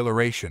and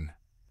exhilaration.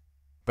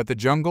 But the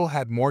jungle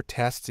had more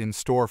tests in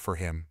store for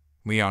him,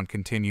 Leon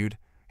continued,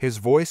 his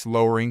voice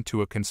lowering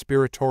to a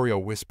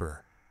conspiratorial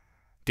whisper.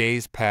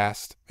 Days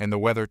passed, and the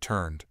weather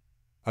turned.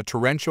 A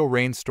torrential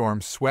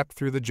rainstorm swept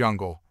through the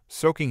jungle,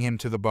 soaking him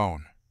to the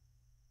bone.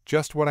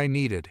 "Just what I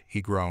needed,"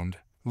 he groaned,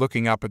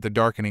 looking up at the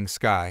darkening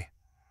sky.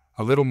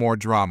 "A little more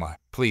drama,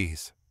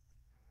 please."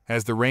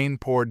 As the rain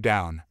poured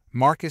down,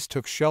 Marcus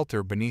took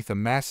shelter beneath a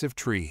massive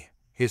tree,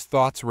 his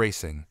thoughts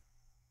racing.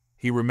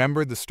 He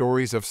remembered the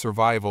stories of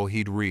survival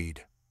he'd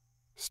read.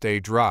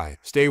 "Stay dry,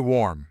 stay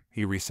warm,"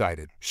 he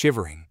recited,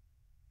 shivering.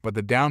 But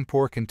the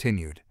downpour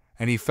continued,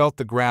 and he felt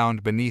the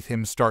ground beneath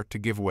him start to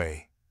give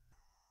way.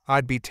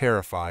 "I'd be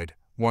terrified,"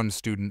 one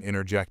student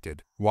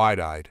interjected,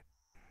 wide-eyed.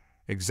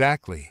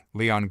 "Exactly,"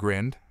 Leon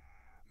grinned.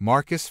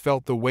 Marcus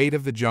felt the weight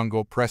of the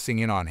jungle pressing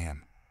in on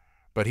him.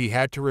 But he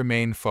had to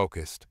remain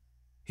focused.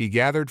 He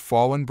gathered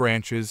fallen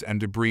branches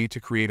and debris to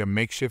create a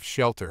makeshift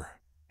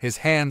shelter, his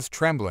hands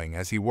trembling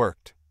as he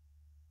worked.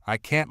 "I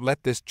can't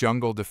let this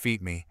jungle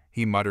defeat me,"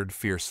 he muttered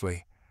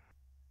fiercely.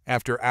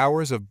 After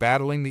hours of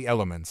battling the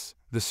elements,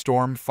 the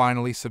storm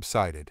finally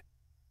subsided.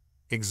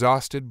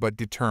 Exhausted but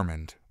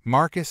determined,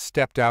 Marcus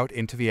stepped out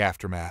into the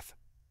aftermath.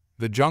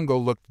 The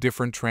jungle looked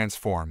different,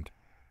 transformed.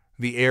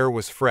 The air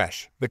was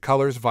fresh, the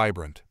colors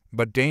vibrant,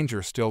 but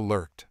danger still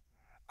lurked.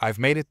 "I've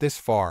made it this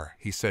far,"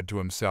 he said to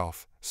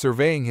himself,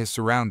 surveying his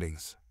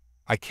surroundings.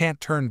 "I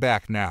can't turn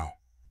back now."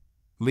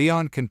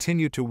 Leon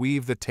continued to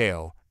weave the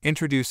tale,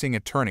 introducing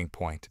a turning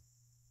point.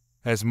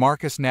 As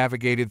Marcus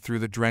navigated through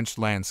the drenched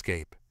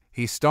landscape,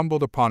 he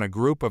stumbled upon a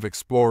group of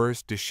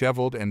explorers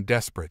disheveled and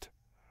desperate.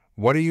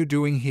 "What are you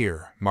doing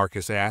here?"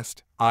 Marcus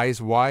asked,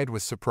 eyes wide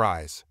with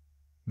surprise.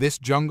 "This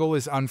jungle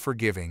is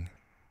unforgiving."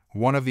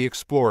 One of the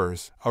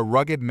explorers, a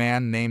rugged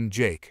man named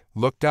Jake,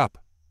 looked up.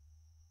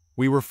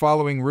 "We were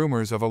following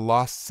rumors of a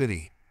lost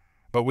city,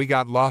 but we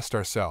got lost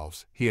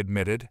ourselves," he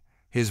admitted,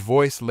 his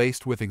voice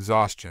laced with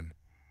exhaustion.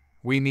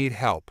 "We need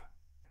help."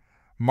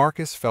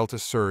 Marcus felt a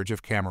surge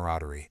of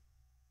camaraderie.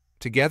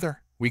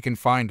 "Together, we can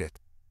find it.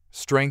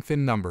 Strength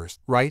in numbers,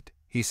 right?"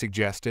 he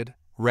suggested,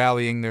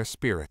 rallying their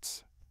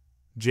spirits.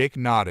 Jake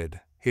nodded,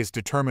 his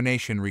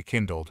determination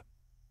rekindled.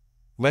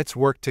 "Let's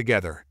work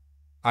together.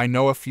 I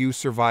know a few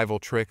survival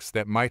tricks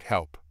that might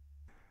help."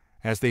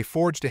 As they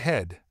forged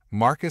ahead,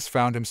 Marcus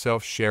found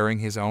himself sharing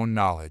his own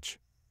knowledge.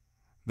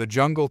 "The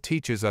jungle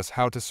teaches us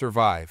how to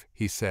survive,"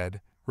 he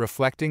said,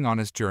 reflecting on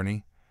his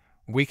journey.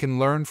 "We can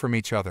learn from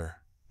each other."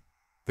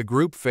 The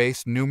group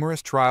faced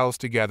numerous trials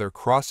together,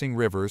 crossing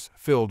rivers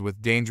filled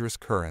with dangerous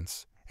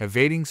currents,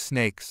 evading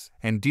snakes,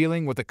 and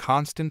dealing with the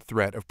constant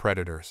threat of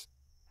predators.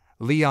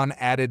 Leon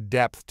added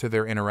depth to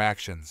their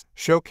interactions,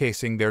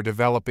 showcasing their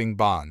developing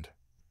bond.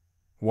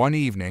 One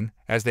evening,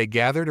 as they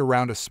gathered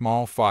around a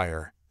small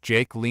fire,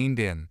 Jake leaned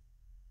in.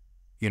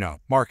 "You know,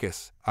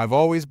 Marcus, I've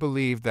always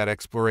believed that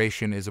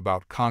exploration is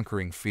about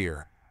conquering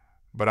fear,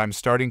 but I'm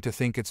starting to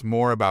think it's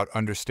more about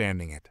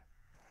understanding it."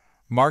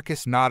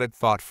 Marcus nodded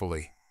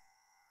thoughtfully.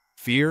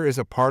 "Fear is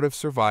a part of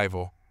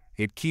survival.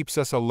 It keeps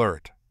us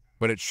alert,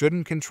 but it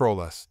shouldn't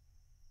control us.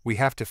 We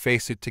have to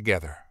face it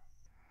together."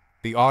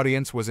 The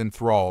audience was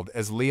enthralled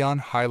as Leon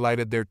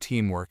highlighted their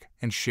teamwork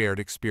and shared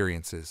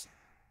experiences.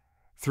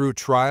 Through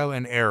trial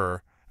and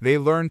error, they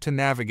learned to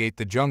navigate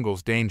the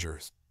jungle's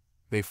dangers.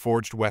 They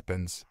forged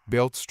weapons,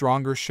 built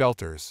stronger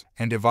shelters,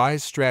 and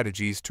devised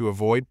strategies to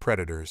avoid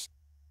predators.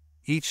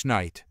 Each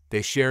night,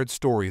 they shared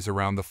stories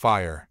around the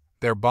fire,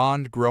 their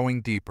bond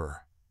growing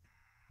deeper.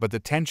 But the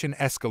tension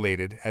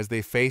escalated as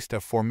they faced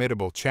a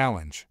formidable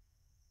challenge.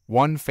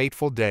 One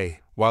fateful day,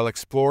 while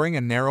exploring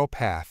a narrow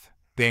path,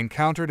 they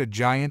encountered a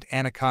giant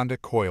anaconda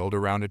coiled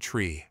around a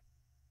tree.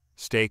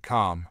 "Stay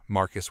calm,"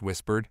 Marcus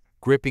whispered,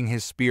 gripping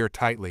his spear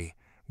tightly.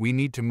 "We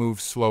need to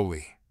move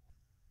slowly."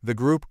 The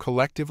group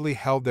collectively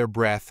held their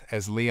breath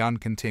as Leon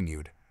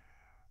continued.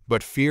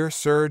 But fear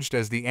surged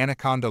as the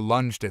anaconda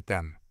lunged at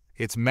them,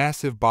 its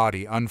massive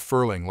body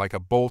unfurling like a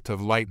bolt of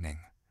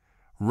lightning.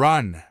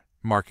 "Run!"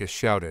 Marcus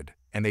shouted,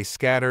 and they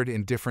scattered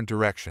in different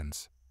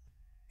directions.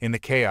 In the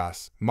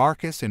chaos,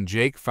 Marcus and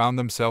Jake found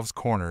themselves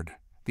cornered,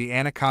 the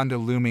anaconda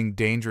looming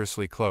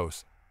dangerously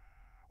close.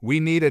 "We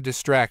need a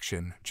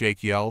distraction,"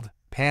 Jake yelled,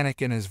 panic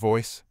in his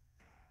voice.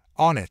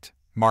 "On it,"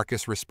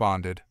 Marcus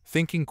responded,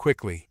 thinking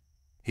quickly.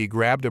 He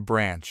grabbed a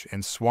branch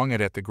and swung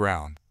it at the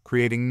ground,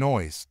 creating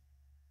noise.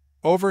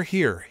 "Over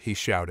here," he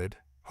shouted,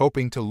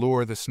 hoping to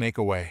lure the snake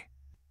away.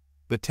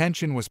 The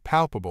tension was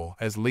palpable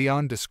as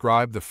Leon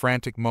described the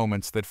frantic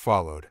moments that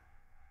followed.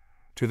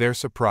 To their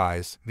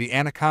surprise, the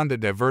anaconda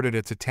diverted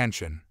its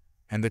attention,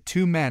 and the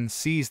two men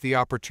seized the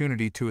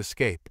opportunity to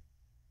escape.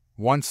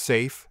 Once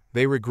safe,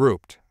 they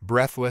regrouped,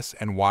 breathless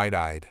and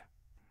wide-eyed.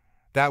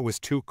 "That was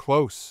too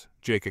close,"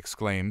 Jake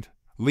exclaimed,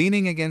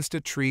 leaning against a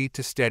tree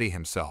to steady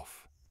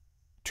himself.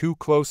 "Too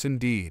close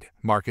indeed,"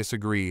 Marcus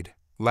agreed,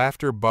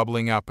 laughter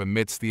bubbling up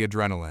amidst the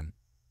adrenaline.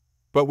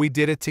 "But we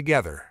did it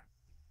together."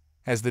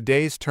 As the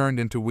days turned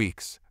into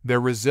weeks,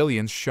 their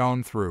resilience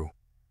shone through.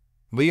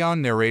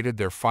 Leon narrated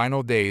their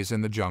final days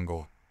in the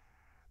jungle.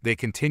 They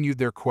continued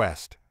their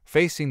quest,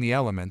 facing the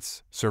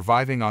elements,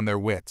 surviving on their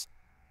wits.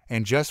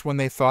 And just when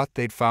they thought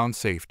they'd found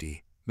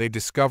safety, they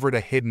discovered a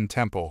hidden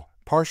temple,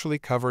 partially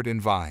covered in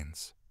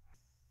vines.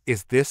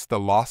 "Is this the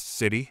lost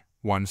city?"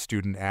 one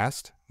student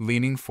asked,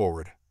 leaning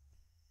forward.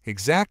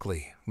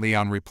 "Exactly,"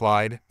 Leon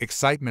replied,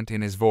 excitement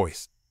in his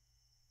voice.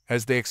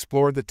 As they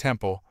explored the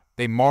temple,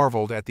 they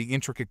marveled at the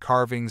intricate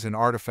carvings and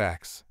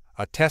artifacts,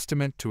 a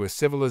testament to a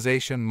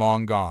civilization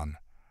long gone.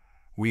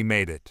 "We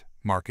made it,"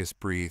 Marcus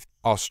breathed,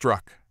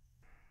 awestruck.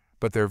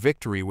 But their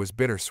victory was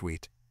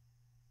bittersweet.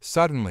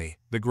 Suddenly,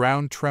 the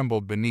ground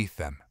trembled beneath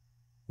them.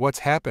 "What's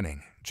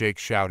happening?" Jake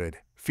shouted,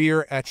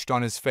 fear etched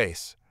on his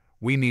face.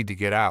 "We need to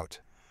get out."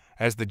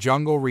 As the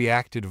jungle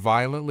reacted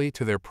violently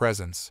to their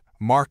presence,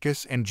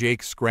 Marcus and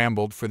Jake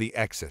scrambled for the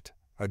exit,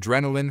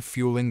 adrenaline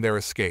fueling their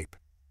escape.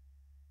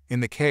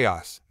 In the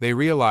chaos, they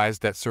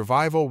realized that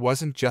survival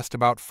wasn't just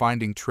about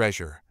finding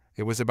treasure,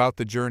 it was about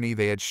the journey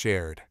they had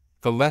shared,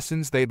 the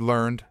lessons they'd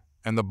learned,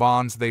 and the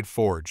bonds they'd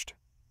forged.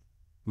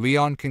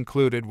 Leon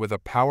concluded with a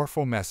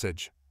powerful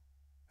message.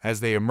 As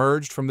they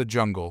emerged from the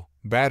jungle,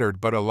 battered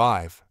but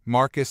alive,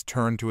 Marcus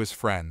turned to his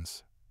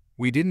friends.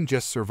 "We didn't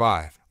just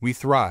survive, we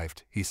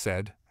thrived," he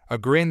said, a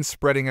grin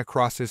spreading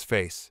across his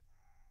face.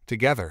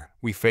 "Together,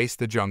 we faced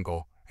the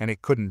jungle, and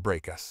it couldn't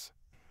break us."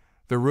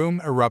 The room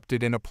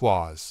erupted in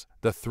applause,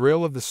 the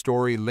thrill of the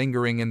story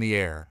lingering in the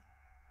air.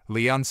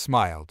 Leon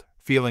smiled,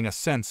 feeling a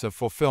sense of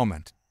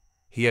fulfillment.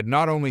 He had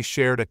not only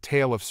shared a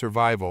tale of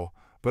survival,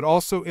 but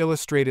also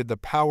illustrated the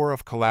power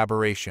of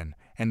collaboration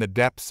and the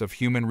depths of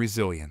human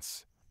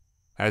resilience.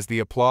 As the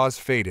applause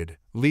faded,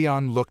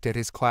 Leon looked at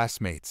his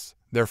classmates,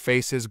 their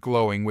faces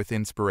glowing with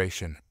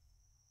inspiration.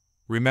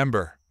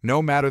 Remember,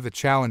 no matter the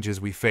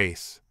challenges we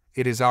face,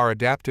 it is our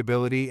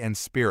adaptability and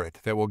spirit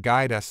that will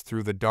guide us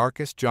through the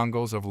darkest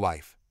jungles of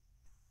life."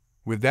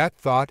 With that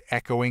thought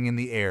echoing in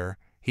the air,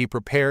 he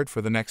prepared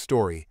for the next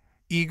story,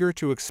 eager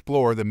to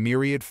explore the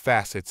myriad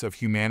facets of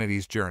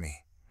humanity's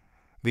journey.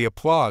 The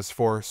applause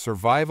for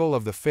 "Survival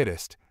of the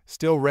Fittest"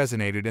 still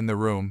resonated in the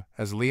room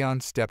as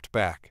Leon stepped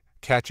back,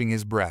 catching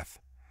his breath.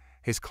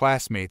 His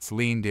classmates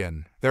leaned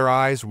in, their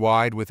eyes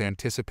wide with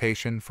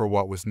anticipation for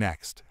what was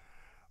next.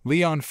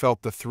 Leon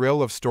felt the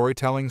thrill of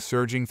storytelling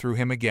surging through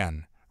him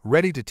again,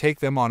 ready to take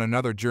them on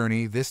another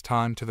journey, this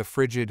time to the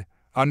frigid,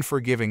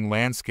 unforgiving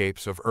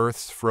landscapes of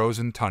Earth's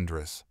frozen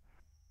tundras.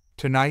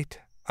 Tonight,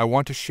 I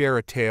want to share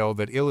a tale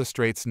that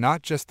illustrates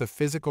not just the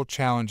physical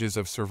challenges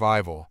of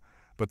survival,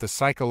 but the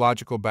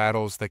psychological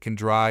battles that can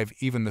drive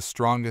even the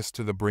strongest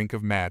to the brink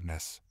of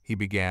madness, he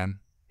began,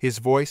 his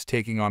voice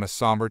taking on a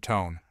somber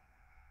tone.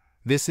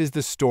 This is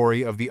the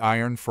story of the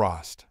Iron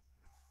Frost.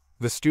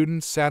 The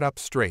students sat up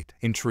straight,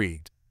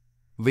 intrigued.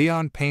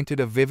 Leon painted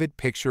a vivid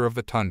picture of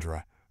the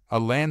tundra, a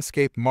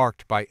landscape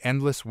marked by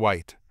endless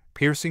white,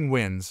 piercing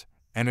winds,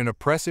 and an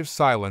oppressive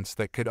silence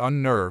that could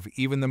unnerve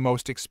even the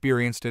most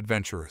experienced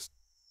adventurers.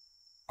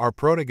 Our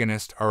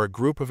protagonists are a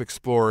group of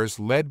explorers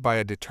led by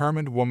a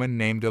determined woman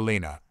named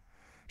Elena.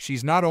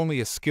 She's not only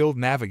a skilled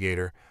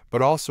navigator,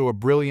 but also a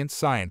brilliant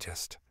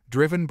scientist,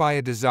 driven by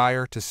a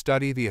desire to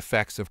study the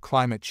effects of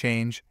climate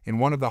change in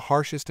one of the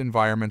harshest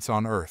environments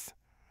on Earth.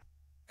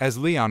 As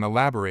Leon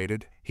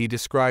elaborated, he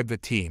described the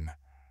team.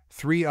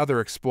 3 other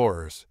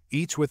explorers,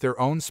 each with their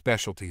own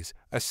specialties,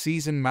 a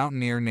seasoned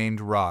mountaineer named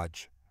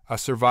Raj, a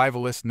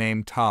survivalist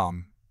named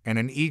Tom, and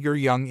an eager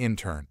young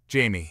intern,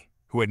 Jamie,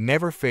 who had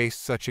never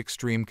faced such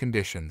extreme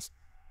conditions.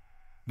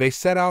 They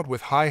set out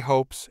with high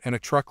hopes and a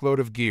truckload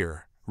of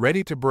gear,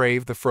 ready to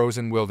brave the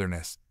frozen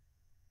wilderness.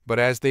 But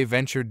as they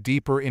ventured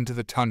deeper into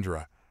the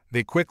tundra,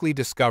 they quickly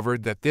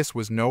discovered that this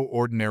was no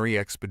ordinary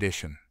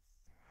expedition.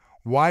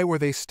 Why were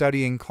they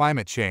studying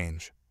climate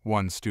change?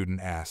 One student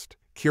asked,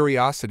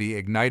 curiosity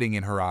igniting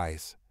in her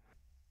eyes.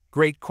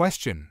 Great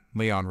question,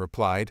 Leon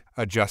replied,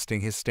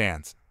 adjusting his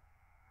stance.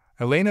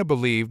 Elena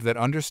believed that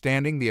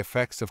understanding the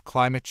effects of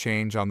climate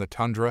change on the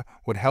tundra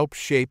would help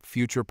shape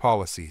future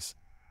policies.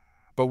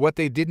 But what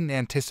they didn't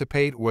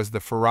anticipate was the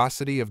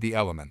ferocity of the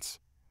elements.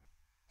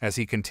 As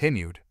he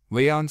continued,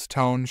 Leon's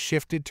tone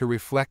shifted to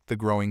reflect the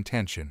growing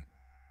tension.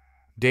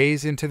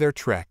 Days into their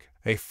trek,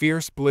 a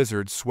fierce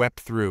blizzard swept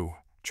through,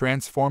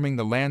 transforming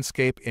the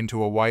landscape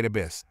into a white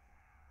abyss.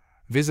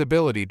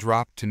 Visibility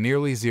dropped to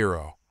nearly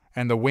zero,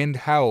 and the wind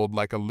howled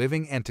like a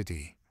living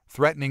entity,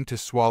 threatening to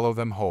swallow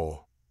them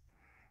whole.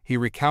 He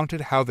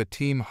recounted how the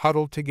team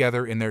huddled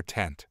together in their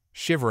tent,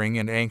 shivering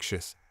and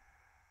anxious.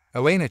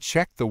 Elena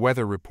checked the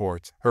weather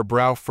reports, her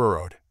brow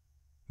furrowed.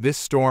 This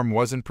storm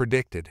wasn't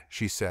predicted,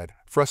 she said,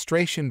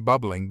 frustration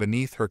bubbling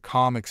beneath her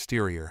calm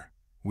exterior.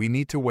 We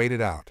need to wait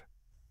it out.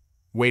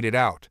 Wait it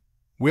out.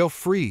 We'll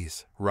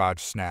freeze, Raj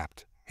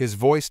snapped, his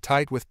voice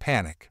tight with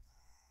panic.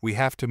 We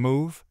have to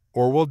move,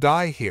 or we'll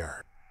die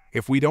here.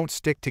 If we don't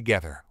stick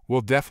together,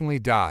 we'll definitely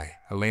die,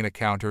 Elena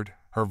countered,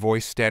 her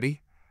voice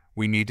steady.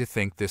 We need to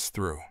think this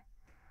through.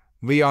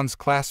 Leon's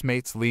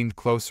classmates leaned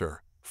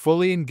closer,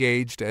 fully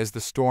engaged as the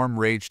storm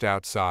raged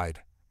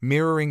outside,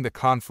 mirroring the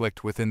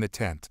conflict within the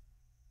tent.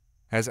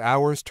 As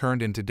hours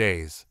turned into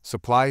days,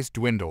 supplies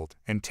dwindled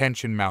and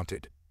tension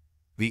mounted.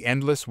 The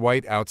endless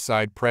white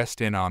outside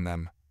pressed in on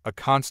them, a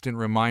constant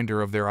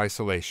reminder of their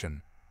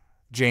isolation.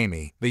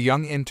 Jamie, the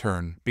young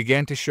intern,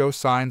 began to show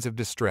signs of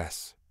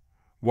distress.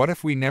 What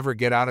if we never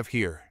get out of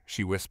here?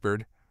 She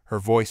whispered, her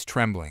voice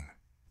trembling.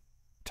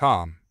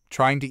 Tom,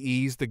 trying to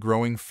ease the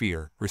growing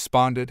fear,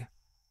 responded,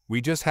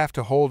 We just have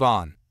to hold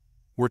on.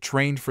 We're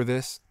trained for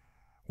this.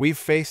 We've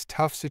faced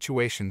tough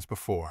situations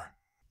before.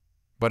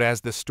 But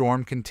as the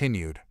storm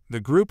continued, the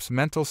group's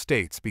mental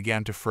states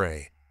began to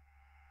fray.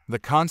 The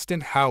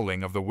constant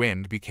howling of the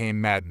wind became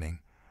maddening.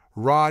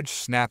 Raj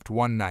snapped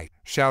one night,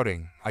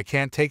 shouting, I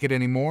can't take it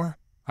anymore.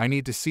 I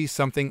need to see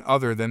something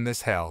other than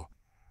this hell.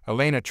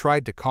 Elena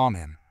tried to calm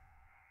him.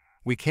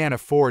 We can't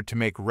afford to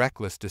make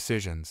reckless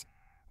decisions.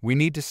 We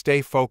need to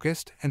stay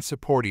focused and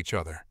support each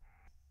other.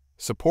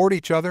 Support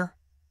each other?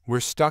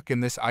 We're stuck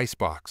in this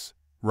icebox.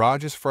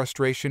 Raj's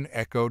frustration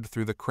echoed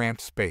through the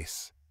cramped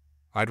space.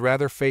 I'd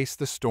rather face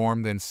the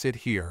storm than sit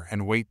here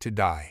and wait to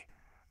die.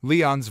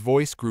 Leon's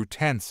voice grew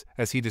tense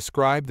as he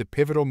described the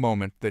pivotal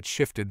moment that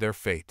shifted their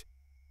fate.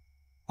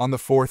 On the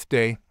 4th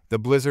day, the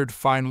blizzard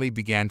finally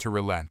began to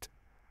relent.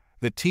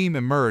 The team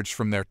emerged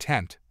from their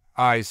tent,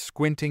 eyes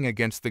squinting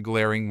against the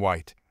glaring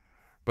white.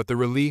 But the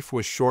relief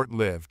was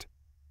short-lived.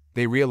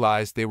 They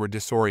realized they were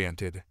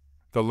disoriented.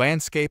 The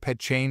landscape had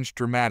changed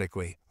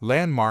dramatically,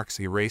 landmarks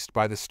erased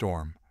by the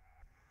storm.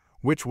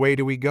 Which way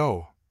do we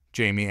go?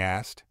 Jamie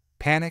asked,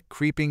 panic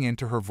creeping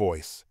into her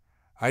voice.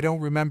 I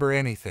don't remember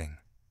anything.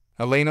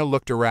 Elena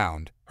looked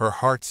around, her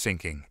heart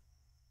sinking.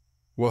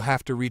 We'll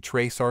have to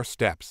retrace our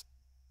steps.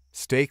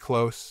 Stay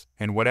close,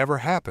 and whatever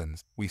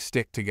happens, we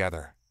stick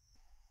together.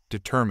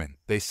 Determined,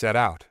 they set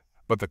out,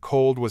 but the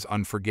cold was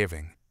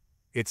unforgiving.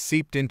 It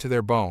seeped into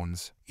their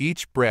bones,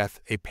 each breath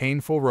a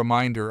painful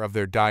reminder of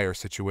their dire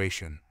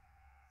situation.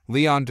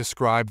 Leon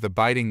described the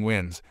biting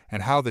winds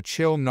and how the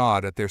chill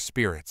gnawed at their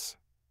spirits.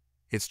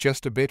 "It's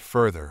just a bit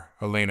further,"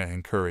 Elena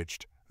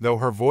encouraged, though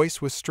her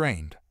voice was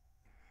strained.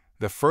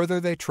 The further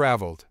they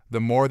traveled,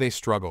 the more they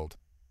struggled.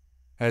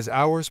 As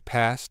hours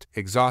passed,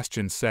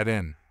 exhaustion set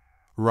in.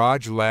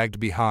 Raj lagged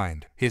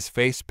behind, his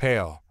face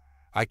pale.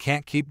 "I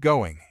can't keep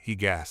going," he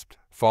gasped,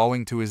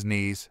 falling to his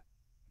knees.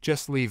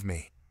 "Just leave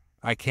me.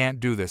 I can't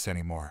do this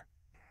anymore."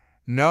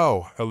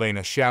 "No,"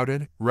 Elena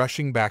shouted,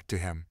 rushing back to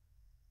him.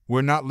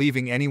 "We're not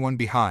leaving anyone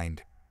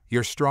behind.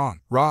 You're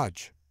strong,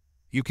 Raj.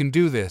 You can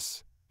do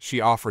this." She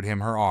offered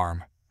him her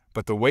arm,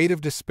 but the weight of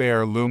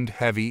despair loomed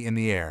heavy in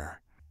the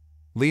air.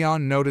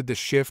 Leon noted the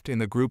shift in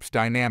the group's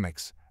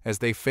dynamics as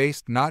they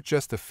faced not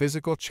just the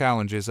physical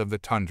challenges of the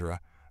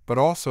tundra, but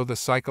also the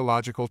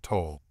psychological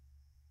toll.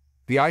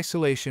 The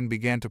isolation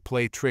began to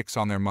play tricks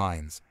on their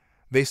minds.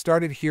 They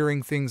started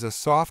hearing things, a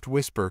soft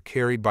whisper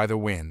carried by the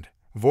wind,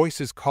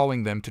 voices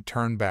calling them to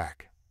turn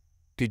back.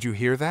 "Did you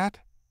hear that?"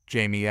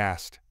 Jamie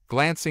asked,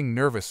 glancing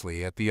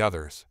nervously at the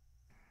others.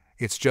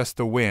 "It's just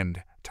the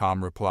wind,"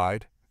 Tom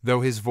replied,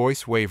 though his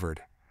voice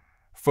wavered.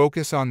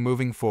 "Focus on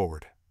moving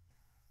forward."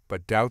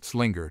 But doubts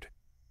lingered.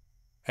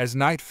 As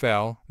night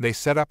fell, they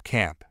set up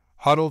camp,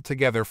 huddled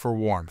together for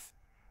warmth.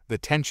 The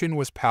tension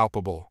was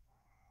palpable.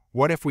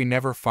 "What if we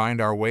never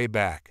find our way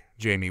back?"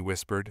 Jamie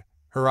whispered,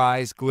 her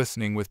eyes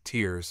glistening with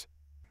tears.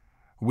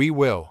 "We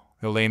will,"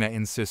 Elena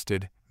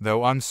insisted,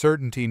 though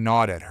uncertainty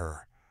gnawed at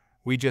her.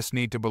 "We just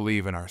need to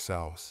believe in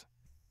ourselves."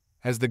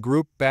 As the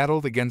group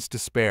battled against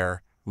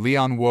despair,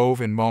 Leon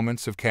wove in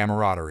moments of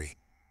camaraderie.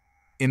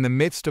 In the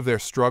midst of their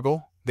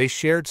struggle, they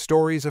shared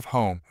stories of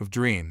home, of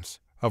dreams,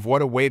 of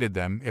what awaited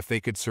them if they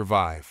could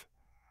survive.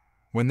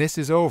 "When this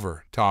is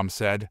over," Tom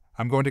said,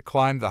 "I'm going to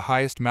climb the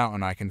highest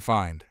mountain I can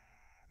find.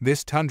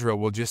 This tundra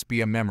will just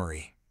be a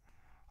memory."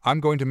 "I'm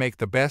going to make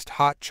the best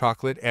hot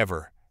chocolate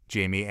ever,"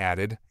 Jamie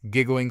added,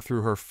 giggling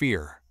through her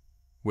fear.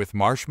 "With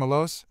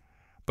marshmallows?"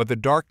 But the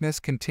darkness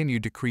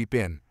continued to creep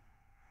in.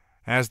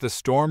 As the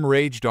storm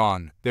raged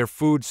on, their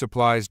food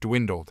supplies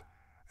dwindled.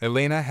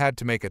 Elena had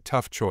to make a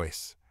tough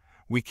choice.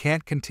 "We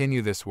can't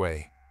continue this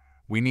way.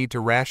 We need to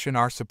ration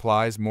our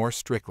supplies more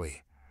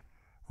strictly."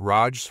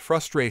 Raj's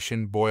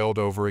frustration boiled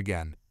over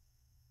again.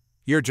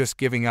 "You're just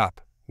giving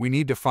up. We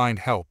need to find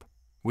help.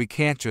 We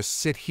can't just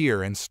sit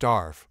here and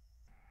starve."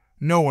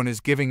 "No one is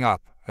giving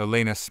up,"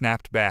 Elena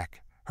snapped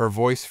back, her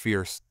voice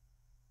fierce.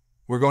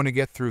 "We're going to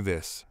get through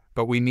this,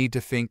 but we need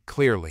to think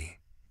clearly."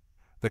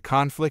 The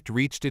conflict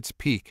reached its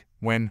peak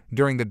when,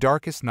 during the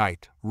darkest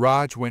night,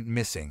 Raj went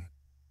missing.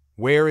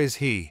 "Where is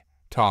he?"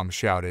 Tom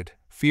shouted,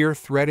 fear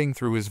threading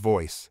through his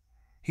voice.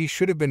 "He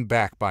should have been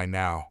back by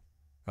now."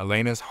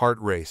 Elena's heart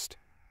raced.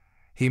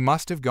 "He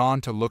must have gone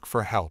to look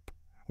for help.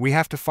 We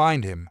have to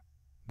find him."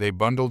 They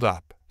bundled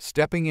up,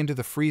 stepping into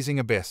the freezing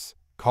abyss,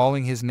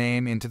 calling his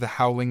name into the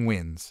howling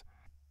winds.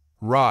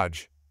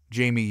 "Raj,"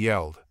 Jamie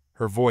yelled,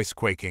 her voice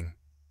quaking.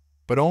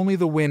 But only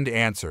the wind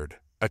answered,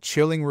 a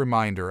chilling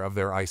reminder of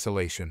their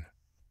isolation.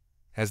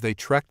 As they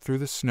trekked through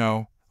the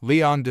snow,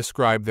 Leon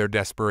described their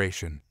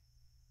desperation.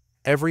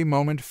 Every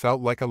moment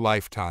felt like a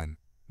lifetime.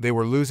 They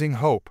were losing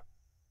hope.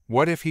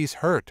 "What if he's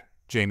hurt?"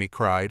 Jamie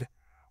cried.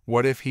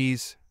 "What if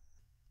he's—"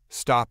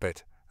 "Stop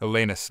it,"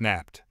 Elena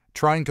snapped,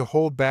 trying to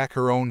hold back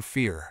her own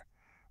fear.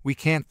 "We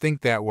can't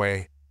think that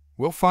way.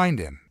 We'll find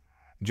him."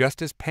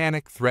 Just as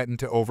panic threatened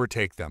to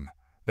overtake them,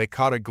 they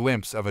caught a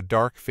glimpse of a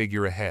dark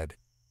figure ahead.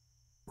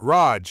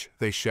 "Raj!"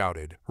 they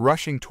shouted,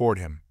 rushing toward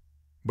him.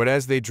 But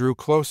as they drew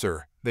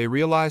closer, they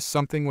realized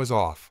something was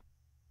off.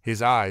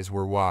 His eyes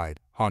were wide,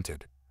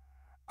 haunted.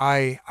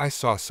 I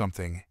saw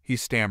something," he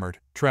stammered,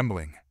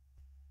 trembling.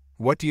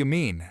 "What do you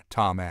mean?"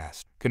 Tom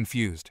asked,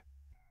 confused.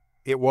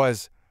 "It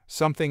was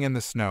something in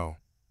the snow.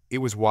 It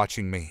was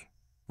watching me."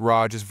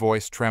 Raj's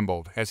voice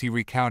trembled as he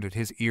recounted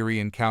his eerie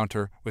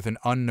encounter with an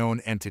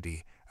unknown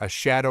entity, a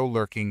shadow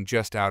lurking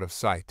just out of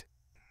sight.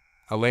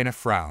 Elena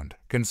frowned,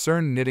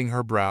 concern knitting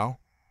her brow.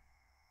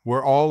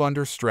 "We're all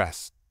under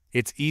stress.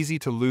 It's easy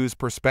to lose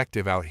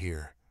perspective out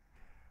here."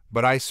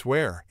 "But I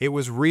swear, it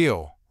was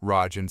real,"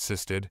 Raj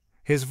insisted,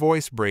 his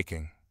voice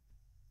breaking.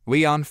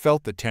 Leon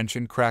felt the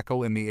tension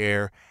crackle in the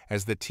air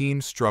as the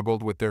team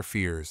struggled with their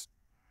fears.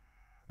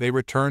 They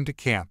returned to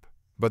camp,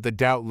 but the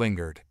doubt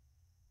lingered.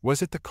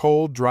 Was it the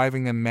cold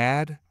driving them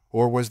mad,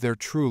 or was there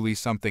truly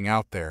something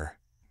out there?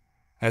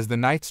 As the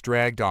nights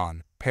dragged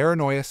on,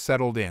 paranoia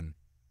settled in.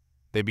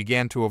 They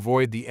began to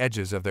avoid the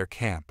edges of their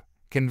camp,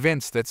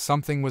 convinced that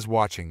something was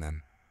watching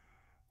them.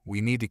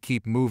 "We need to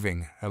keep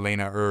moving,"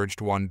 Elena urged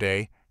one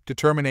day,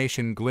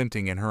 determination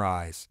glinting in her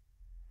eyes.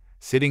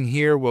 "Sitting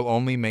here will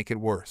only make it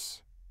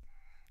worse."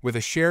 With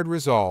a shared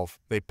resolve,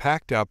 they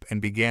packed up and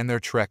began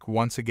their trek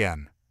once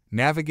again,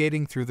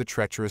 navigating through the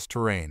treacherous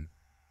terrain.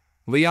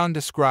 Leon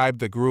described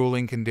the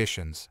grueling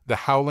conditions,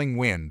 the howling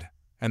wind,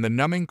 and the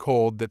numbing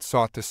cold that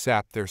sought to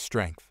sap their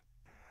strength.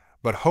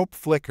 But hope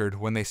flickered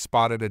when they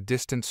spotted a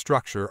distant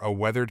structure, a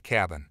weathered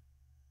cabin.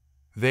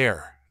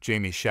 "There,"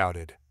 Jamie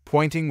shouted,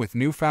 pointing with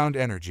newfound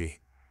energy.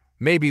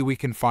 Maybe we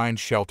can find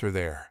shelter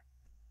there.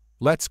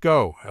 Let's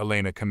go,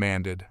 Elena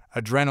commanded,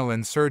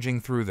 adrenaline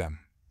surging through them.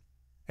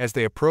 As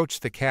they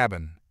approached the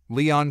cabin,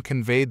 Leon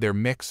conveyed their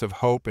mix of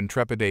hope and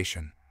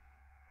trepidation.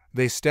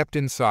 They stepped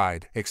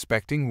inside,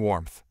 expecting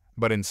warmth,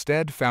 but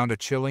instead found a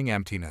chilling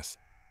emptiness.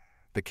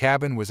 The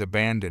cabin was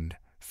abandoned,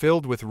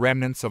 filled with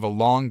remnants of a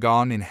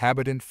long-gone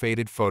inhabitant,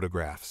 faded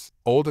photographs,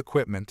 old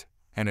equipment,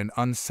 and an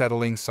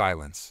unsettling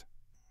silence.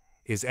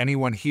 "Is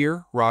anyone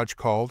here?" Raj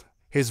called,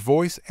 his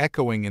voice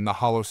echoing in the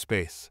hollow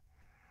space.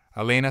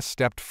 Elena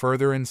stepped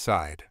further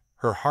inside,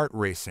 her heart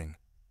racing.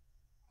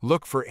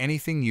 "Look for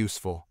anything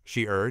useful,"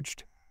 she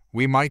urged.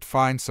 "We might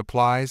find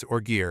supplies or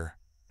gear."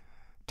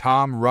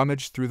 Tom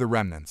rummaged through the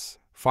remnants,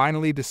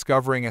 finally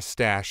discovering a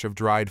stash of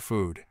dried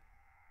food.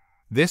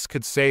 "This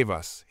could save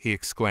us," he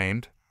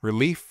exclaimed,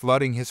 relief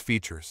flooding his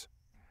features.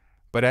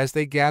 But as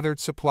they gathered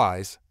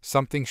supplies,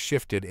 something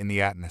shifted in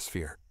the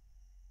atmosphere.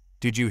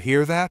 "Did you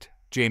hear that?"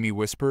 Jamie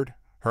whispered,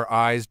 her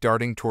eyes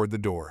darting toward the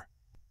door.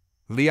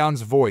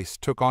 Leon's voice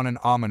took on an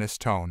ominous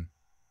tone.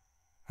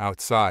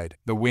 Outside,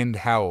 the wind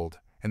howled,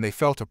 and they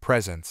felt a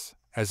presence,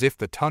 as if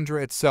the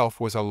tundra itself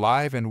was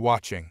alive and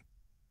watching.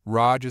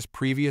 Raj's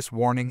previous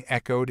warning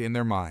echoed in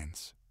their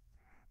minds.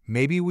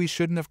 "Maybe we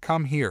shouldn't have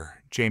come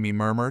here," Jamie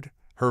murmured,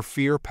 her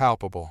fear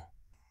palpable.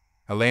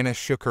 Elena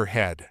shook her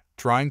head,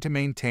 trying to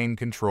maintain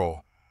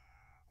control.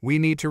 "We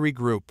need to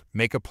regroup,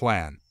 make a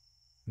plan.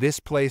 This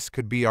place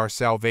could be our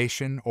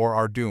salvation or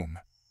our doom."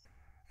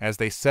 As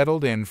they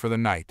settled in for the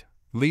night,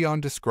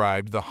 Leon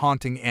described the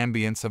haunting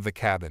ambience of the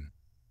cabin.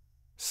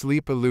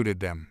 Sleep eluded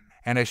them,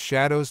 and as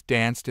shadows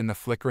danced in the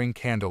flickering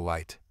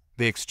candlelight,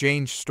 they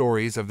exchanged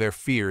stories of their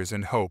fears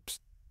and hopes.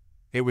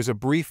 It was a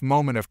brief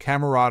moment of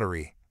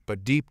camaraderie,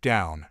 but deep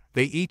down,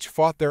 they each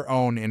fought their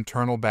own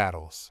internal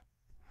battles.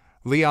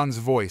 Leon's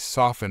voice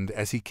softened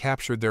as he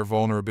captured their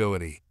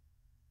vulnerability.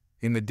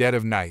 In the dead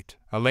of night,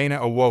 Elena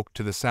awoke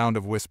to the sound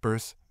of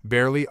whispers,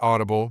 barely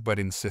audible but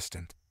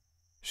insistent.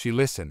 She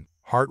listened,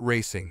 heart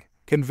racing,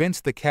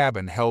 convinced the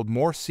cabin held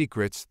more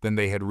secrets than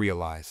they had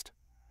realized.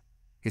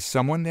 "Is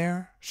someone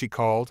there?" she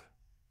called,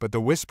 but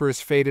the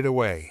whispers faded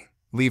away,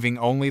 leaving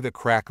only the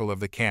crackle of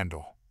the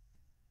candle.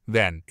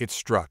 Then it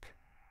struck,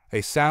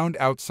 a sound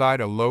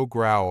outside, a low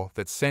growl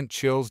that sent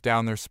chills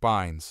down their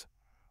spines.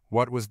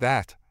 "What was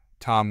that?"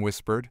 Tom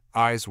whispered,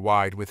 eyes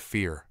wide with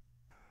fear.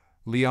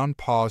 Leon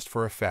paused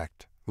for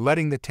effect,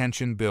 letting the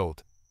tension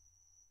build.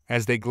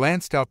 As they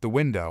glanced out the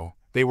window,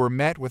 they were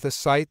met with a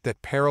sight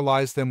that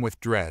paralyzed them with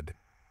dread.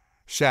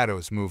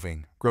 Shadows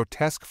moving,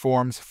 grotesque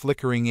forms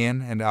flickering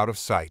in and out of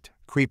sight,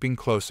 creeping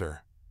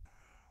closer.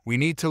 "We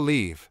need to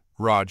leave,"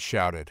 Raj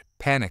shouted,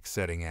 panic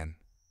setting in.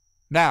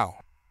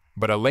 "Now!"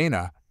 But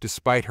Elena,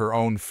 despite her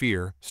own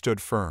fear,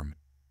 stood firm.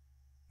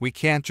 "We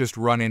can't just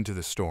run into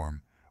the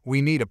storm.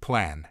 We need a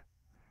plan."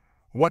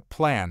 "What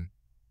plan?"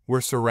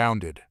 "We're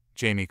surrounded,"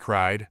 Jamie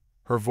cried,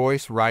 her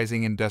voice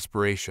rising in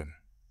desperation.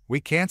 "We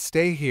can't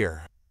stay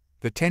here."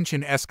 The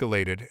tension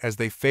escalated as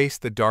they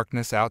faced the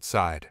darkness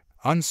outside,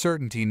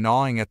 uncertainty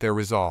gnawing at their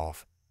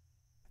resolve.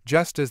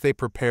 Just as they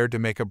prepared to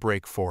make a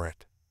break for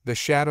it, the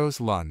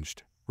shadows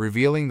lunged,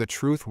 revealing the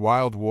truth: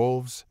 wild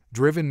wolves,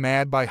 driven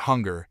mad by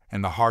hunger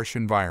and the harsh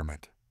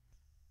environment.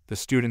 The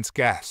students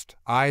gasped,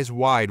 eyes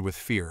wide with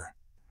fear.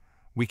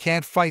 "We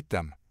can't fight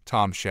them,"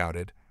 Tom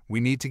shouted.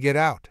 "We need to get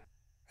out."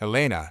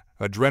 Elena,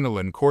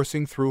 adrenaline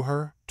coursing through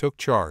her, took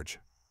charge.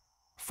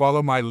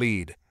 "Follow my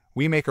lead.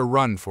 We make a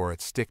run for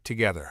it. Stick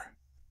together."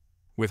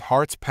 With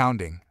hearts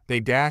pounding, they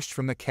dashed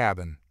from the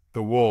cabin,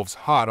 the wolves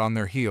hot on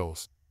their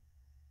heels.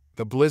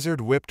 The blizzard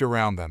whipped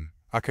around them,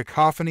 a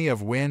cacophony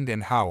of wind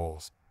and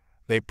howls.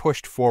 They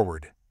pushed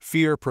forward,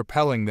 fear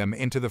propelling them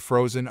into the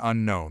frozen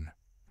unknown.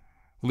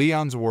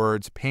 Leon's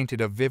words painted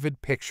a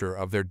vivid picture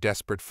of their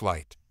desperate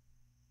flight.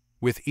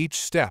 With each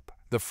step,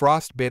 the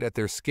frost bit at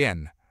their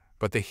skin,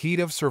 but the heat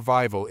of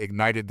survival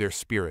ignited their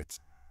spirits.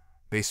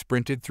 They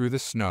sprinted through the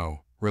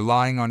snow,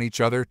 relying on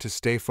each other to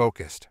stay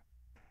focused.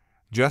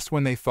 Just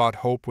when they thought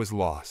hope was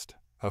lost,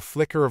 a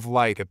flicker of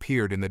light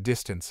appeared in the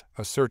distance,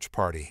 a search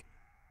party.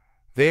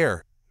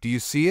 "There, do you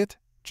see it?"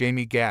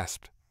 Jamie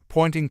gasped,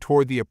 pointing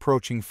toward the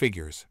approaching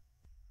figures.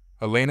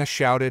 Elena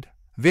shouted,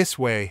 "This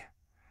way!"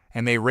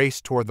 and they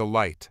raced toward the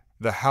light,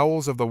 the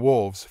howls of the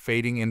wolves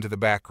fading into the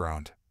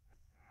background.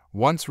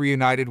 Once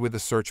reunited with the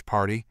search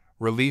party,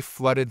 relief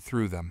flooded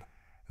through them.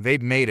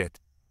 They'd made it,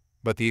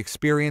 but the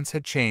experience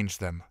had changed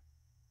them.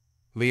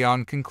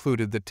 Leon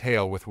concluded the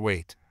tale with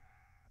weight.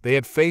 They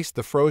had faced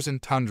the frozen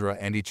tundra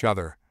and each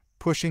other,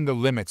 pushing the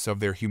limits of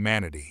their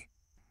humanity.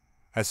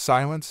 As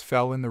silence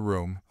fell in the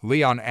room,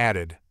 Leon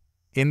added,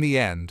 "In the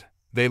end,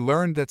 they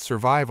learned that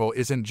survival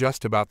isn't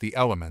just about the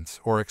elements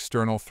or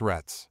external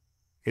threats.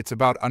 It's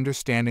about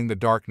understanding the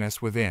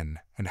darkness within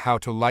and how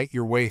to light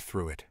your way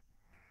through it."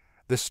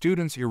 The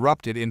students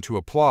erupted into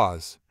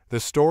applause, the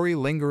story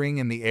lingering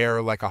in the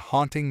air like a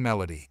haunting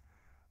melody.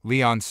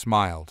 Leon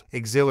smiled,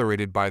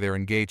 exhilarated by their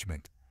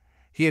engagement.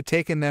 He had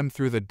taken them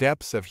through the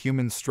depths of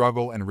human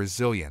struggle and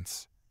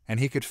resilience, and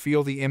he could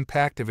feel the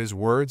impact of his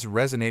words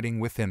resonating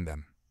within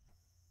them.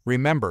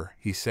 "Remember,"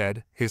 he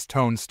said, his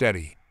tone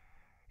steady,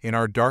 In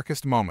our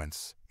darkest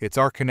moments, it's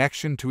our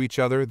connection to each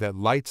other that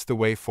lights the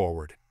way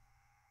forward.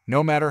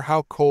 No matter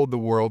how cold the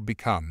world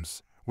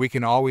becomes, we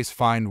can always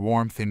find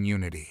warmth in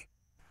unity.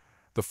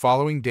 The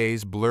following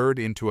days blurred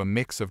into a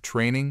mix of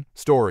training,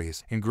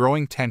 stories, and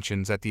growing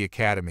tensions at the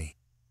academy.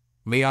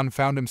 Leon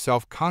found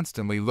himself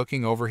constantly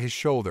looking over his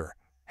shoulder,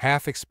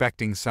 half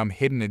expecting some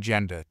hidden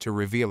agenda to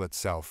reveal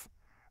itself.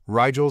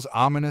 Rigel's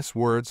ominous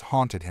words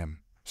haunted him,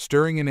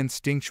 stirring an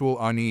instinctual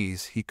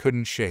unease he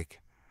couldn't shake.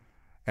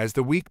 As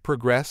the week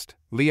progressed,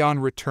 Leon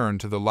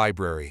returned to the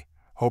library,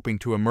 hoping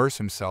to immerse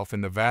himself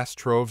in the vast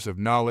troves of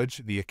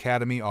knowledge the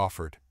academy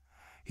offered.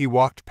 He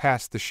walked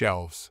past the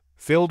shelves,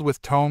 filled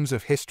with tomes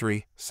of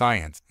history,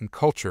 science, and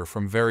culture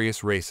from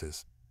various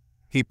races.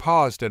 He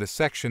paused at a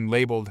section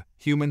labeled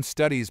Human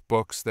Studies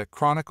books that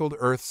chronicled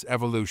Earth's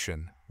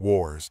evolution,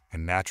 wars,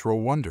 and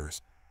natural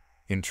wonders.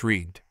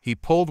 Intrigued, he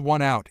pulled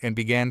one out and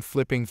began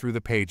flipping through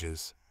the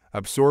pages,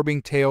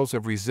 absorbing tales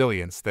of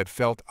resilience that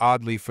felt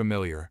oddly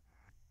familiar.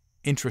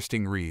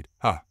 Interesting read,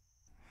 huh?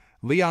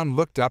 Leon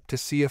looked up to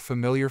see a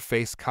familiar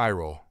face,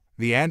 Chiral,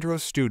 the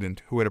Andros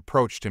student who had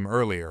approached him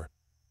earlier.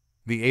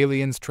 The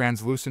alien's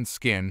translucent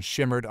skin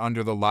shimmered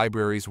under the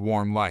library's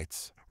warm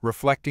lights,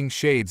 reflecting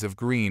shades of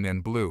green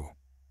and blue.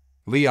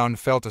 Leon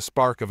felt a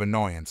spark of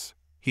annoyance.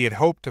 He had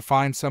hoped to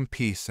find some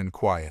peace and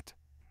quiet.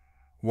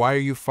 "Why are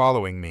you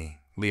following me?"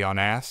 Leon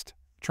asked,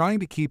 trying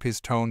to keep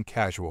his tone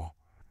casual.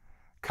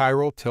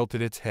 Chiral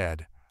tilted its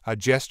head, a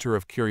gesture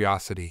of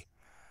curiosity.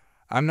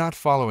 "I'm not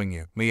following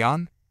you,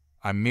 Leon.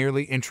 I'm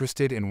merely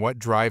interested in what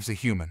drives a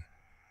human.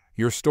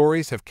 Your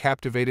stories have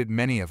captivated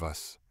many of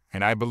us,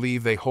 and I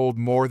believe they hold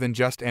more than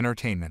just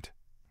entertainment."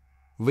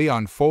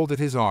 Leon folded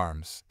his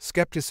arms,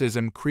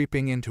 skepticism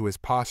creeping into his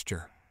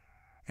posture.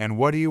 "And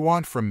what do you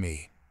want from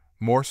me?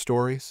 More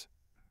stories?"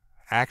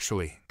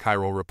 "Actually,"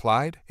 Chiral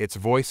replied, its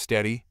voice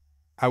steady,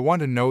 "I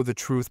want to know the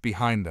truth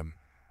behind them.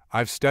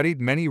 I've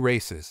studied many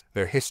races,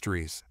 their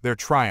histories, their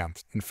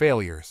triumphs and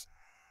failures.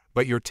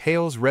 But your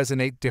tales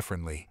resonate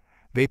differently.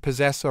 They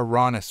possess a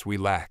rawness we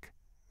lack."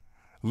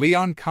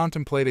 Leon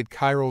contemplated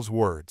Chiral's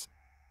words.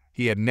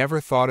 He had never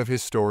thought of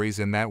his stories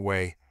in that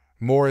way,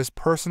 more as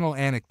personal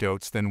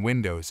anecdotes than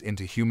windows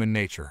into human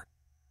nature.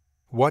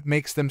 "What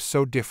makes them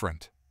so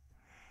different?"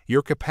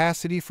 "Your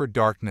capacity for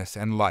darkness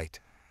and light.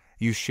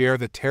 You share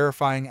the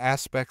terrifying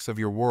aspects of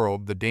your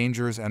world, the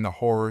dangers and the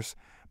horrors,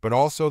 but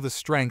also the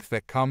strength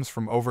that comes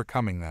from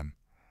overcoming them.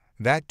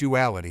 That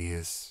duality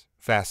is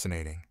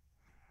fascinating."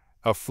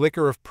 A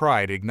flicker of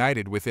pride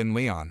ignited within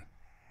Leon.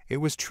 It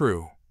was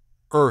true.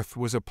 Earth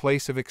was a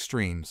place of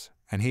extremes,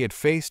 and he had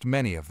faced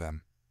many of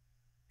them.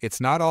 It's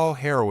not all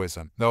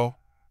heroism, though.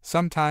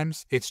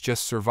 Sometimes it's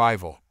just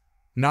survival.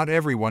 Not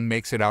everyone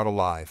makes it out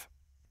alive.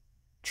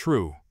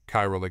 "True,"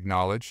 Chiral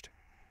acknowledged.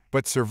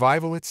 "But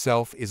survival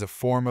itself is a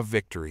form of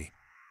victory.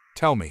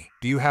 Tell me,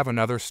 do you have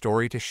another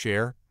story to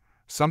share?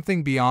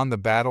 Something beyond the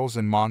battles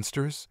and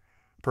monsters?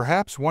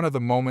 Perhaps one of the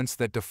moments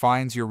that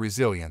defines your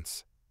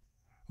resilience?"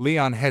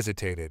 Leon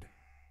hesitated.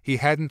 He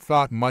hadn't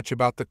thought much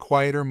about the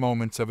quieter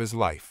moments of his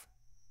life.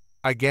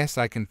 "I guess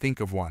I can think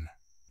of one."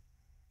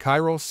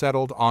 Chiral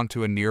settled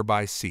onto a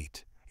nearby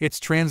seat, its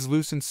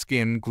translucent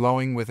skin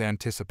glowing with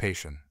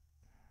anticipation.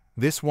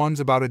 "This one's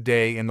about a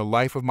day in the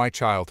life of my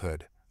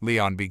childhood,"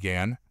 Leon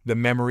began, the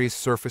memories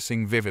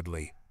surfacing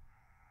vividly.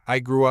 "I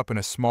grew up in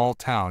a small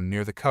town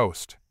near the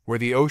coast, where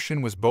the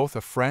ocean was both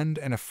a friend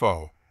and a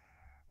foe.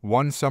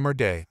 One summer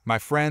day, my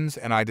friends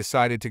and I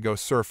decided to go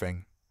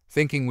surfing,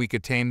 thinking we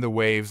could tame the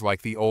waves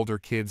like the older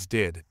kids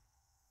did.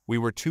 We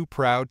were too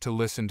proud to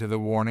listen to the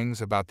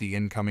warnings about the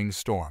incoming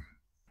storm."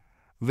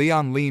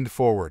 Leon leaned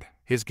forward,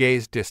 his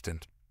gaze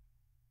distant.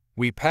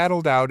 "We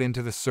paddled out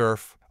into the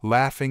surf,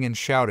 laughing and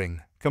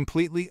shouting,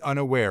 completely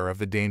unaware of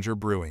the danger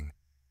brewing.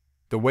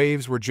 The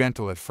waves were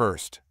gentle at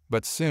first,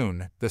 but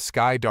soon the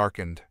sky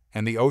darkened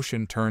and the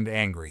ocean turned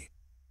angry.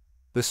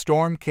 The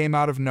storm came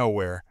out of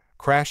nowhere,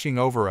 crashing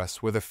over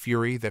us with a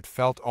fury that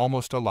felt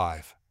almost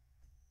alive."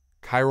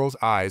 Chiral's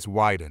eyes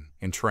widened,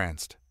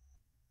 entranced.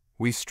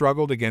 "We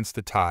struggled against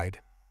the tide.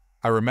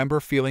 I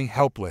remember feeling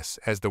helpless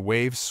as the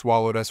waves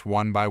swallowed us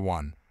one by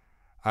one.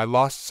 I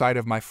lost sight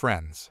of my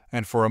friends,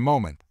 and for a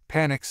moment,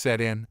 panic set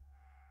in.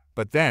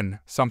 But then,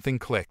 something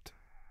clicked.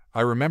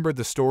 I remembered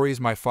the stories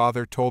my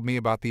father told me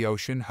about the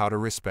ocean, how to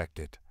respect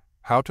it,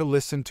 how to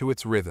listen to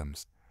its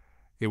rhythms.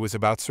 It was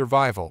about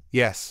survival,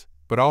 yes,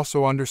 but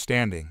also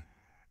understanding.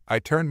 I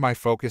turned my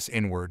focus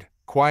inward,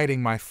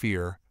 quieting my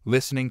fear,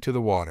 listening to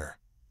the water."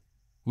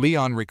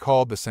 Leon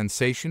recalled the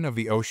sensation of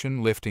the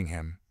ocean lifting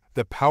him,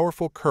 the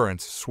powerful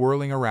currents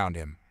swirling around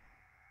him.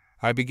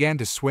 "I began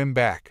to swim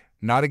back,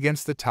 not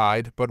against the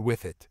tide but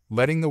with it,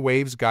 letting the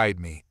waves guide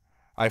me.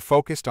 I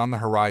focused on the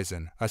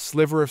horizon, a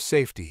sliver of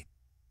safety.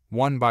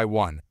 One by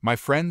one, my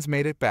friends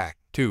made it back,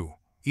 too,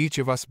 each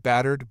of us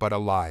battered but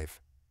alive.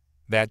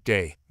 That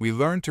day, we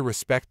learned to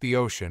respect the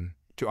ocean,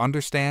 to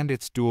understand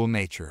its dual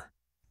nature."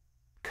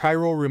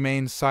 Chiral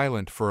remained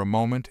silent for a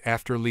moment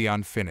after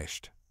Leon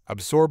finished,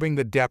 absorbing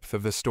the depth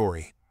of the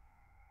story.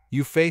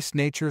 "You faced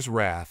nature's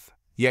wrath,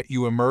 yet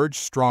you emerged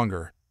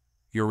stronger.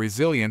 Your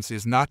resilience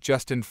is not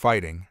just in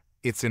fighting,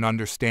 it's in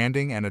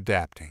understanding and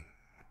adapting.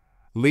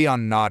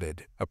 Leon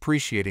nodded,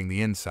 appreciating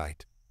the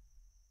insight.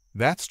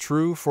 That's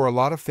true for a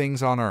lot of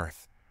things on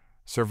Earth.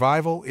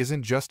 Survival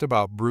isn't just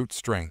about brute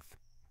strength.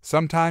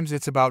 Sometimes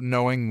it's about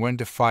knowing when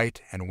to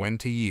fight and when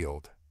to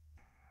yield.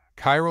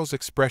 Cairo's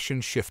expression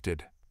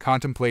shifted,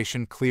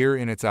 contemplation clear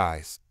in its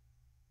eyes.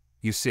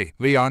 You see,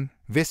 Leon,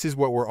 this is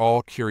what we're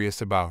all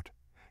curious about.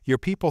 Your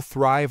people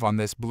thrive on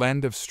this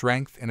blend of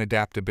strength and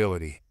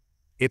adaptability.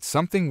 It's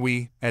something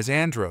we, as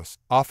andros,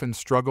 often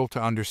struggle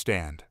to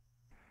understand.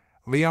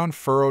 Leon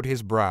furrowed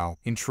his brow,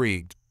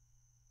 intrigued.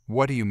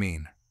 What do you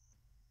mean?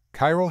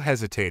 Cairo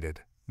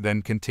hesitated,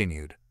 then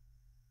continued.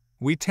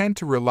 We tend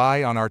to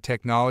rely on our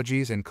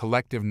technologies and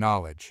collective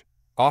knowledge,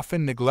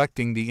 often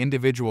neglecting the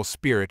individual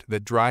spirit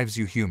that drives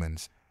you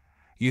humans.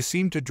 You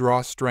seem to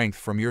draw strength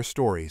from your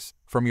stories,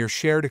 from your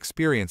shared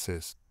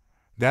experiences.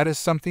 That is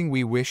something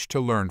we wish to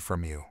learn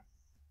from you.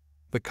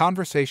 The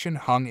conversation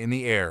hung in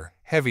the air,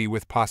 heavy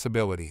with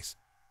possibilities.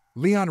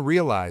 Leon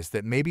realized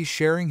that maybe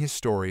sharing his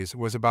stories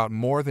was about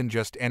more than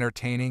just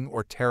entertaining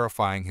or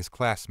terrifying his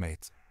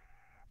classmates.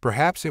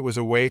 Perhaps it was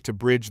a way to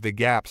bridge the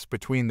gaps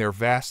between their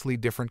vastly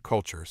different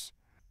cultures.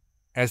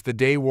 As the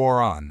day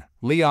wore on,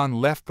 Leon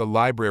left the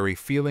library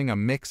feeling a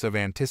mix of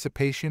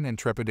anticipation and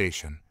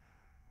trepidation.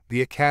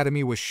 The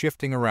academy was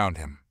shifting around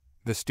him.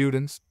 The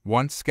students,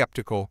 once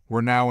skeptical,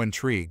 were now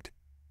intrigued.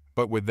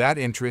 But with that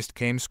interest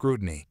came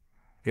scrutiny.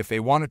 If they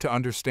wanted to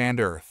understand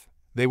Earth,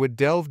 they would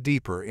delve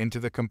deeper into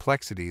the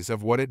complexities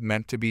of what it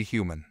meant to be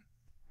human.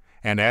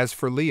 And as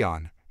for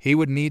Leon, he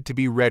would need to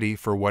be ready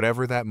for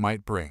whatever that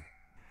might bring.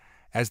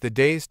 As the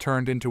days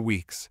turned into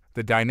weeks,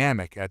 the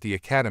dynamic at the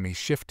academy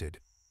shifted.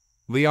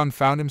 Leon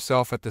found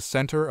himself at the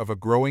center of a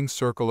growing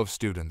circle of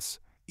students,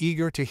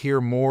 eager to hear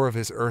more of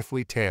his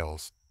earthly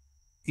tales.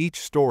 Each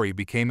story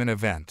became an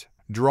event,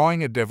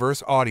 drawing a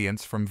diverse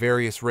audience from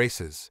various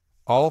races,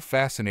 all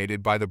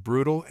fascinated by the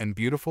brutal and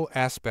beautiful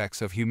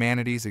aspects of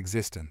humanity's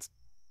existence.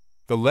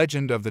 The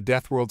legend of the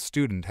Deathworld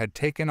student had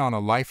taken on a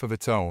life of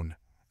its own,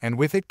 and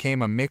with it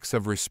came a mix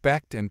of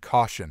respect and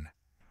caution.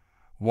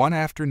 One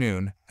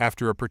afternoon,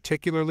 after a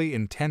particularly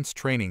intense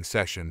training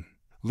session,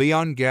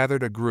 Leon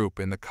gathered a group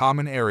in the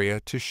common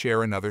area to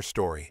share another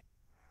story.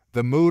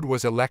 The mood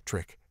was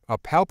electric, a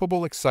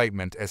palpable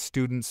excitement as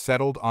students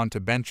settled onto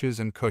benches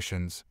and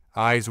cushions,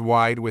 eyes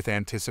wide with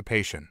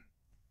anticipation.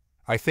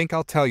 I think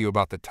I'll tell you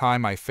about the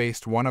time I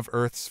faced one of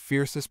Earth's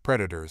fiercest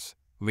predators,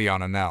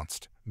 Leon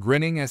announced,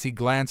 grinning as he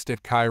glanced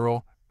at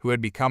Cairo, who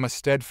had become a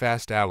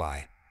steadfast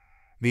ally.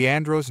 The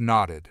andros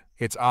nodded,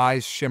 its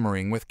eyes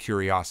shimmering with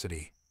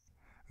curiosity.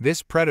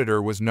 This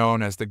predator was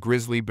known as the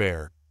grizzly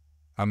bear,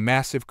 a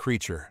massive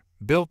creature,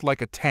 built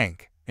like a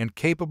tank and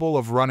capable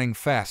of running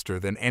faster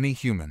than any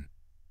human.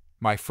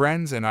 My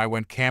friends and I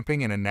went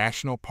camping in a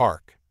national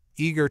park,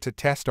 eager to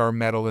test our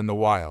mettle in the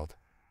wild.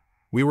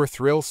 We were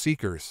thrill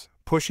seekers,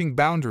 pushing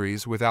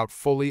boundaries without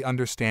fully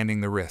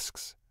understanding the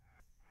risks.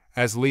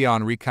 As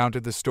Leon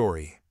recounted the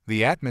story,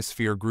 the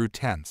atmosphere grew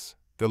tense,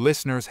 the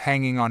listeners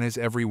hanging on his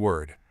every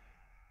word.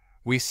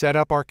 We set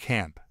up our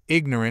camp,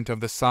 ignorant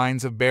of the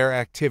signs of bear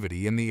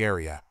activity in the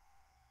area.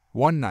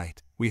 One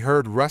night, we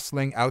heard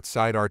rustling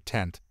outside our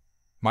tent.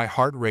 My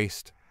heart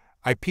raced.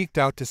 I peeked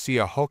out to see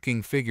a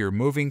hulking figure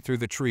moving through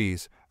the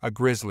trees, a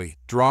grizzly,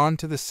 drawn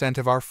to the scent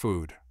of our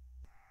food.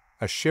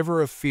 A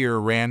shiver of fear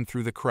ran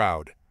through the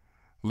crowd.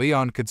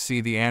 Leon could see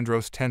the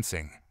andros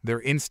tensing,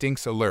 their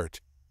instincts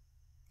alert.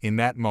 In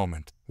that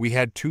moment, we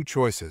had two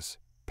choices: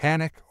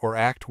 panic or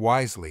act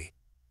wisely.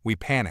 We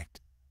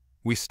panicked.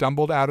 We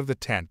stumbled out of the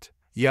tent,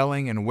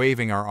 yelling and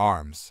waving our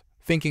arms,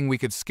 thinking we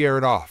could scare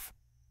it off.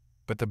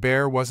 But the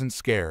bear wasn't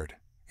scared.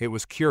 It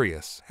was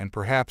curious and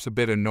perhaps a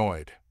bit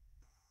annoyed.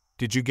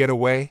 "Did you get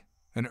away?"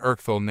 an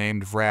Urkthul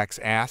named Vrax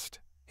asked,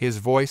 his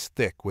voice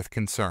thick with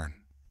concern.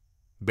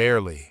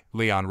 "Barely,"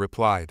 Leon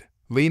replied,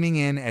 leaning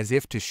in as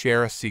if to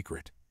share a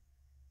secret.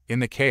 In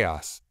the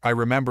chaos, I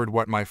remembered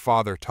what my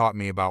father taught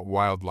me about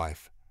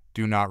wildlife: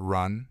 do not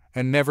run,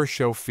 and never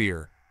show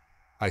fear.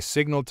 I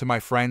signaled to my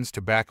friends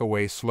to back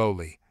away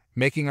slowly,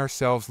 making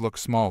ourselves look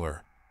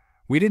smaller.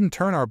 We didn't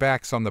turn our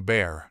backs on the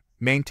bear,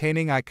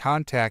 maintaining eye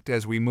contact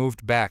as we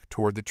moved back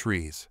toward the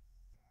trees.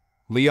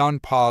 Leon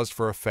paused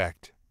for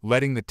effect,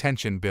 letting the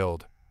tension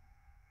build.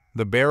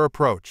 The bear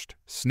approached,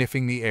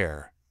 sniffing the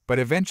air, but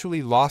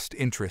eventually lost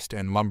interest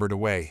and lumbered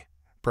away,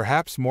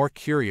 perhaps more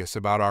curious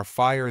about our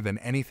fire than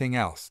anything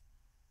else.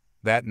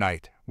 That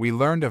night, we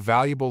learned a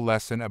valuable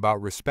lesson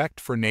about respect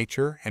for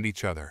nature and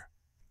each other.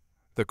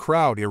 The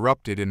crowd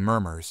erupted in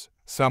murmurs,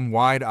 some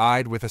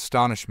wide-eyed with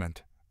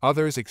astonishment,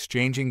 others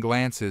exchanging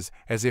glances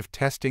as if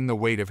testing the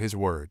weight of his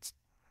words.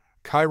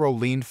 Cairo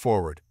leaned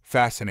forward,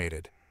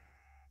 fascinated.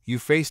 "You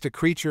faced a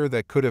creature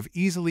that could have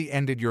easily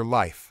ended your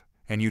life,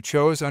 and you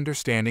chose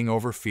understanding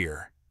over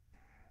fear."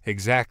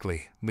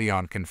 "Exactly,"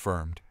 Leon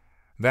confirmed.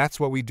 "That's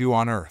what we do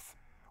on Earth.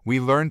 We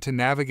learn to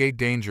navigate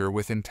danger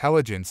with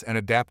intelligence and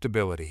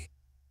adaptability.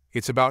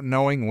 It's about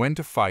knowing when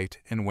to fight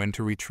and when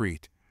to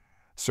retreat.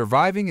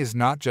 Surviving is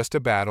not just a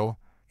battle,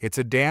 it's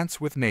a dance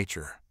with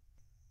nature."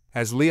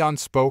 As Leon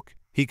spoke,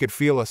 he could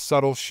feel a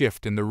subtle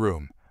shift in the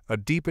room, a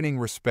deepening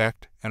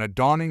respect and a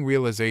dawning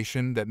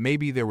realization that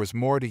maybe there was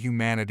more to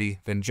humanity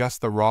than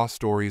just the raw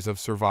stories of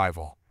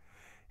survival.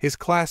 His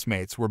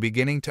classmates were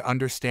beginning to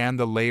understand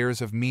the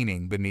layers of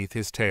meaning beneath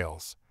his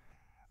tales.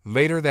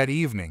 Later that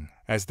evening,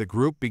 as the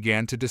group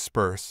began to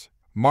disperse,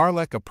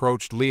 Marlek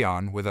approached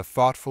Leon with a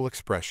thoughtful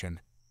expression.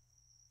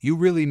 "You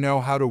really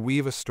know how to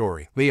weave a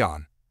story,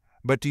 Leon.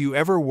 But do you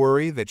ever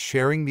worry that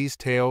sharing these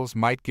tales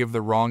might give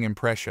the wrong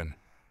impression?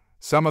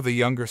 Some of the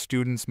younger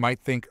students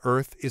might think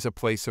Earth is a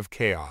place of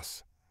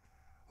chaos."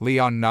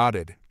 Leon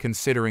nodded,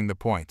 considering the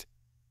point.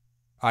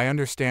 "I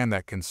understand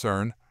that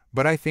concern,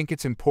 but I think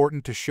it's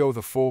important to show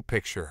the full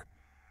picture.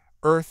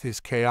 Earth is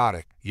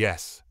chaotic,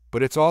 yes,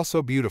 but it's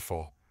also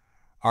beautiful.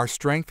 Our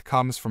strength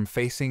comes from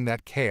facing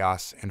that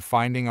chaos and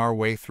finding our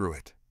way through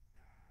it."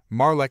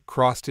 Marlek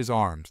crossed his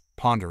arms,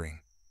 pondering.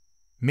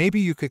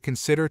 "Maybe you could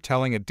consider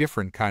telling a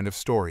different kind of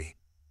story.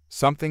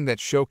 Something that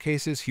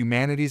showcases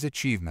humanity's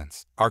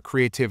achievements, our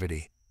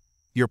creativity.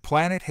 Your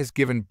planet has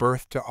given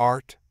birth to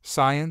art,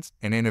 science,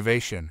 and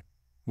innovation.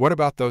 What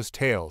about those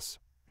tales?"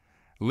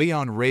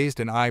 Leon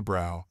raised an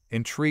eyebrow,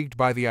 intrigued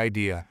by the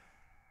idea.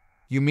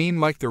 "You mean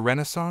like the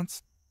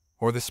Renaissance?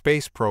 Or the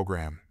space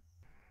program?"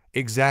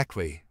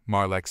 "Exactly,"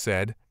 Marlek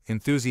said,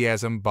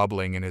 enthusiasm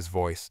bubbling in his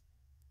voice.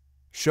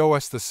 "Show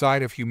us the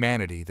side of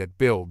humanity that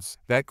builds,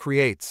 that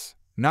creates,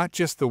 not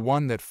just the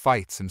one that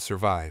fights and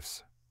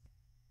survives."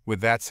 With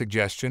that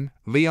suggestion,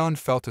 Leon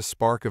felt a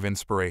spark of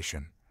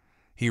inspiration.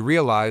 He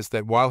realized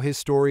that while his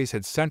stories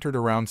had centered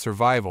around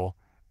survival,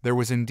 there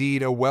was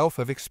indeed a wealth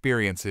of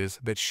experiences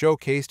that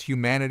showcased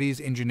humanity's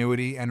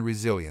ingenuity and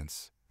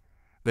resilience.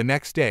 The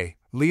next day,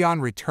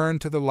 Leon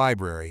returned to the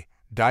library,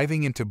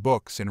 diving into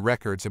books and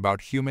records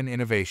about human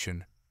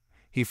innovation.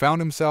 He found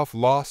himself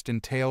lost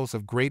in tales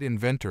of great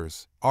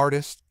inventors,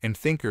 artists, and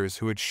thinkers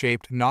who had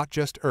shaped not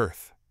just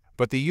Earth,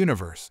 but the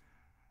universe.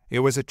 It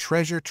was a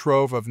treasure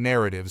trove of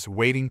narratives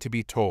waiting to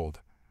be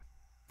told.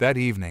 That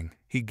evening,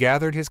 he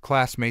gathered his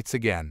classmates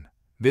again,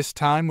 this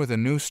time with a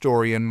new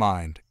story in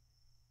mind.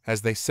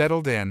 As they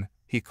settled in,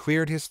 he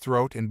cleared his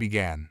throat and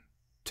began.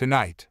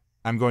 "Tonight,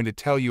 I'm going to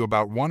tell you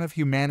about one of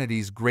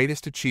humanity's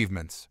greatest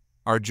achievements,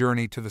 our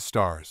journey to the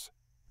stars."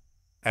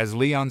 As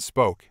Leon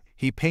spoke,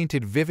 he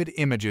painted vivid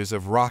images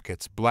of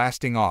rockets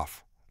blasting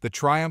off, the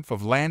triumph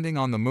of landing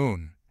on the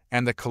moon,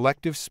 and the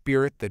collective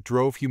spirit that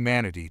drove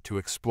humanity to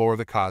explore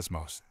the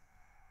cosmos.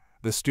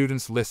 The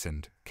students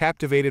listened,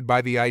 captivated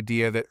by the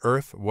idea that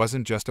Earth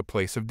wasn't just a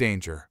place of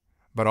danger,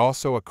 but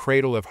also a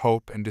cradle of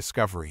hope and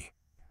discovery.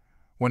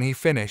 When he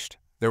finished,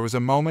 there was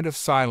a moment of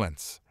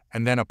silence,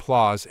 and then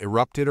applause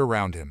erupted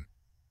around him.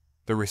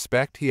 The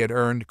respect he had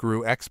earned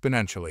grew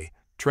exponentially,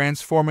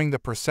 transforming the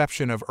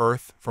perception of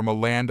Earth from a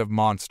land of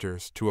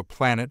monsters to a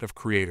planet of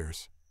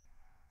creators.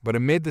 But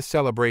amid the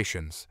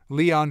celebrations,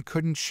 Leon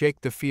couldn't shake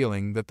the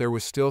feeling that there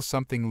was still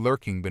something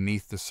lurking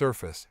beneath the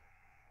surface.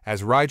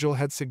 As Rigel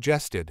had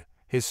suggested,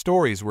 his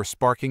stories were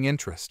sparking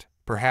interest,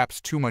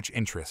 perhaps too much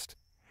interest.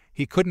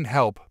 He couldn't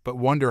help but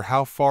wonder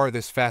how far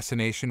this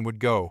fascination would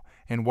go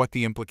and what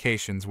the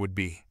implications would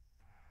be.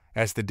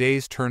 As the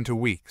days turned to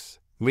weeks,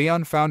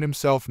 Leon found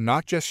himself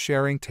not just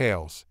sharing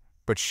tales,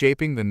 but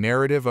shaping the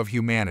narrative of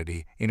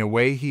humanity in a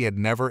way he had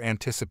never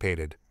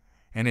anticipated.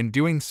 And in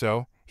doing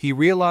so, he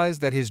realized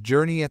that his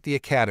journey at the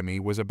Academy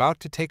was about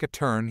to take a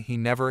turn he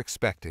never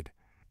expected.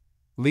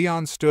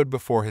 Leon stood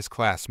before his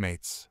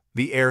classmates,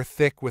 the air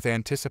thick with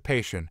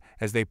anticipation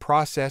as they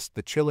processed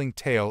the chilling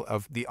tale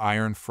of the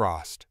Iron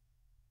Frost.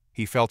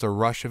 He felt a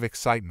rush of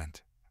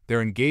excitement.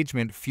 Their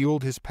engagement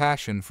fueled his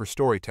passion for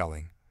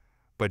storytelling.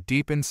 But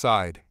deep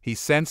inside, he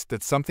sensed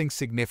that something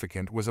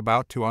significant was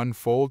about to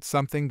unfold,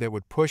 something that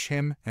would push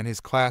him and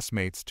his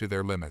classmates to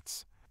their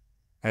limits.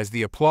 As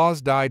the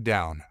applause died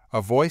down,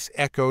 a voice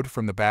echoed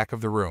from the back of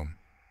the room.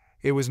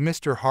 It was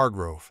Mr.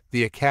 Hargrove,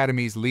 the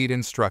Academy's lead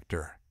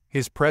instructor,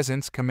 his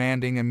presence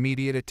commanding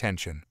immediate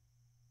attention.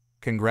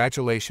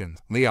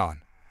 "Congratulations,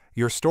 Leon.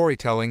 Your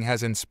storytelling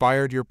has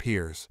inspired your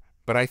peers,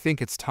 but I think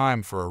it's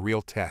time for a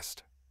real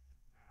test."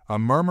 A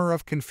murmur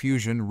of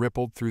confusion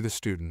rippled through the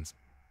students.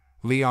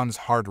 Leon's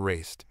heart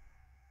raced.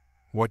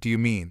 "What do you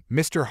mean,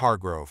 Mr.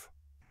 Hargrove?"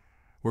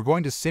 "We're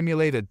going to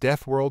simulate a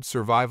Deathworld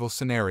survival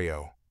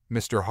scenario,"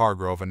 Mr.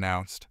 Hargrove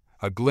announced,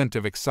 a glint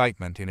of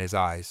excitement in his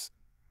eyes.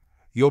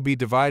 "You'll be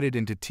divided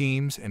into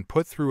teams and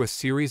put through a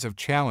series of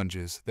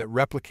challenges that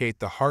replicate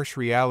the harsh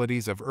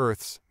realities of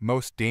Earth's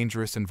most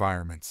dangerous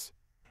environments."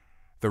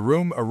 The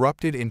room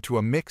erupted into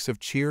a mix of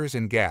cheers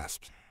and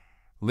gasps.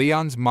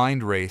 Leon's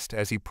mind raced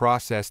as he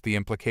processed the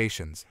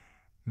implications.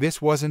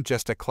 This wasn't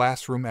just a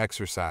classroom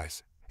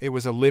exercise. It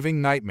was a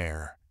living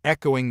nightmare,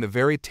 echoing the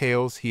very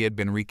tales he had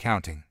been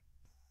recounting.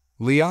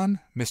 "Leon,"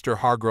 Mr.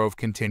 Hargrove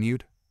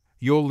continued,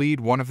 "you'll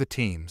lead one of the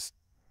teams.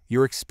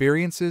 Your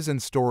experiences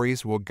and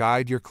stories will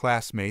guide your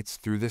classmates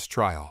through this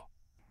trial."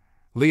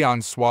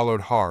 Leon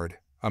swallowed hard,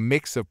 a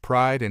mix of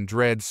pride and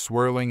dread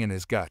swirling in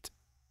his gut.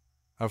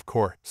 "Of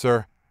course,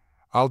 sir.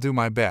 I'll do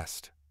my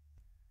best."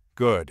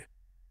 "Good.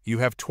 You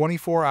have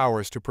 24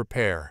 hours to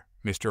prepare,"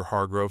 Mr.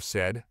 Hargrove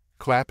said,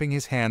 clapping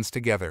his hands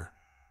together.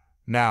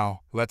 "Now,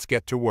 let's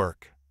get to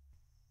work."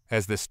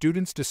 As the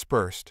students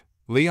dispersed,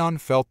 Leon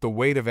felt the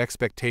weight of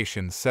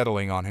expectation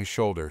settling on his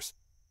shoulders.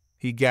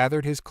 He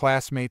gathered his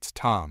classmates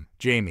Tom,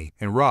 Jamie,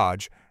 and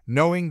Raj,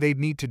 knowing they'd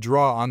need to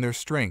draw on their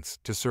strengths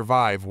to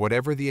survive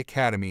whatever the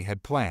Academy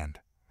had planned.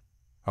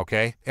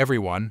 "Okay,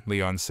 everyone,"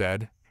 Leon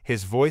said,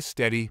 his voice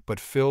steady but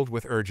filled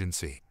with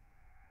urgency.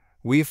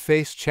 "We've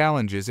faced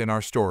challenges in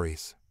our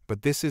stories,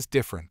 but this is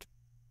different.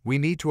 We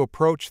need to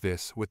approach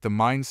this with the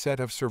mindset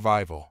of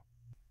survival."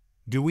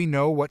 "Do we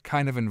know what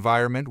kind of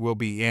environment we'll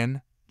be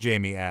in?"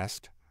 Jamie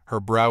asked, her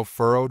brow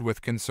furrowed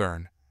with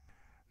concern.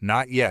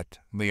 "Not yet,"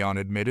 Leon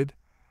admitted,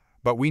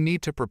 "but we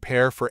need to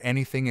prepare for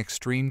anything: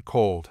 extreme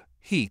cold,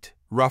 heat,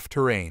 rough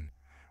terrain.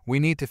 We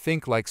need to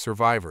think like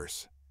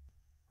survivors."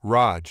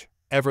 Raj,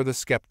 ever the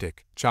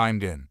skeptic,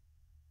 chimed in.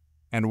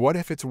 "And what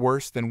if it's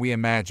worse than we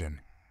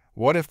imagine?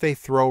 What if they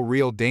throw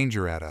real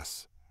danger at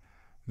us?"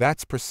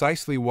 "That's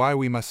precisely why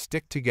we must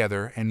stick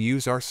together and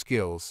use our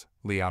skills,"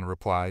 Leon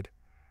replied.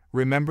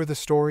 "Remember the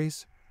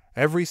stories?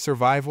 Every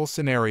survival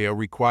scenario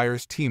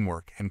requires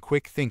teamwork and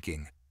quick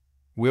thinking.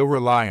 We'll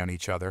rely on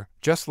each other,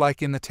 just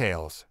like in the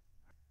tales."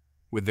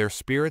 With their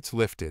spirits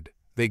lifted,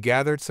 they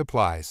gathered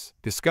supplies,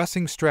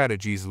 discussing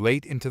strategies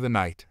late into the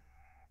night.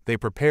 They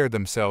prepared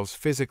themselves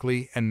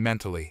physically and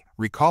mentally,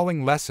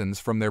 recalling lessons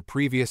from their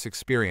previous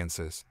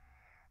experiences.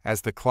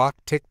 As the clock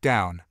ticked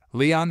down,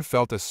 Leon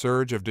felt a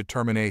surge of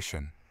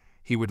determination.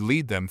 He would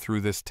lead them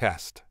through this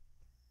test.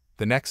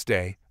 The next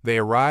day, they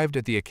arrived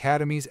at the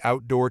Academy's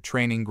outdoor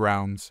training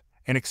grounds,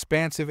 an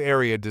expansive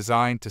area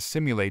designed to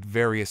simulate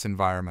various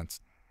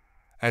environments.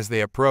 As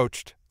they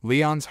approached,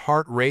 Leon's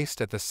heart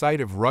raced at the sight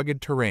of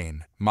rugged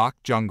terrain, mock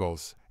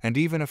jungles, and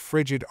even a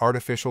frigid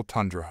artificial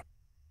tundra.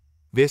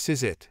 "This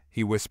is it,"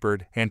 he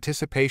whispered,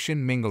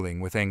 anticipation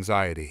mingling with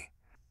anxiety.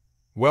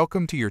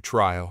 "Welcome to your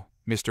trial,"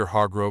 Mr.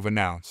 Hargrove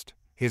announced,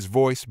 his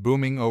voice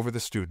booming over the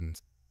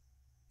students.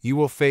 "You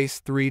will face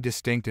 3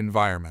 distinct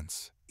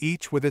environments,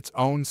 each with its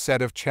own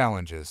set of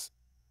challenges.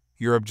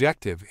 Your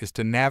objective is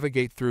to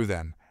navigate through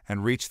them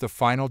and reach the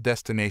final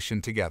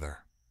destination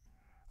together."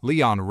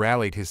 Leon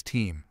rallied his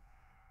team.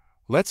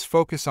 "Let's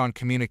focus on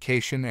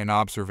communication and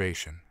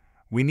observation.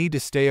 We need to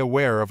stay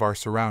aware of our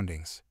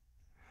surroundings."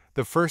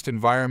 The first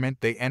environment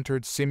they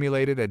entered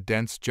simulated a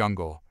dense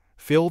jungle,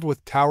 filled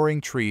with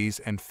towering trees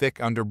and thick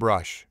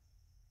underbrush.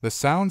 The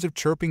sounds of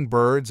chirping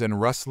birds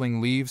and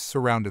rustling leaves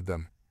surrounded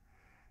them.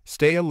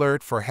 "Stay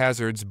alert for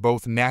hazards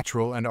both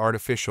natural and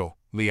artificial,"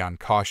 Leon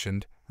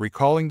cautioned,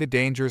 recalling the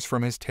dangers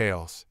from his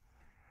tales.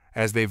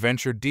 As they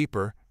ventured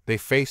deeper, they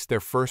faced their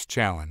first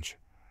challenge.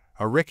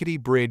 A rickety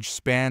bridge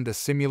spanned a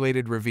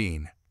simulated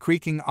ravine,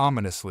 creaking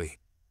ominously.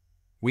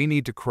 "We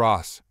need to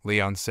cross,"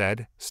 Leon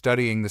said,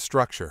 studying the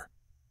structure.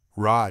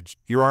 "Raj,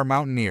 you're our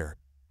mountaineer.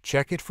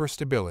 Check it for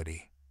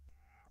stability."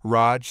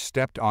 Raj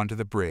stepped onto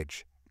the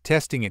bridge,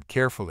 testing it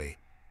carefully.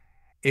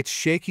 "It's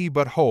shaky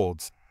but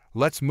holds.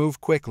 Let's move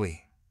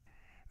quickly."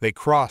 They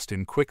crossed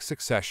in quick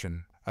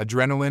succession,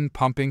 adrenaline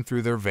pumping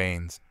through their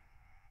veins.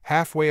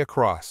 Halfway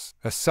across,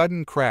 a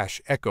sudden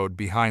crash echoed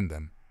behind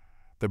them.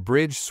 The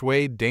bridge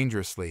swayed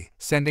dangerously,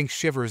 sending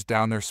shivers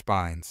down their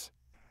spines.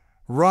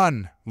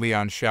 "Run!"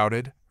 Leon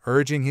shouted,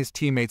 urging his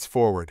teammates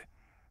forward.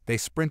 They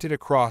sprinted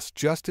across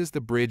just as the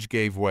bridge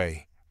gave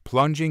way,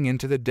 plunging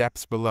into the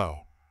depths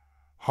below.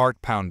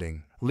 Heart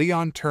pounding,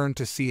 Leon turned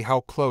to see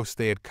how close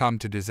they had come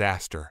to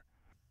disaster.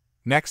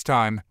 "Next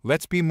time,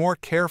 let's be more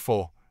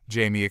careful,"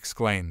 Jamie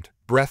exclaimed,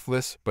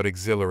 breathless but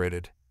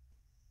exhilarated.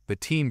 The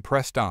team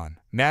pressed on,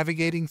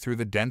 navigating through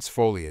the dense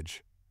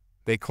foliage.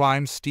 They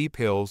climbed steep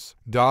hills,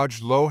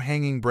 dodged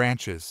low-hanging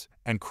branches,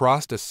 and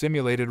crossed a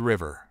simulated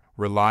river,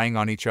 relying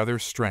on each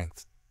other's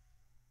strength.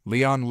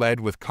 Leon led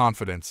with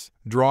confidence,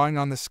 drawing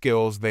on the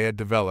skills they had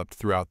developed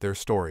throughout their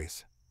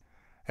stories.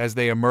 As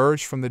they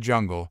emerged from the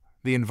jungle,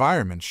 the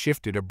environment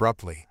shifted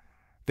abruptly.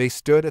 They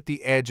stood at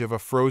the edge of a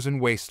frozen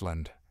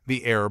wasteland,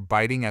 the air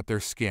biting at their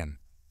skin.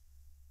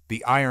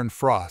 "The iron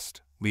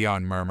frost,"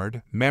 Leon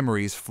murmured,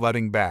 memories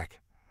flooding back.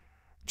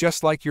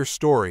 "Just like your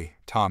story,"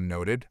 Tom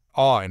noted,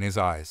 awe in his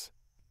eyes.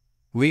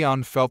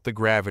 Leon felt the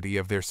gravity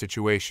of their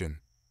situation.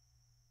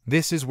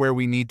 "This is where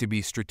we need to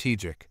be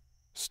strategic.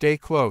 Stay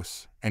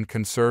close and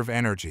conserve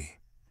energy."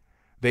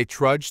 They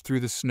trudged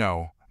through the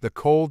snow, the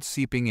cold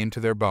seeping into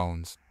their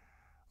bones.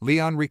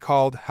 Leon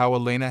recalled how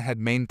Elena had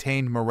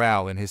maintained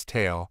morale in his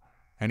tale,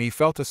 and he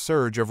felt a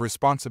surge of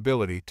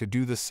responsibility to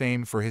do the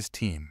same for his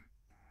team.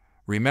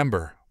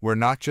 "Remember, we're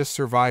not just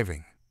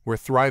surviving, we're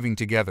thriving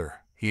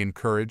together," he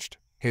encouraged,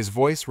 his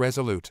voice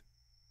resolute.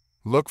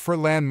 "Look for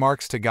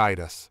landmarks to guide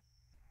us."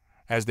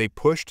 As they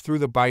pushed through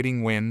the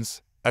biting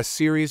winds, a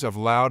series of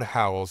loud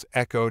howls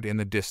echoed in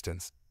the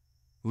distance.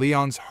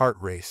 Leon's heart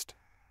raced.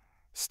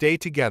 "Stay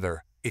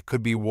together, it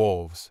could be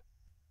wolves."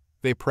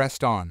 They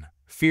pressed on,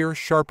 fear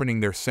sharpening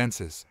their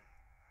senses.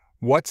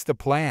 "What's the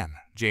plan?"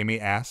 Jamie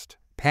asked,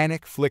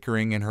 panic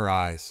flickering in her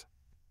eyes.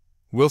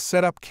 "We'll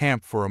set up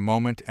camp for a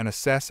moment and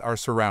assess our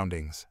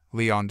surroundings,"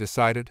 Leon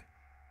decided.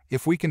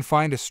 "If we can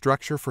find a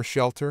structure for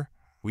shelter,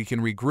 we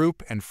can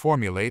regroup and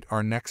formulate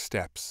our next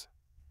steps."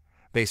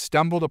 They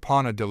stumbled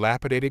upon a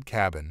dilapidated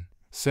cabin,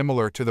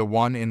 similar to the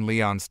one in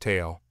Leon's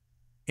tale.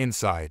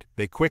 Inside,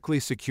 they quickly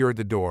secured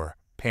the door,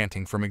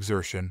 panting from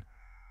exertion.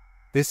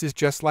 "This is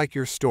just like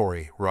your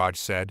story," Raj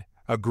said,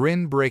 a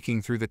grin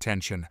breaking through the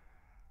tension.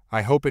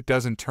 "I hope it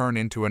doesn't turn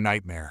into a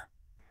nightmare."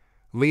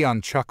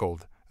 Leon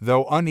chuckled,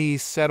 though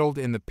unease settled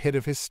in the pit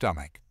of his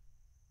stomach.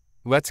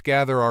 "Let's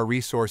gather our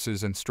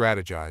resources and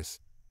strategize.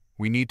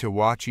 We need to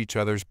watch each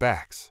other's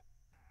backs."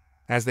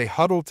 As they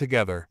huddled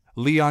together,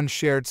 Leon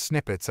shared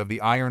snippets of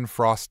the Iron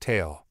Frost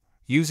tale,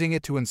 using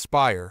it to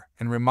inspire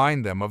and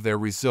remind them of their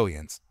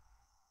resilience.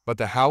 But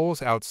the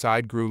howls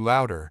outside grew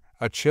louder,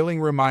 a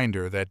chilling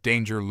reminder that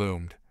danger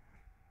loomed.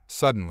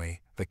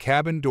 Suddenly, the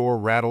cabin door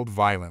rattled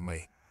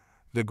violently.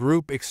 The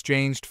group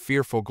exchanged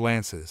fearful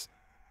glances.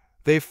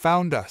 "They've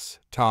found us,"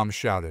 Tom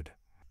shouted.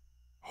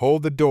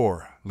 "Hold the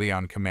door,"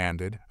 Leon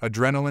commanded,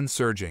 adrenaline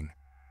surging.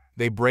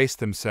 They braced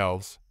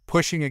themselves,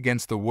 pushing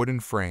against the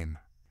wooden frame.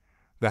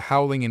 The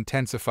howling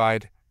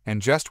intensified,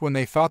 and just when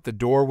they thought the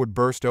door would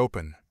burst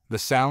open, the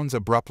sounds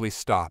abruptly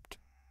stopped.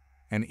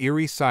 An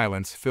eerie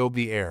silence filled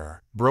the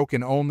air,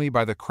 broken only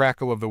by the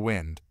crackle of the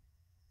wind.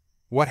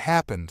 "What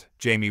happened?"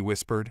 Jamie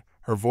whispered,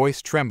 her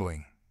voice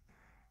trembling.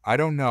 "I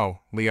don't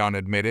know," Leon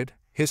admitted,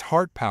 his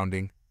heart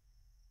pounding.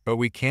 "But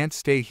we can't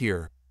stay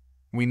here.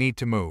 We need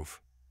to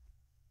move."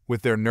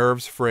 With their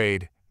nerves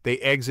frayed, they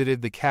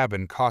exited the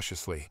cabin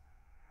cautiously.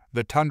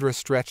 The tundra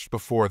stretched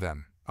before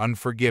them,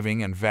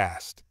 unforgiving and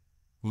vast.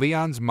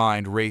 Leon's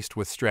mind raced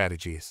with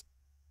strategies.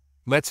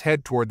 "Let's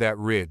head toward that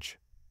ridge.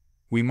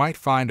 We might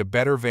find a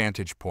better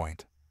vantage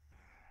point."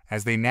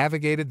 As they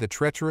navigated the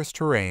treacherous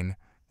terrain,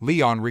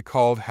 Leon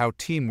recalled how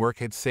teamwork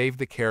had saved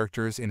the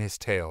characters in his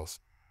tales.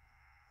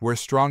 "We're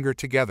stronger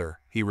together,"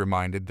 he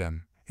reminded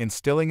them,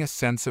 instilling a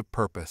sense of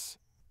purpose.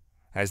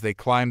 As they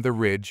climbed the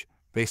ridge,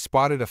 they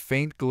spotted a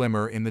faint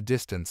glimmer in the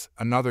distance,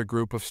 another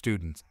group of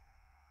students.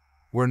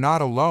 "We're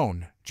not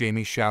alone,"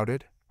 Jamie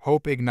shouted,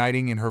 hope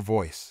igniting in her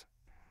voice.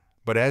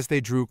 But as they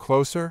drew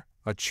closer,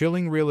 a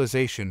chilling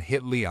realization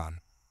hit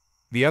Leon.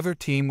 The other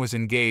team was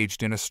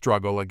engaged in a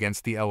struggle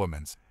against the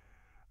elements.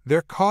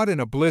 "They're caught in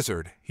a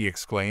blizzard," he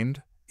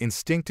exclaimed,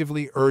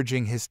 instinctively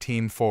urging his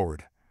team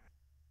forward.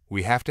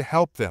 "We have to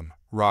help them,"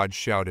 Raj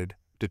shouted,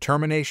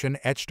 determination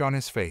etched on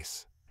his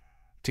face.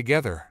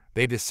 Together,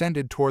 they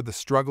descended toward the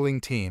struggling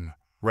team,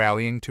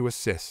 rallying to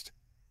assist.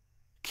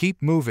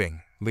 "Keep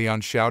moving," Leon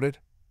shouted.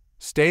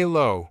 "Stay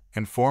low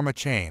and form a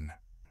chain."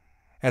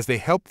 As they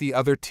helped the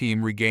other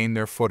team regain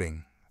their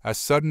footing, a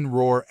sudden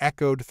roar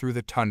echoed through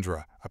the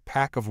tundra, a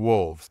pack of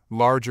wolves,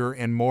 larger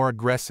and more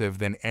aggressive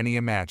than any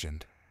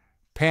imagined.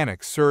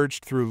 Panic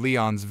surged through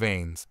Leon's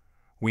veins.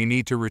 "We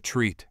need to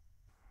retreat."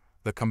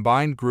 The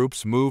combined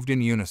groups moved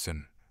in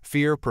unison,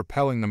 fear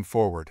propelling them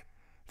forward.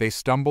 They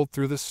stumbled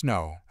through the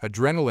snow,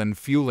 adrenaline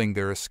fueling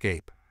their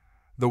escape.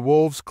 The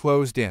wolves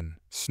closed in,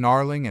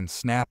 snarling and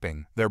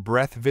snapping, their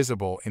breath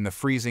visible in the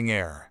freezing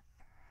air.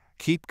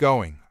 "Keep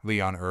going,"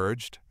 Leon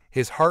urged,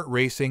 his heart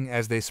racing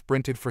as they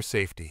sprinted for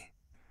safety.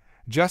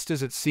 Just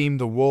as it seemed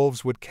the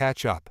wolves would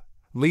catch up,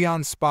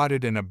 Leon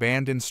spotted an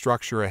abandoned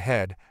structure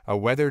ahead, a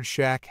weathered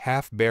shack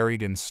half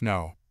buried in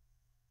snow.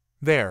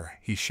 "There,"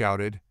 he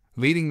shouted,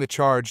 leading the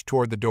charge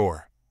toward the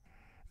door.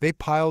 They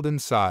piled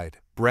inside,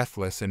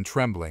 breathless and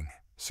trembling,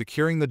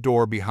 securing the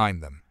door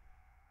behind them.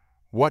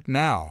 "What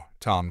now?"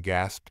 Tom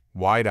gasped,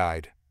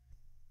 wide-eyed.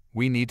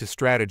 "We need to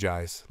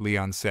strategize,"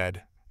 Leon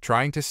said,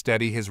 trying to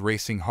steady his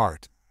racing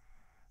heart.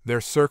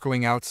 "They're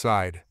circling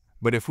outside,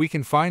 but if we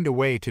can find a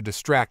way to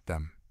distract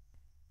them."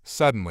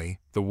 Suddenly,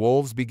 the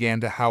wolves began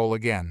to howl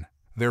again,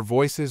 their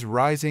voices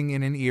rising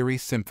in an eerie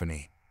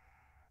symphony.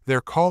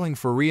 "They're calling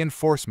for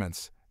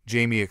reinforcements,"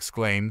 Jamie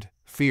exclaimed,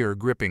 fear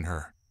gripping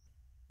her.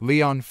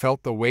 Leon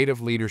felt the weight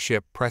of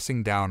leadership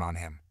pressing down on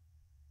him.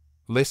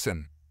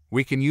 "Listen,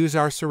 we can use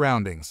our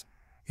surroundings.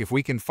 If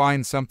we can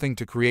find something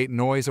to create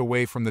noise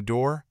away from the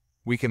door,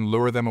 we can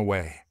lure them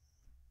away."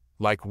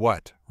 "Like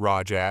what?"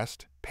 Raj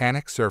asked,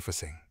 panic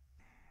surfacing.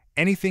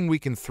 "Anything we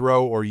can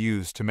throw or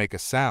use to make a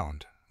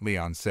sound,"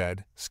 Leon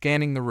said,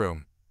 scanning the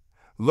room.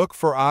 "Look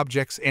for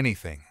objects,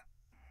 anything."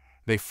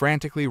 They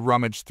frantically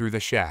rummaged through the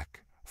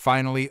shack,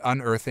 finally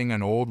unearthing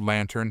an old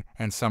lantern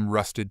and some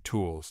rusted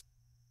tools.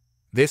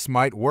 "This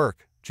might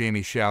work,"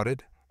 Jamie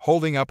shouted,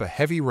 holding up a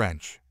heavy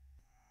wrench.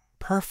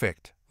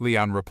 "Perfect,"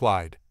 Leon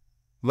replied.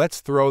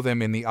 "Let's throw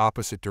them in the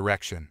opposite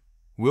direction.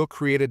 We'll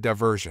create a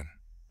diversion."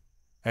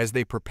 As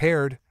they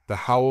prepared,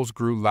 the howls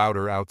grew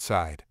louder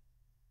outside.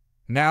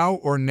 "Now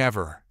or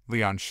never,"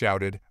 Leon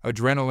shouted,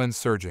 adrenaline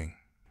surging.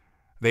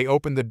 They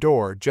opened the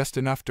door just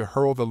enough to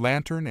hurl the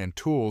lantern and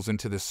tools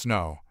into the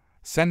snow,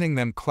 sending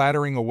them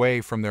clattering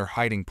away from their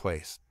hiding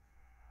place.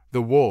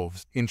 The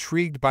wolves,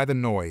 intrigued by the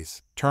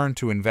noise, turned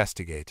to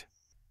investigate.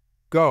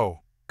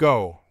 "Go,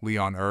 go,"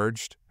 Leon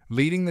urged,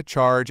 leading the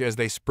charge as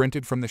they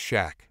sprinted from the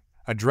shack,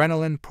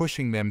 adrenaline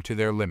pushing them to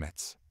their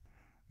limits.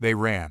 They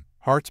ran,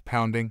 hearts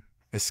pounding,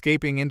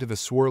 escaping into the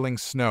swirling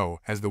snow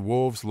as the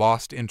wolves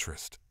lost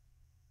interest.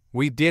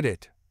 "We did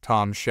it,"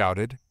 Tom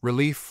shouted,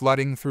 relief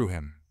flooding through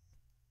him.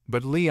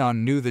 But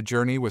Leon knew the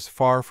journey was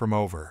far from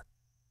over.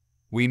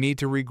 We need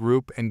to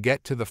regroup and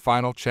get to the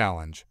final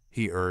challenge,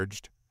 he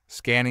urged,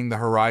 scanning the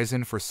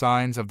horizon for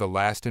signs of the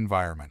last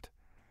environment.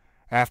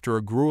 After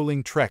a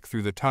grueling trek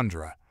through the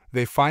tundra,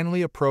 they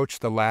finally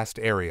approached the last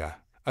area,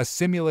 a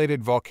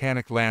simulated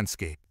volcanic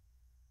landscape.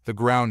 The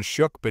ground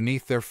shook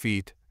beneath their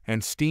feet,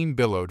 and steam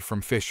billowed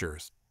from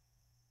fissures.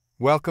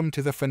 "Welcome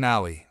to the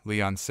finale,"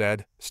 Leon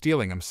said,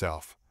 steeling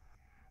himself.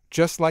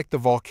 "Just like the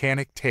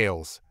volcanic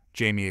tales,"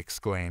 Jamie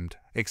exclaimed,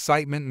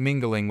 excitement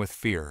mingling with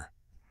fear.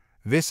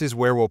 "This is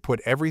where we'll put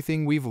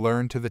everything we've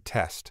learned to the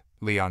test,"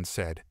 Leon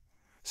said.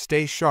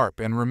 "Stay sharp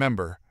and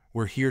remember,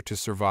 we're here to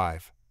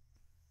survive."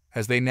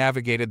 As they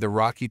navigated the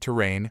rocky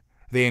terrain,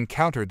 they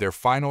encountered their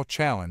final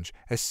challenge,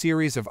 a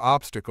series of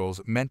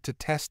obstacles meant to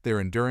test their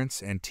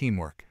endurance and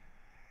teamwork.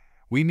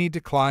 "We need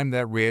to climb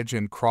that ridge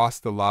and cross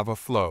the lava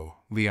flow,"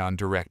 Leon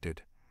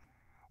directed.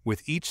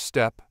 With each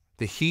step,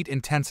 the heat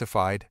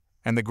intensified,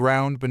 and the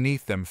ground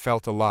beneath them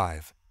felt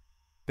alive.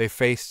 They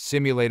faced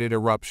simulated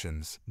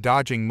eruptions,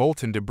 dodging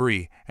molten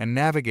debris and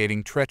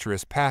navigating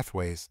treacherous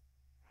pathways.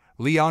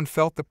 Leon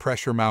felt the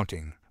pressure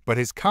mounting, but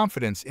his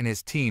confidence in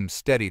his team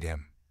steadied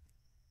him.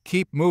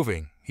 "Keep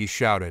moving," he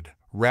shouted,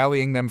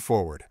 rallying them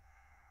forward.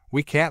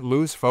 "We can't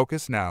lose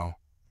focus now."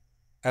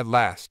 At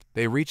last,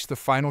 they reached the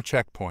final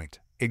checkpoint,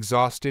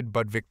 exhausted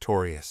but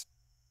victorious.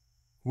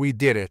 "We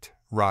did it,"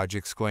 Raj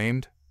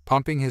exclaimed,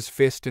 pumping his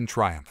fist in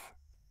triumph.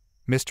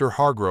 Mr.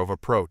 Hargrove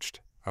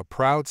approached, a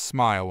proud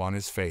smile on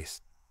his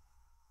face.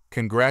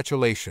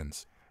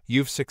 "Congratulations,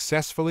 you've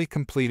successfully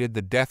completed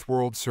the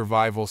Deathworld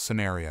survival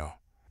scenario."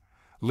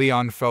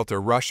 Leon felt a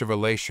rush of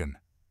elation,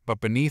 but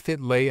beneath it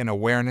lay an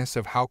awareness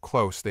of how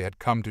close they had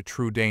come to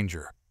true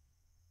danger.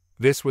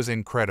 "This was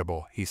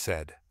incredible," he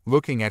said,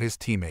 looking at his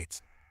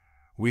teammates.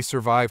 "We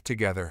survived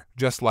together,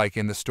 just like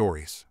in the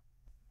stories."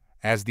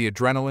 As the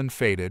adrenaline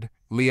faded,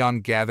 Leon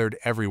gathered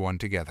everyone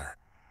together.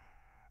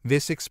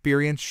 "This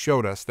experience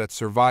showed us that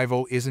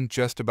survival isn't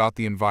just about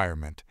the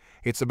environment,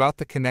 it's about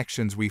the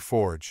connections we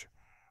forge.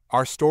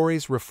 Our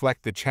stories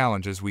reflect the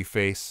challenges we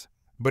face,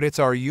 but it's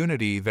our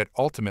unity that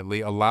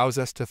ultimately allows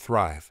us to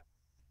thrive."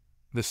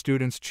 The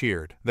students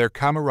cheered, their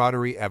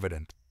camaraderie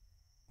evident.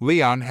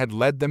 Leon had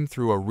led them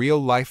through a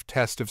real-life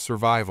test of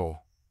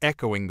survival,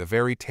 echoing the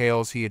very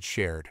tales he had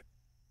shared.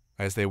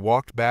 As they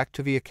walked back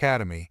to the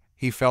academy,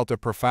 he felt a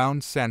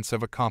profound sense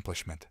of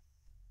accomplishment.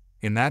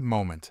 In that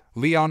moment,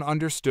 Leon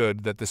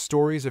understood that the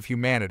stories of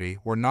humanity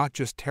were not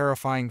just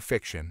terrifying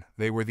fiction,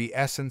 they were the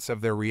essence of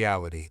their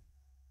reality.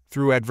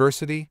 Through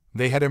adversity,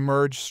 they had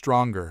emerged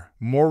stronger,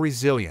 more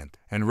resilient,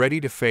 and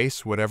ready to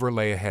face whatever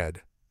lay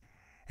ahead.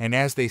 And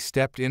as they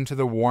stepped into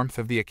the warmth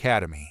of the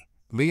academy,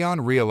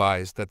 Leon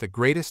realized that the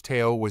greatest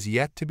tale was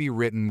yet to be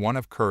written, one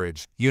of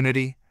courage,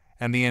 unity,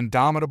 and the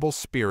indomitable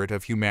spirit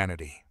of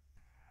humanity.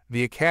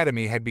 The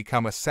academy had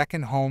become a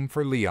second home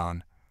for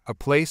Leon, a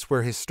place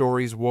where his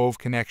stories wove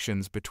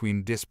connections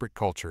between disparate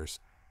cultures.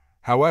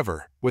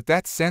 However, with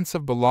that sense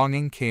of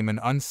belonging came an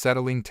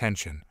unsettling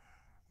tension.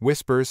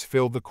 Whispers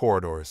filled the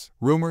corridors,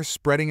 rumors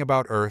spreading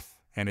about Earth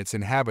and its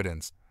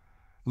inhabitants.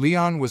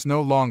 Leon was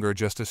no longer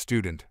just a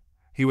student.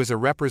 He was a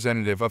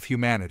representative of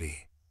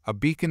humanity, a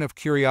beacon of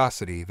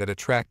curiosity that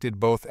attracted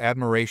both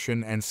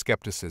admiration and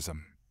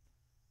skepticism.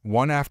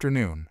 One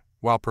afternoon,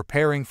 while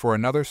preparing for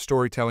another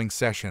storytelling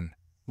session,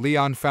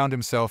 Leon found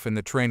himself in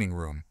the training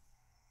room.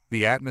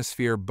 The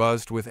atmosphere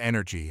buzzed with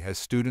energy as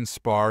students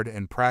sparred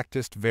and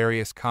practiced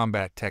various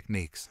combat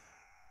techniques.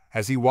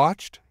 As he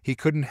watched, he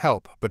couldn't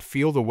help but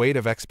feel the weight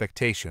of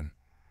expectation.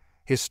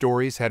 His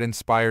stories had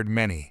inspired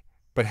many,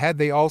 but had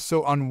they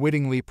also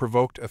unwittingly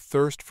provoked a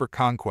thirst for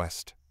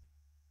conquest?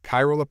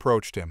 Kyril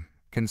approached him,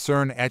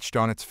 concern etched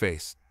on its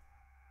face.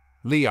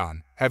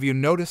 "Leon, have you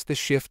noticed the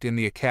shift in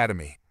the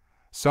academy?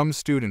 Some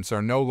students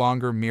are no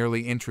longer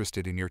merely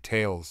interested in your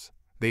tales.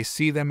 They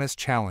see them as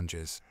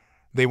challenges.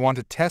 They want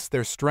to test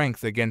their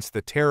strength against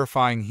the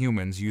terrifying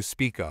humans you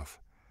speak of."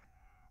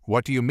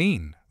 "What do you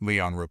mean?"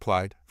 Leon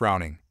replied,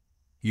 frowning.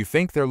 "You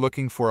think they're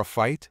looking for a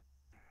fight?"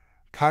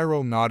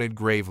 Kyril nodded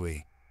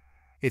gravely.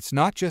 "It's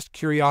not just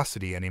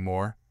curiosity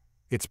anymore.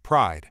 It's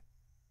pride.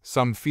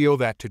 Some feel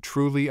that to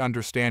truly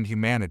understand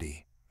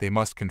humanity, they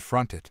must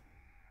confront it.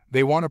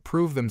 They want to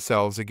prove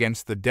themselves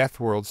against the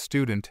Deathworld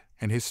student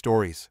and his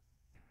stories."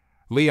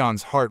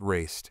 Leon's heart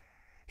raced.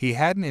 He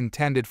hadn't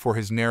intended for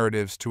his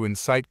narratives to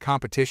incite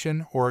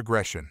competition or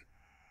aggression.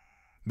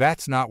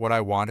 "That's not what I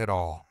want at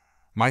all.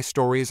 My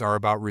stories are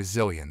about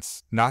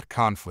resilience, not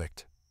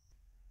conflict."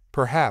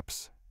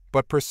 "Perhaps,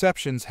 but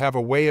perceptions have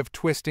a way of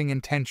twisting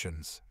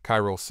intentions,"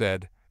 Kyril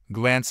said,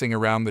 glancing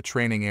around the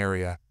training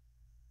area.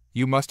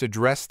 "You must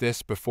address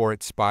this before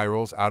it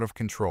spirals out of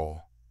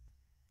control."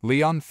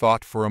 Leon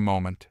thought for a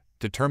moment,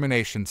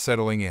 determination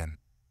settling in.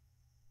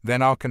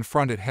 "Then I'll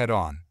confront it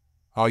head-on.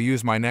 I'll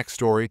use my next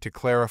story to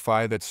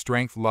clarify that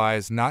strength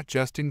lies not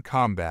just in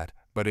combat,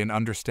 but in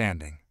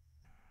understanding."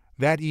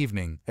 That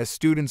evening, as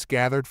students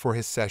gathered for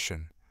his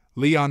session,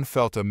 Leon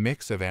felt a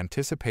mix of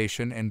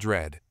anticipation and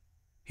dread.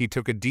 He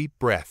took a deep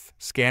breath,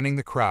 scanning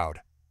the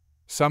crowd.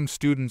 Some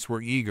students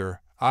were eager,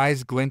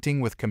 eyes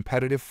glinting with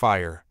competitive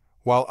fire,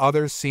 while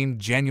others seemed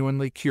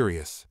genuinely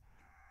curious.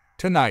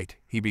 "Tonight,"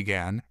 he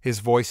began, his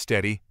voice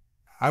steady,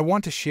 "I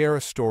want to share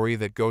a story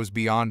that goes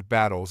beyond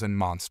battles and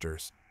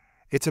monsters.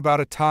 It's about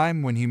a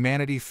time when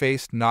humanity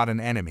faced not an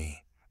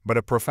enemy, but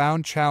a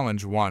profound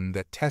challenge, one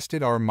that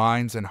tested our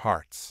minds and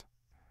hearts."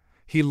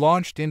 He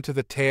launched into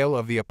the tale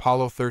of the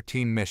Apollo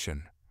 13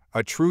 mission,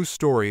 a true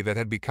story that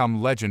had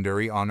become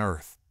legendary on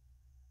Earth.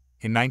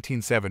 In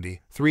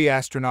 1970, 3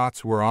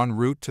 astronauts were en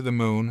route to the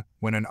moon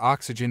when an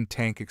oxygen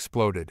tank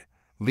exploded,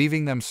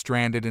 leaving them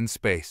stranded in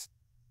space.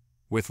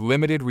 With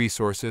limited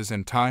resources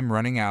and time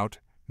running out,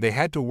 they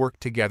had to work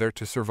together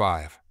to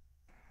survive.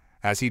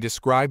 As he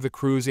described the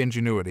crew's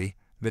ingenuity,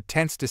 the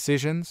tense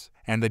decisions,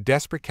 and the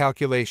desperate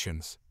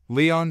calculations,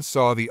 Leon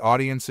saw the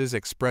audience's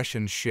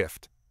expression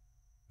shift.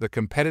 The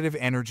competitive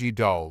energy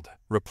dulled,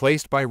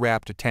 replaced by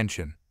rapt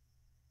attention.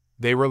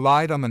 They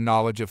relied on the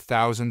knowledge of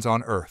thousands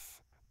on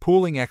Earth,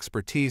 pooling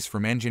expertise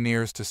from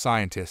engineers to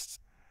scientists.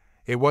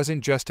 It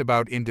wasn't just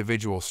about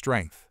individual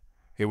strength.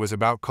 It was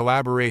about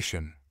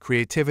collaboration,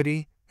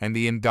 creativity, and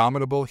the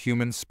indomitable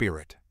human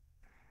spirit.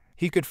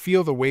 He could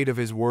feel the weight of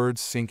his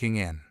words sinking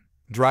in,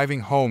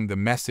 driving home the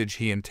message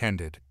he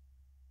intended.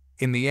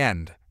 In the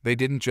end, they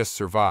didn't just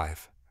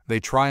survive. They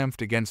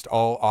triumphed against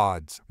all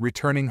odds,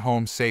 returning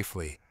home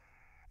safely.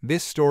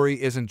 This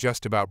story isn't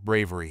just about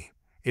bravery.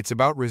 It's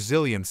about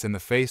resilience in the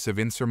face of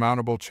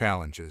insurmountable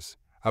challenges,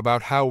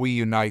 about how we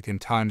unite in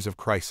times of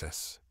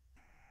crisis.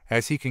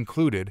 As he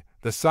concluded,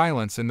 the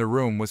silence in the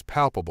room was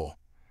palpable.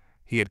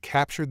 He had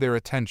captured their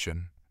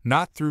attention,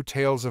 not through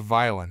tales of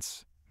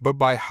violence, but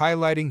by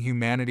highlighting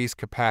humanity's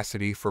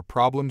capacity for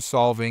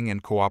problem-solving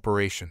and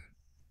cooperation.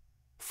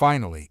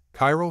 Finally,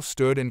 Chiral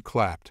stood and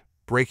clapped,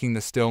 breaking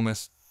the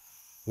stillness.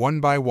 One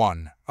by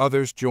one,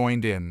 others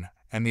joined in,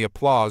 and the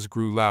applause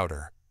grew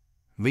louder.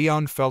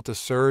 Leon felt a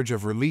surge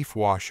of relief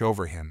wash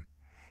over him.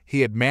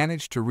 He had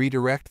managed to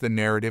redirect the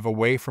narrative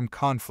away from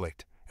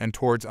conflict and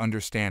towards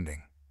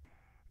understanding.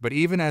 But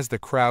even as the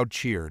crowd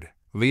cheered,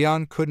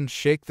 Leon couldn't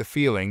shake the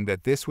feeling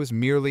that this was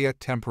merely a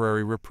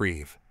temporary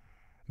reprieve.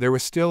 There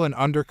was still an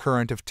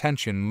undercurrent of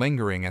tension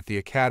lingering at the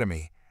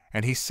academy,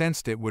 and he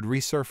sensed it would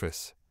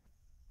resurface.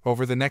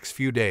 Over the next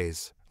few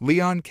days,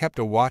 Leon kept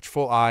a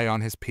watchful eye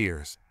on his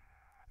peers.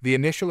 The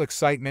initial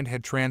excitement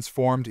had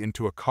transformed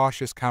into a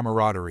cautious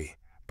camaraderie,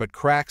 but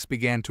cracks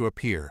began to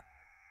appear.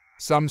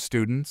 Some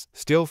students,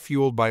 still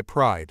fueled by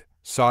pride,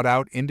 sought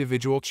out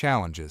individual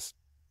challenges.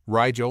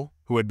 Rigel,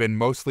 who had been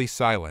mostly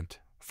silent,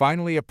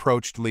 finally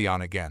approached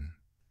Leon again.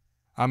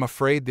 "I'm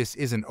afraid this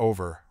isn't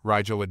over,"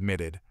 Rigel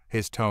admitted,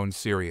 his tone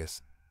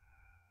serious.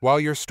 "While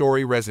your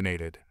story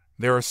resonated,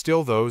 there are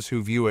still those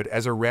who view it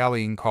as a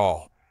rallying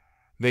call.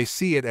 They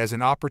see it as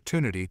an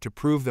opportunity to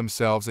prove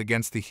themselves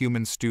against the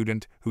human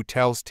student who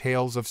tells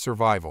tales of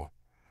survival."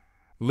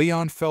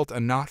 Leon felt a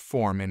knot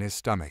form in his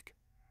stomach.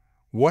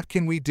 "What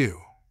can we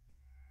do?"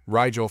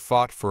 Rigel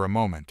thought for a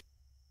moment.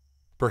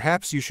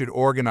 "Perhaps you should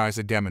organize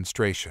a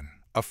demonstration,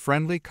 a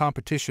friendly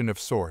competition of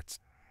sorts.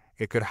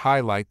 It could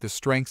highlight the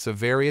strengths of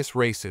various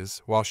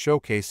races while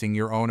showcasing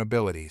your own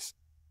abilities.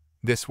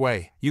 This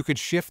way, you could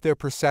shift their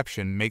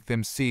perception, make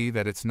them see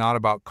that it's not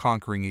about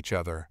conquering each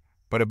other,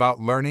 but about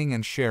learning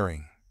and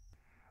sharing."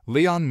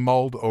 Leon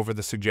mulled over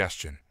the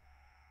suggestion.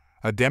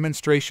 A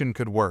demonstration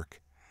could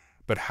work,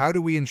 but how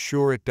do we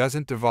ensure it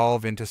doesn't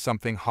devolve into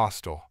something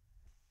hostile?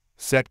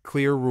 "Set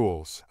clear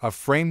rules, a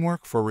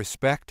framework for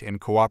respect and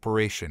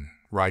cooperation,"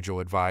 Rigel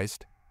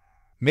advised.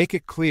 "Make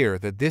it clear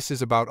that this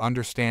is about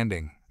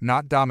understanding,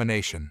 not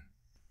domination."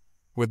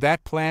 With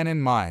that plan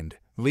in mind,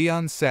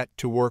 Leon set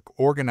to work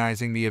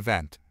organizing the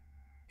event.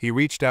 He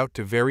reached out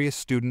to various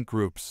student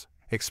groups,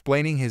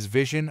 explaining his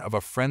vision of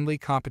a friendly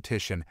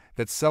competition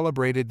that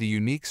celebrated the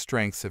unique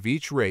strengths of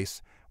each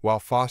race while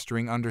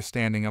fostering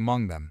understanding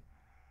among them.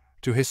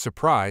 To his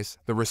surprise,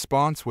 the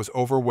response was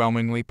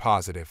overwhelmingly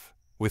positive,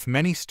 with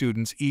many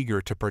students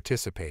eager to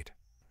participate.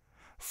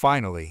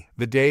 Finally,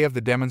 the day of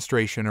the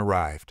demonstration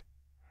arrived.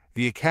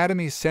 The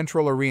Academy's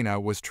central arena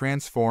was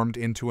transformed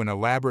into an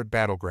elaborate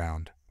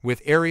battleground,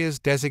 with areas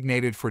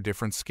designated for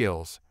different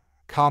skills: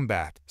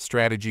 combat,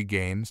 strategy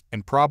games,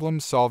 and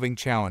problem-solving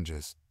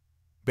challenges.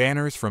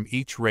 Banners from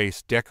each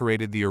race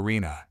decorated the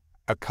arena,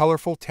 a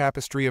colorful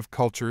tapestry of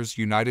cultures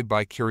united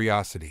by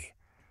curiosity.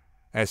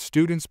 As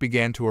students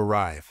began to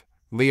arrive,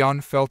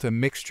 Leon felt a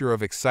mixture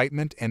of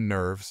excitement and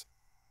nerves.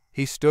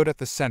 He stood at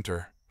the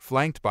center,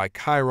 flanked by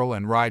Chiral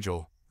and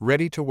Rigel,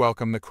 ready to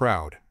welcome the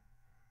crowd.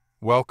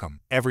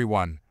 "Welcome,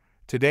 everyone.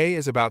 Today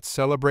is about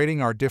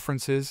celebrating our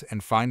differences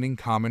and finding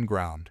common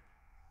ground.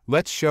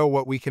 Let's show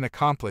what we can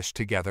accomplish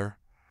together."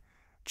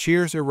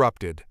 Cheers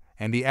erupted,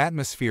 and the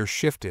atmosphere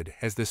shifted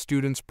as the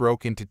students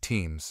broke into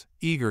teams,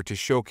 eager to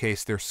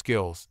showcase their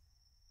skills.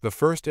 The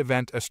first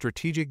event, a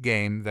strategic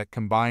game that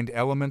combined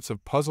elements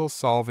of puzzle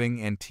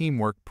solving and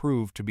teamwork,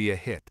 proved to be a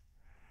hit.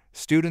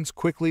 Students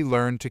quickly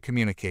learned to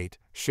communicate,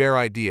 share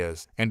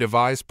ideas, and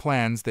devise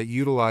plans that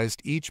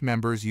utilized each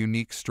member's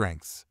unique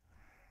strengths.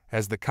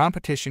 As the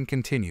competition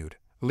continued,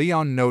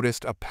 Leon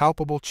noticed a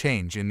palpable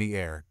change in the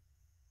air.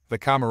 The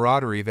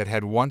camaraderie that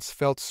had once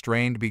felt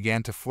strained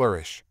began to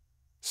flourish.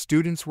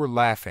 Students were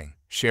laughing,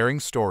 sharing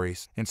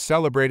stories, and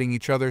celebrating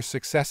each other's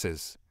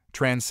successes,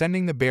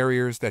 transcending the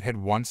barriers that had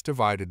once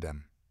divided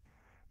them.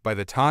 By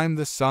the time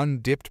the sun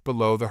dipped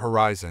below the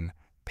horizon,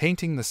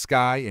 painting the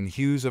sky in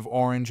hues of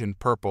orange and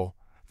purple,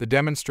 the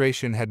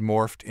demonstration had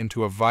morphed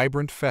into a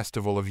vibrant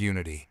festival of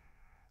unity.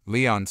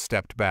 Leon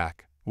stepped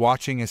back,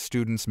 watching as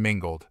students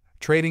mingled,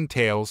 trading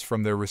tales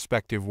from their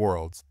respective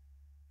worlds.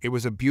 It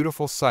was a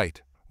beautiful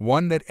sight,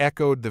 one that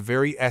echoed the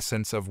very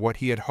essence of what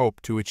he had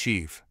hoped to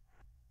achieve.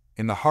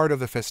 In the heart of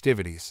the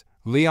festivities,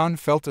 Leon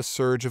felt a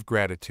surge of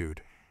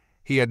gratitude.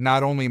 He had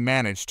not only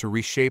managed to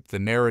reshape the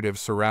narrative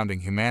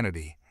surrounding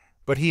humanity,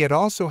 but he had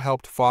also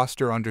helped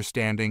foster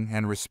understanding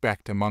and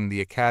respect among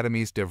the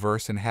Academy's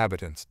diverse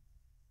inhabitants.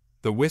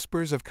 The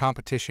whispers of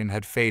competition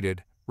had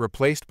faded,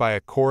 replaced by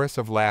a chorus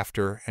of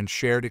laughter and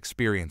shared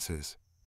experiences.